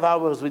 5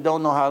 hours, we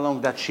don't know how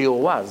long that shiur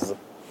was,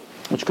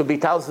 which could be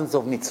thousands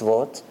of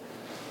mitzvot,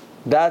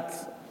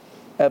 that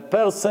a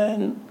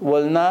person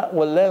will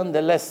learn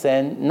the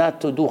lesson not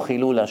to do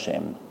Chilul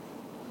Hashem,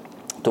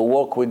 to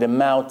walk with the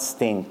mouth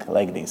stink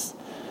like this.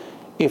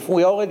 If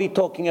we're already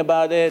talking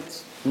about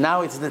it,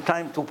 now it's the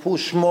time to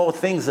push more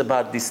things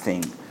about this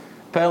thing.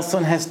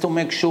 Person has to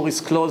make sure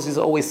his clothes is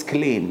always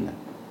clean,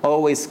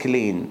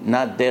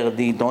 not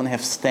dirty, don't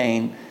have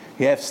stain.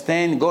 You have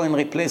stain, go and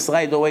replace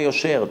right away your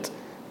shirt.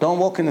 Don't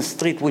walk in the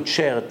street with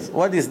shirt.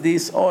 What is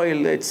this?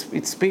 Oil, it's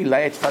spill. I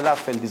ate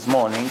falafel this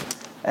morning,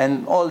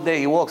 and all day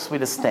he walks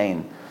with a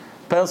stain.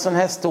 Person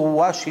has to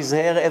wash his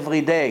hair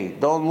every day.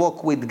 Don't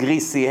walk with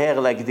greasy hair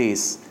like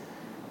this.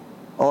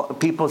 Or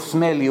people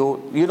smell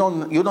you. You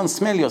don't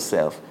smell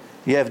yourself.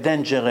 You have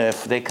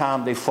dandruff. They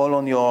come. They fall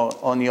on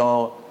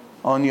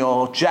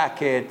your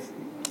jacket.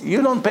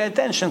 You don't pay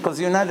attention because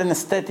you're not an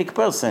aesthetic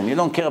person. You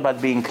don't care about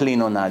being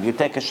clean or not. You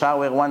take a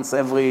shower once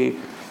every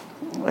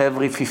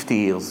 50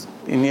 years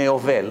in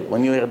Yovel,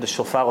 when you hear the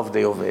shofar of the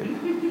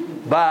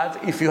Yovel.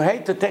 But if you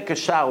hate to take a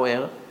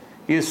shower,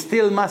 you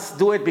still must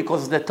do it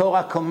because the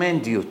Torah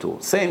commands you to.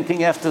 Same thing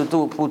you have to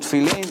do, put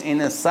tefillin. In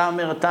the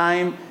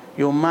summertime,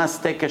 you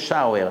must take a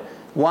shower.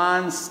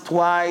 Once,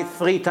 twice,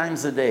 3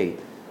 times a day.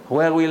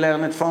 Where we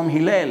learn it from?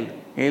 Hillel.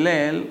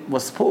 Hillel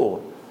was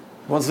poor.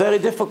 It was very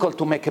difficult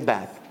to make a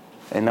bath.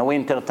 In the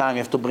winter time,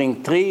 you have to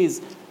bring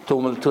trees to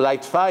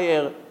light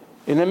fire.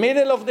 In the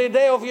middle of the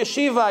day of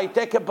yeshiva, he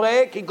take a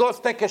break, he goes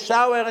take a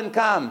shower and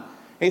come.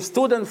 His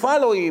student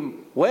follow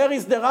him. Where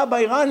is the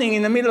rabbi running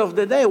in the middle of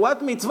the day?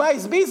 What mitzvah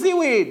is busy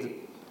with?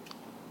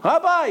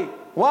 Rabbi,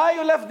 why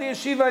you left the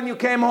yeshiva and you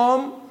came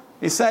home?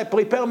 He said, I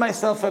prepared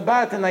myself a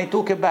bath and I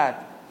took a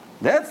bath.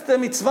 That's the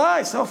mitzvah.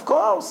 I said, of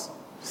course.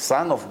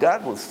 Son of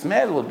God will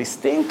smell, will be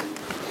stink.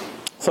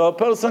 So a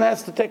person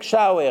has to take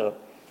shower.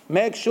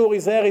 Make sure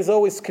his hair is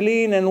always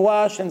clean and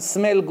washed and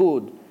smell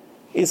good.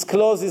 His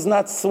clothes is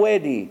not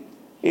sweaty.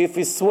 If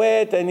he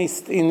sweat and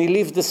he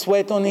leaves the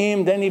sweat on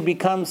him, then he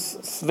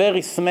becomes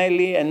very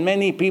smelly, and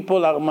many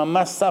people are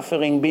mamash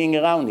suffering being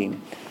around him.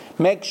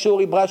 Make sure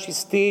he brush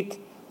his teeth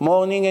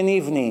morning and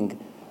evening.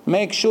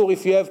 Make sure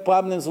if you have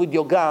problems with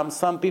your gums,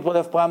 some people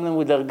have problems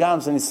with their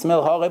gums and it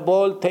smells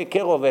horrible, take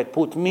care of it.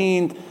 Put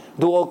mint,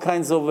 do all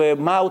kinds of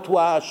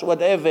mouthwash,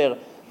 whatever.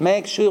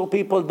 Make sure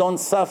people don't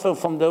suffer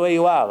from the way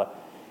you are.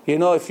 You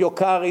know, if your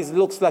car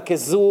looks like a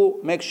zoo,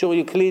 make sure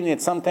you clean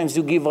it. Sometimes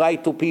you give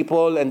right to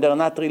people and they're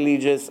not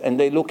religious and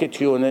they look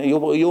at you and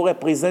you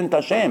represent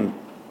Hashem.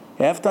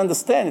 You have to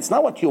understand, it's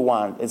not what you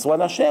want, it's what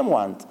Hashem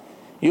wants.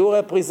 You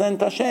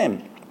represent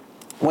Hashem.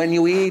 When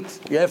you eat,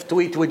 you have to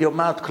eat with your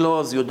mouth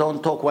closed. You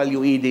don't talk while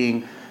you're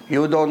eating.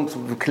 You don't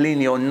clean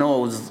your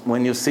nose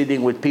when you're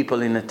sitting with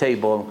people in a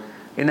table.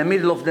 In the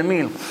middle of the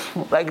meal,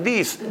 like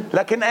this,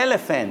 like an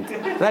elephant,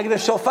 like the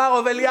shofar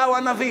of Eliyahu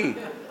Hanavi.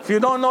 If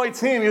you don't know it's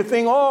him, you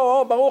think,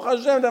 oh, Baruch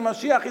Hashem, the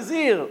Mashiach is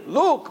here.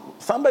 Look,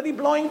 somebody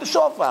blowing the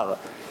shofar.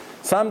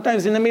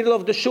 Sometimes in the middle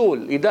of the shul,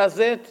 he does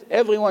it,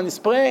 everyone is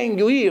praying,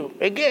 you hear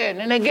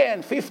again and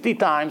again, 50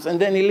 times, and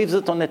then he leaves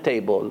it on the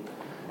table.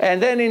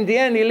 And then in the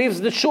end, he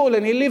leaves the shul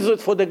and he leaves it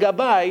for the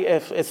gabbai,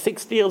 a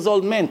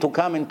 60-year-old man, to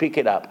come and pick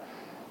it up.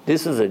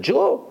 This is a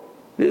Jew?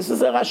 This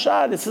is a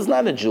Rasha? This is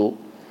not a Jew.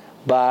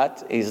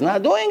 But he's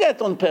not doing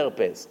it on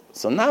purpose.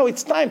 So now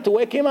it's time to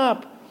wake him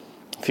up.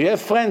 If you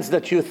have friends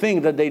that you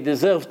think that they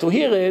deserve to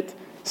hear it,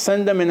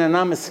 send them an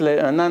anonymous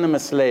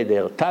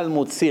letter,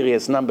 Talmud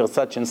series number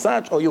such and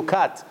such, or you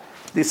cut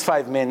these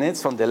 5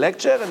 minutes from the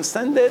lecture and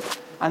send it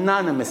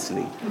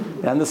anonymously.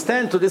 You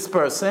understand, to this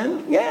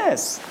person?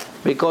 Yes.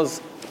 Because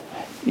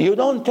you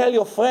don't tell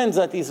your friends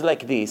that he's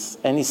like this,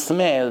 and he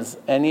smells,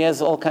 and he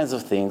has all kinds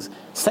of things.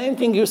 Same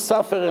thing, you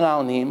suffer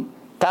around him,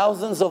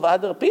 thousands of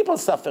other people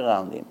suffer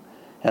around him.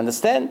 You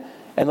understand?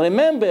 And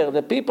remember,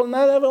 the people,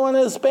 not everyone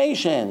has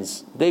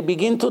patience. They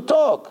begin to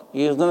talk.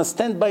 You're going to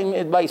stand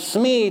by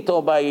Smith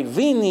or by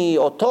Vinny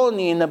or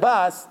Tony in the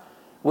bus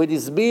with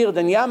his beard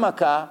and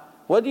yarmulke.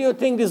 What do you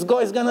think this guy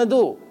is going to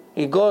do?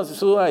 He goes,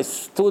 so I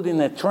stood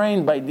in a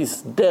train by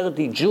this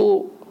dirty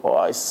Jew. Oh,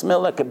 I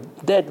smell like a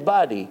dead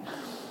body.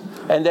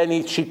 And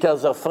then she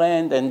tells her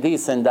friend and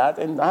this and that.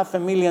 And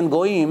 500,000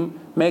 goyim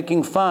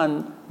making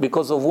fun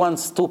because of one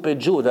stupid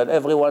Jew that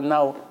everyone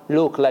now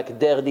look like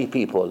dirty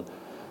people.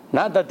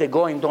 Not that the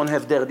goyim don't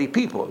have dirty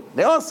people.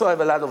 They also have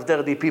a lot of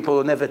dirty people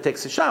who never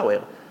takes a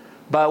shower.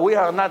 But we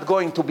are not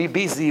going to be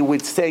busy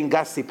with saying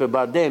gossip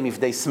about them if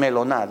they smell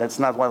or not. That's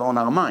not what's on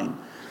our mind.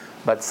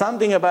 But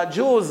something about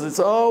Jews, it's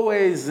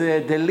always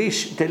a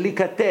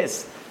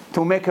delicatesse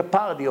to make a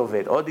party of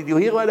it. Oh, did you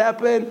hear what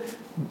happened?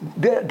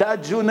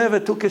 That Jew never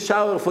took a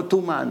shower for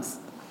 2 months.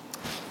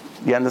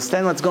 You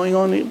understand what's going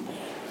on here?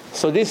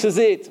 So this is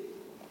it.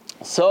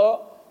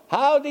 So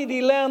how did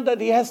he learn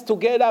that he has to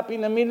get up in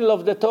the middle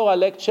of the Torah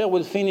lecture?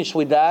 We'll finish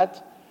with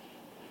that.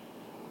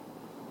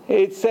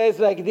 It says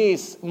like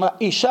this,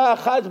 Isha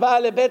achat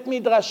ba'a lebet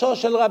midrasho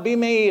shel Rabbi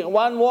Meir.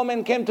 One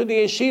woman came to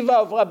the yeshiva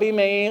of Rabbi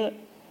Meir,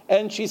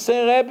 and she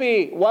said,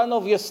 Rabbi, one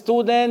of your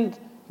students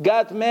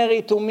got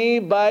married to me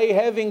by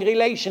having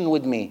relation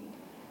with me.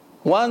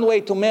 One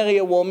way to marry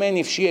a woman,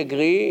 if she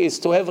agrees, is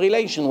to have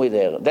relation with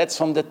her. That's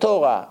from the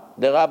Torah.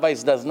 The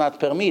rabbis does not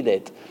permit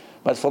it.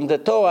 But from the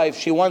Torah, if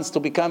she wants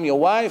to become your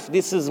wife,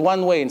 this is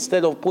one way.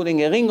 Instead of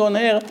putting a ring on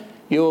her,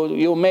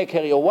 you make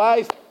her your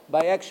wife.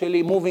 by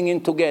actually moving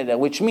in together,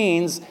 which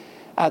means,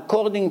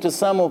 according to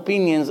some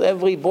opinions,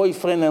 every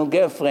boyfriend and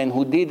girlfriend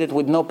who did it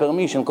with no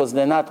permission because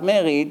they're not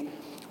married,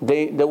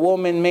 the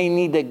woman may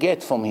need a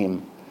get from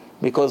him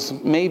because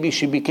maybe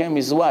she became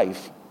his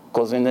wife.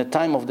 Because in the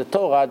time of the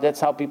Torah, that's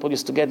how people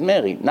used to get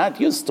married.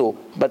 Not used to,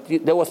 but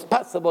there was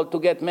possible to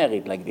get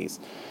married like this.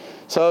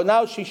 So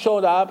now she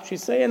showed up. She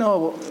said, you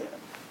know,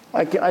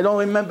 I don't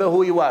remember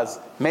who he was.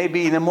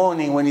 Maybe in the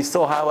morning when he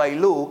saw how I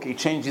look, he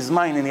changed his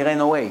mind and he ran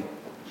away.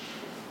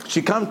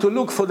 She come to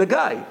look for the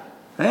guy.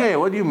 Hey,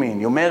 what do you mean?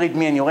 You married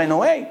me and you ran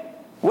away?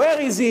 Where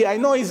is he? I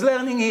know he's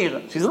learning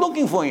here. She's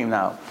looking for him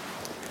now.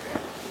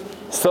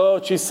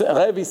 So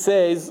Rebbe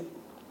says,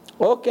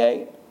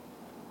 okay,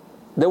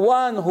 the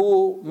one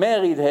who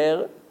married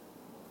her,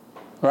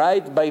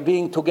 right, by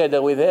being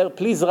together with her,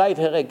 please write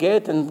her a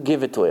get and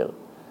give it to her.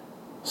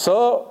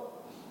 So,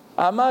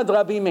 Amad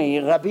Rabbi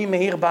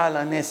Meir Baal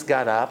HaNes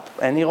got up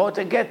and he wrote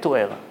a get to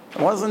her. It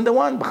wasn't the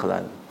one,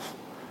 B'chlal.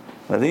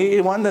 But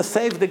he wanted to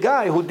save the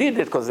guy who did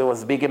it because there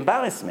was big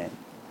embarrassment.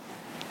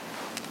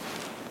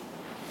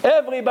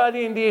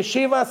 Everybody in the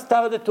yeshiva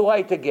started to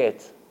write a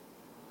get.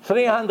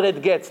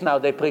 300 gets now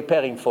they're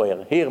preparing for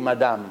her. Here,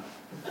 madam.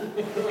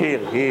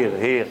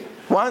 Here.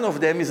 One of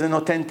them is an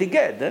authentic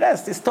get. The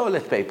rest is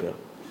toilet paper.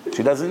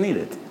 She doesn't need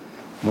it.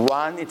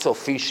 One, it's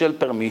official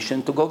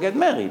permission to go get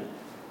married.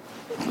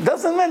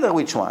 Doesn't matter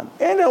which one.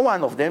 Either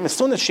one of them, as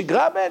soon as she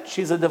grabbed it,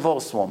 she's a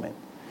divorced woman.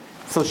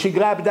 So she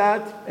grabbed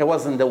that, it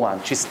wasn't the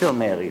one. She's still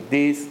married.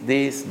 This.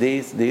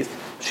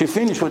 She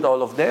finished with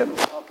all of them.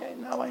 Okay,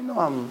 now I know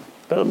I'm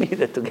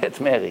permitted to get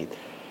married.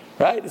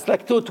 Right? It's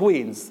like two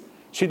twins.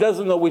 She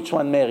doesn't know which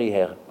one marry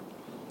her.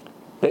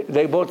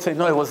 They both say,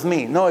 no, it was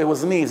me. No, it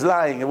was me. He's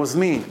lying. It was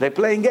me. They're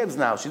playing games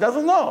now. She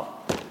doesn't know.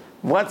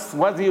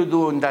 What do you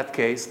do in that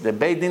case? The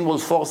Beit Din will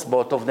force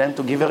both of them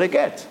to give her a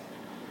get.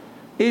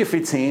 If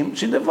it's him,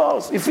 she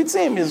divorced. If it's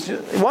him,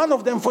 one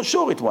of them for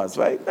sure it was,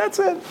 right? That's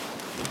it.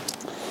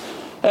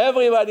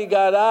 Everybody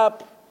got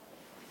up.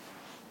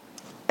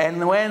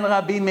 And when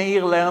Rabbi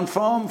Meir learned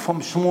from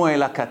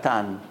Shmuel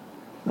HaKatan,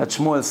 that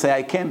Shmuel say,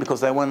 I can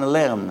because I want to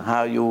learn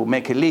how you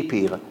make a leap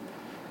here.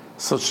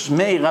 So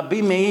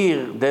Rabbi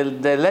Meir,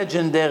 the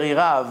legendary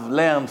Rav,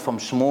 learned from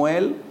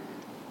Shmuel,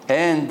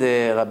 and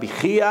Rabbi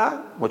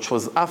Chia, which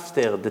was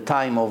after the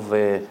time of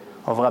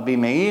Rabbi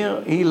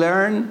Meir, he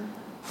learned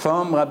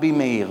from Rabbi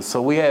Meir.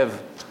 So we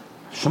have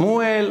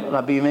Shmuel,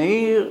 Rabbi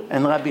Meir,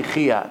 and Rabbi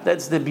Chia.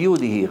 That's the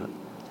beauty here.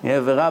 You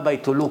have a rabbi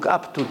to look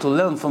up to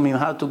learn from him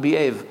how to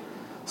behave.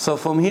 So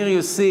from here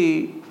you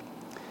see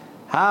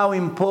how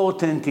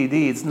important it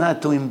is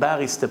not to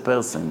embarrass the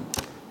person.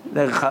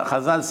 The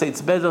Chazal say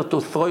it's better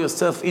to throw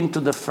yourself into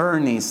the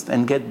furnace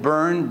and get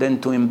burned than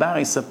to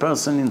embarrass a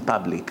person in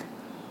public.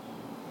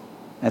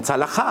 It's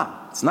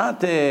halakha. It's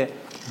not a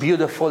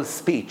beautiful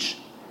speech.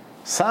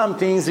 Some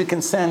things you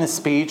can say in a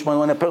speech, but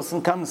when a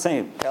person comes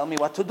and says, tell me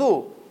what to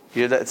do,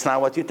 it's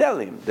not what you tell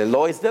him. The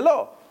law is the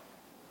law.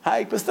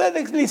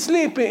 Hypothetically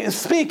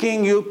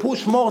speaking, you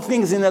push more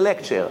things in a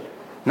lecture.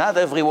 Not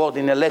every word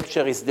in a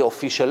lecture is the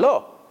official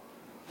law.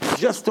 It's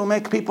just to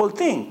make people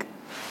think.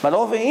 But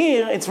over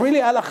here, it's really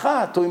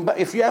halakha.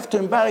 If you have to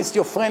embarrass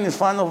your friend in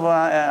front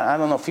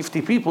of,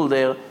 50 people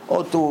there,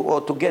 or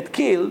to get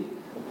killed,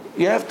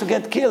 you have to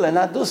get killed and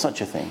not do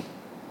such a thing.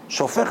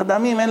 שופך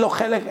דמים אין לו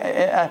חלק,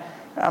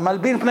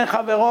 המלבין פני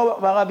חברו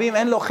ברבים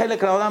אין לו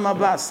חלק לעולם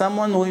הבא.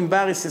 Someone who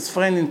embarrasses his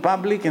friend in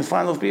public, in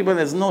front of people,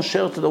 has no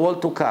share to the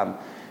world to come.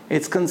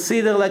 It's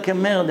considered like a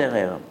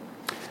murderer.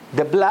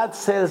 The blood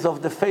cells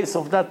of the face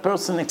of that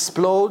person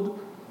explode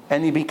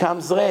and he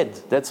becomes red.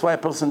 That's why a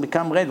person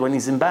becomes red when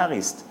he's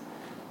embarrassed.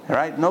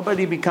 Right?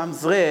 Nobody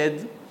becomes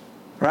red,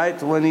 right,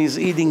 when he's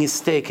eating his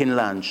steak in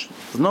lunch.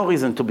 There's no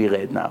reason to be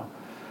red now.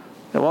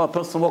 When a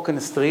person walks in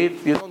the street,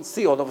 you don't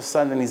see all of a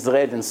sudden he's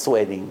red and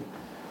sweating.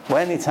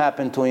 When it's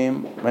happened to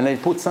him, when they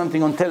put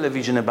something on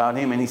television about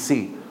him and he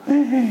see,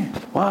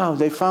 wow,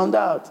 they found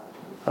out.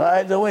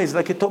 Right away, it's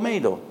like a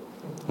tomato.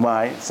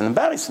 Why? It's an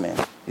embarrassment.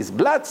 His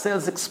blood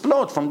cells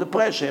explode from the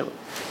pressure.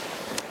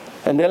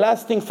 And the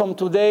last thing from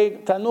today,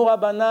 Tanu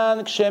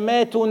Rabbanan,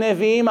 Kshemetu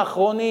Nevi'im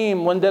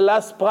Achronim, when the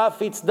last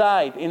prophets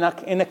died in the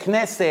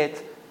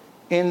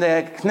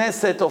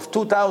Knesset of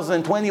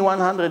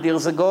 2,100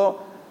 years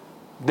ago,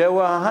 there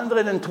were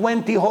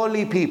 120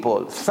 holy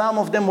people. Some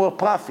of them were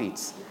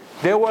prophets.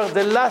 They were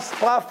the last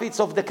prophets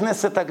of the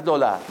Knesset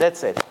HaGdolah.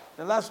 That's it.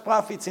 The last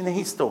prophets in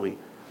history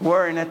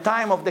were in a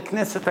time of the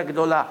Knesset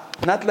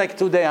HaGdolah. Not like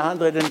today,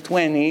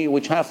 120,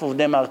 which half of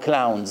them are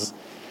clowns.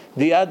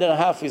 The other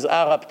half is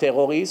Arab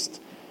terrorists,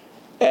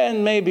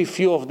 and maybe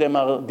few of them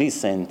are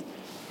decent.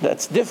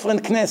 That's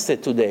different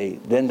Knesset today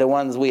than the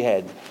ones we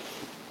had.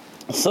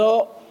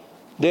 So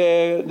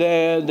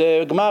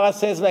the Gemara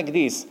says like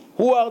this: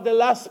 who are the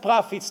last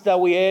prophets that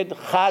we had?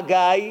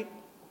 Haggai,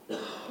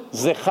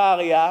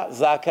 Zechariah,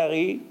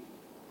 Zachary,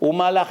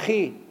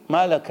 Malachi.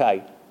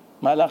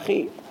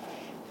 Malachi.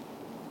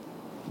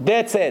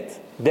 That's it.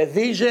 The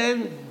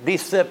vision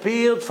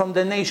disappeared from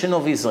the nation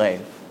of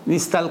Israel.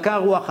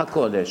 Nistalka Ruach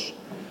HaKodesh.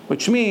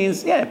 Which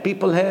means,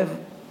 people have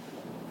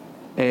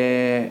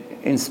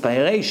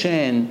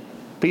inspiration.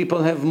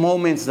 People have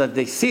moments that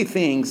they see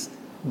things,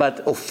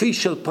 but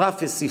official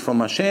prophecy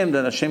from Hashem,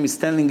 that Hashem is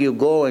telling you,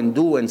 go and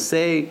do and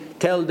say,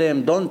 tell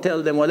them, don't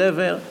tell them,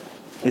 whatever,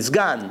 is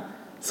gone.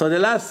 So the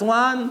last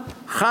one,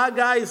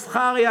 Haggai,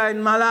 Zechariah,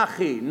 and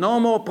Malachi. No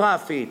more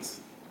prophets.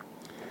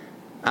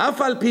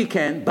 Af al pi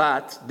ken,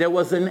 but there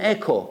was an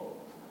echo.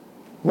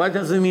 What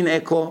does it mean,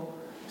 echo?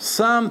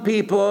 Some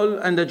people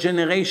and the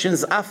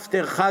generations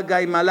after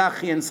Haggai,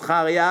 Malachi, and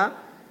Zechariah,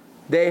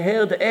 they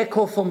heard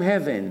echo from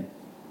heaven.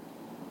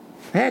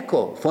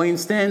 Echo. For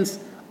instance,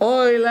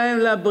 Oy lהם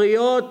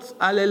לבריות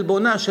על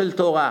עלבונה של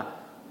תורה.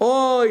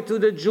 Oy to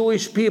the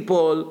Jewish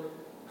people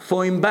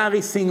for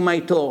embarrassing my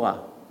Torah.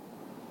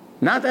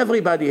 Not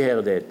everybody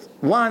heard it.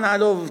 1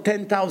 out of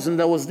 10,000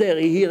 that was there,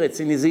 he heard it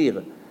in his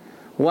ear.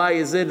 Why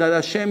is it that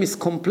Hashem is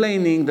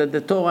complaining that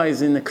the Torah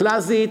is in the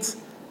closets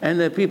and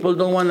the people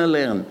don't want to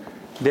learn?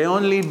 They're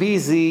only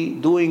busy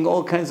doing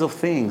all kinds of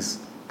things.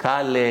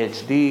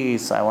 College,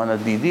 this, I want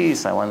to be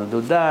this, I want to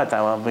do that,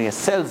 I want to be a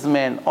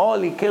salesman. All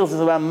he cares is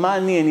about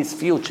money and his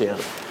future.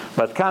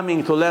 But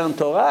coming to learn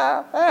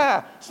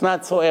Torah, it's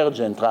not so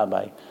urgent,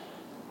 Rabbi.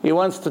 He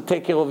wants to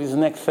take care of his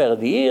next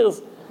 30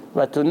 years,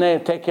 but to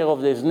take care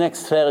of his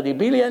next 30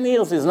 billion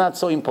years is not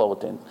so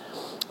important.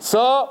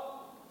 So,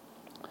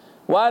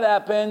 what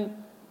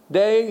happened?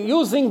 They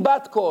using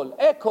bat call,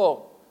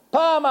 echo.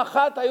 פעם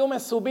אחת היו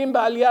מסובים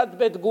בעליית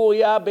בית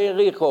גוריה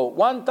ביריחו.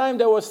 One time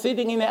they were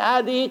sitting in the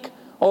attic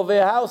of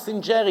a house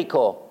in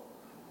Jericho.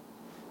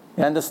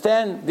 You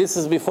understand? This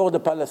is before the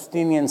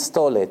Palestinians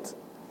stole it.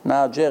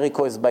 Now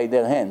Jericho is by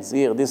their hands.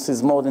 Here, this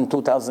is more than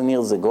 2,000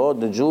 years ago.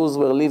 The Jews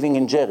were living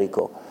in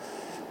Jericho.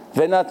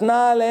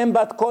 ונתנה עליהם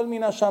בת קול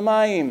מן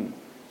השמיים.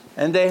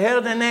 And they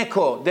heard an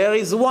echo. There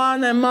is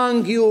one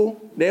among you.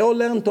 They all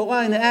learn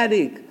Torah in the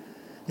attic.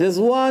 There's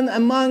one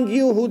among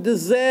you who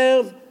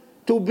deserves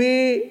to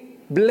be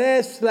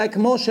blessed like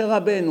Moshe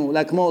Rabbeinu,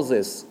 like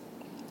Moses.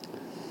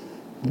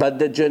 But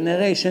the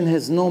generation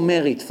has no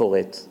merit for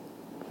it.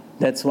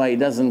 That's why he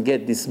doesn't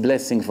get this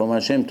blessing from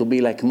Hashem to be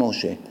like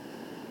Moshe.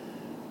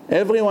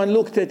 Everyone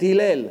looked at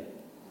Hillel.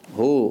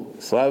 Who?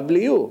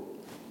 Probably you.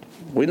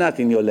 We're not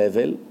in your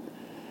level.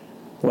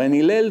 When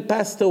Hillel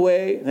passed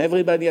away,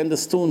 everybody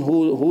understood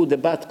who the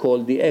bat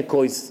called, the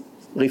echo is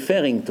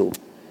referring to.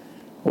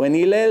 When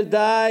Hillel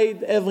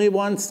died,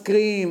 everyone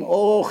screamed,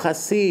 oh,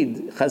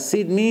 Hasid.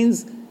 Hasid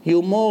means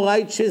you're more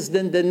righteous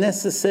than the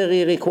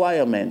necessary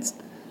requirements.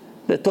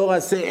 The Torah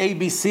says A,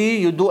 B,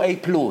 C, you do A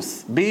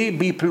plus, B,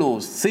 B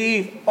plus,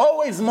 C,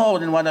 always more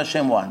than what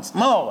Hashem wants.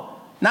 More,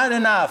 not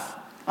enough,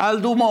 I'll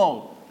do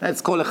more.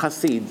 That's called a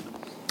Hasid.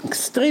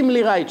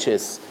 Extremely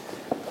righteous.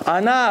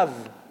 Anav,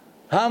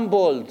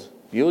 humbled.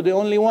 You're the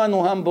only one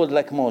who humbled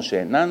like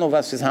Moshe. None of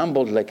us is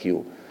humbled like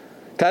you.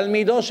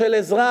 Talmido shel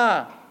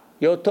Ezra.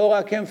 Your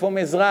Torah came from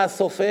Ezra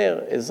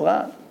Sofer.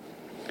 Ezra.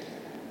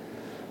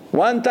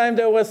 One time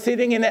they were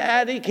sitting in an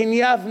attic in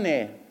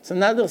Yavne. It's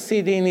another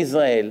city in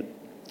Israel.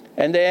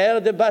 And they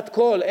heard the bat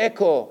call,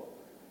 echo.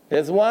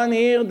 There's one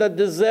here that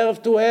deserves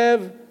to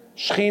have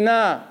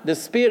Shechina, the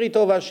spirit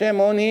of Hashem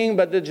on him,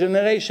 but the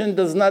generation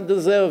does not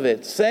deserve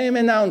it. Same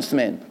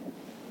announcement.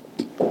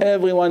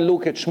 Everyone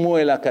look at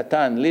Shmuel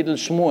HaKatan, little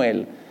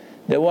Shmuel.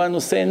 The one who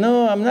say,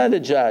 no, I'm not a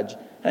judge.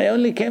 I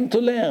only came to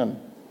learn.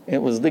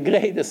 It was the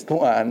greatest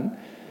one.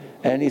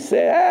 And he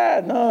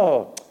said,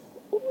 no.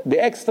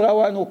 The extra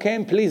one who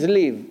came, please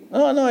leave.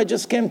 No, I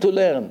just came to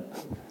learn.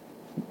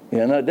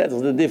 You know, that's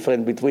the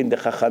difference between the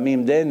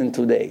Chachamim then and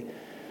today.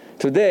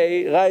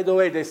 Today, right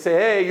away, they say,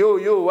 hey,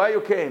 you, why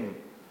you came?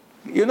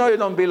 You know you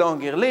don't belong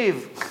here,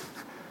 leave.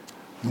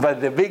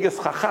 But the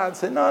biggest Chacham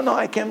said, no,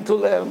 I came to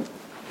learn.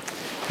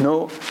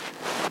 No.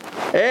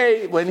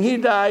 Hey, when he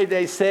died,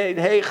 they said,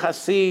 hey,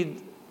 Hasid,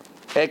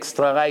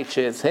 extra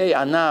righteous. Hey,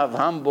 Anav,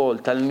 humble,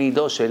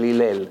 Talmido shel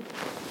Hillel.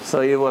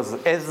 So he was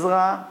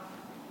Ezra.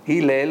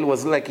 Hillel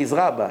was like his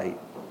rabbi.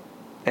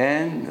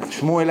 And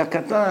Shmuel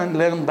HaKatan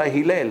learned by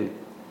Hillel.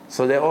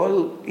 So they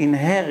all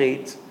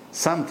inherit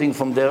something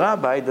from the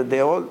rabbi that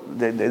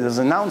there's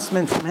an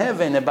announcement from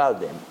heaven about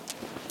them.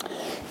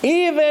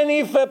 Even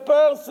if a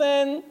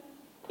person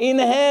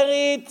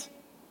inherits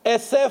a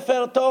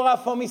Sefer Torah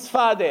from his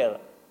father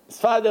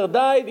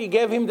died, he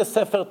gave him the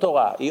Sefer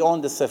Torah. He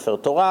owned the Sefer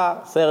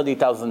Torah,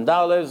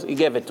 $30,000, he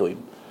gave it to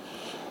him.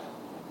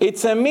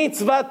 It's a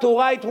mitzvah to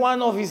write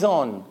one of his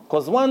own,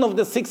 because one of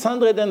the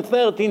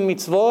 613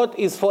 mitzvot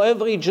is for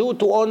every Jew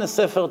to own a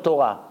Sefer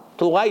Torah,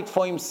 to write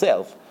for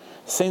himself.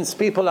 Since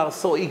people are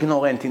so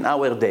ignorant in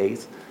our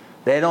days,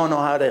 they don't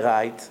know how to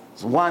write.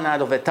 1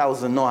 out of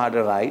 1,000 know how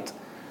to write.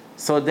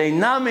 So they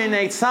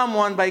nominate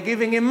someone by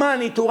giving him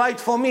money to write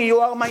for me. You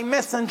are my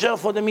messenger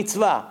for the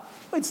mitzvah.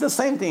 It's the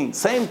same thing.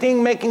 Same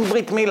thing making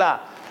Brit Milah.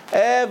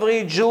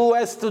 Every Jew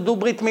has to do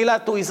Brit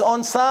Milah to his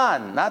own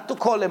son, not to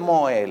call him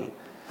Moel.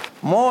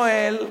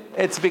 Moel,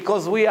 it's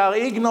because we are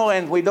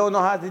ignorant, we don't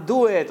know how to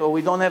do it, or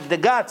we don't have the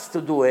guts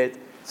to do it,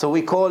 so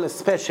we call a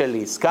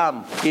specialist.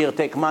 Come, here,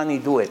 take money,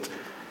 do it.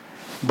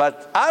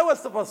 But I was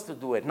supposed to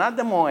do it, not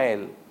the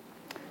Moel.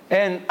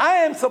 And I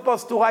am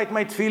supposed to write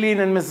my tefillin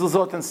and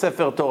mezuzot and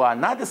sefer Torah,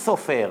 not the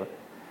sofer.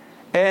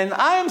 And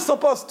I am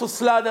supposed to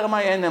slaughter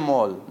my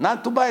animal,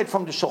 not to buy it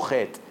from the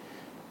shochet.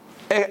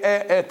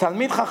 A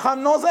Talmid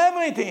Chacham knows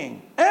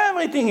everything.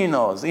 Everything he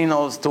knows. He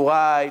knows to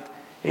write,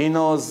 he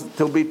knows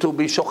to be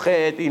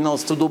shochet, he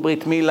knows to do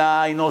brit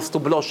milah, he knows to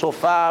blow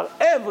shofar,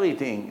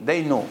 everything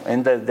they knew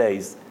in those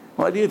days.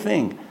 What do you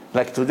think?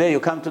 Like today, you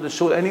come to the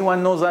shul,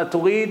 anyone knows how to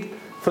read?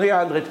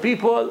 300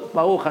 people,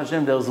 Baruch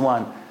Hashem, there's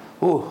one.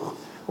 Ooh,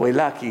 we're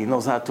lucky, he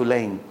knows how to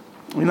lane.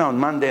 You know, on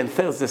Monday and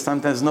Thursday,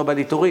 sometimes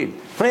nobody to read.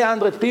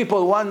 300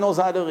 people, one knows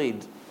how to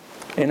read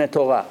in a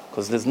Torah,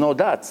 because there's no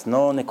dots,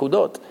 no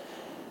nekudot.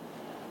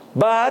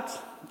 But,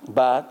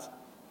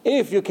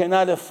 if you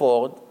cannot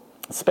afford,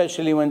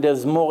 especially when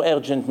there's more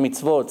urgent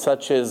mitzvot,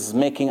 such as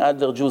making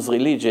other Jews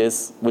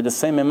religious, with the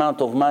same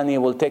amount of money it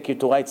will take you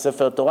to write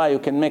Sefer Torah, you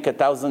can make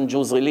 1,000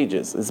 Jews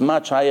religious. It's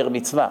much higher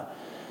mitzvah.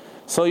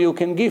 So you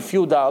can give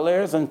few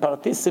dollars and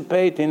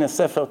participate in a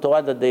Sefer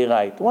Torah that they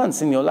write.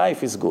 Once in your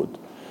life is good.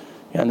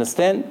 You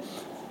understand?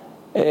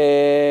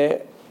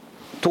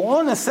 To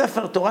own a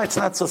Sefer Torah, it's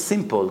not so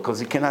simple,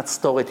 because you cannot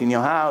store it in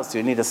your house.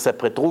 You need a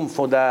separate room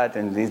for that,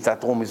 and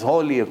that room is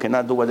holy. You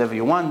cannot do whatever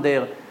you want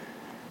there.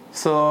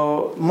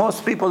 So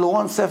most people who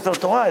own Sefer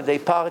Torah, they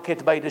park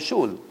it by the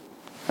shul.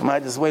 I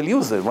might as well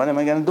use it. What am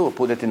I going to do?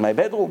 Put it in my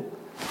bedroom?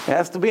 It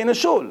has to be in a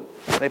shul.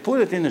 They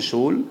put it in a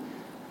shul,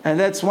 and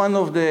that's one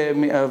of the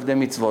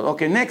mitzvot.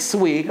 Okay, next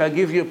week, I'll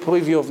give you a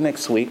preview of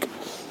next week.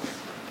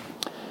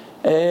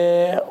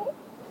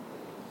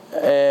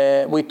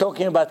 We're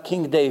talking about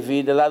King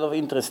David, a lot of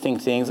interesting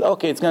things.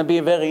 Okay, it's going to be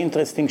a very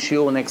interesting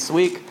shiur next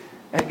week.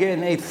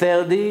 Again,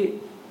 8:30.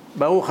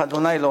 Baruch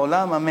Adonai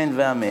L'olam, Amen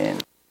ve'amen.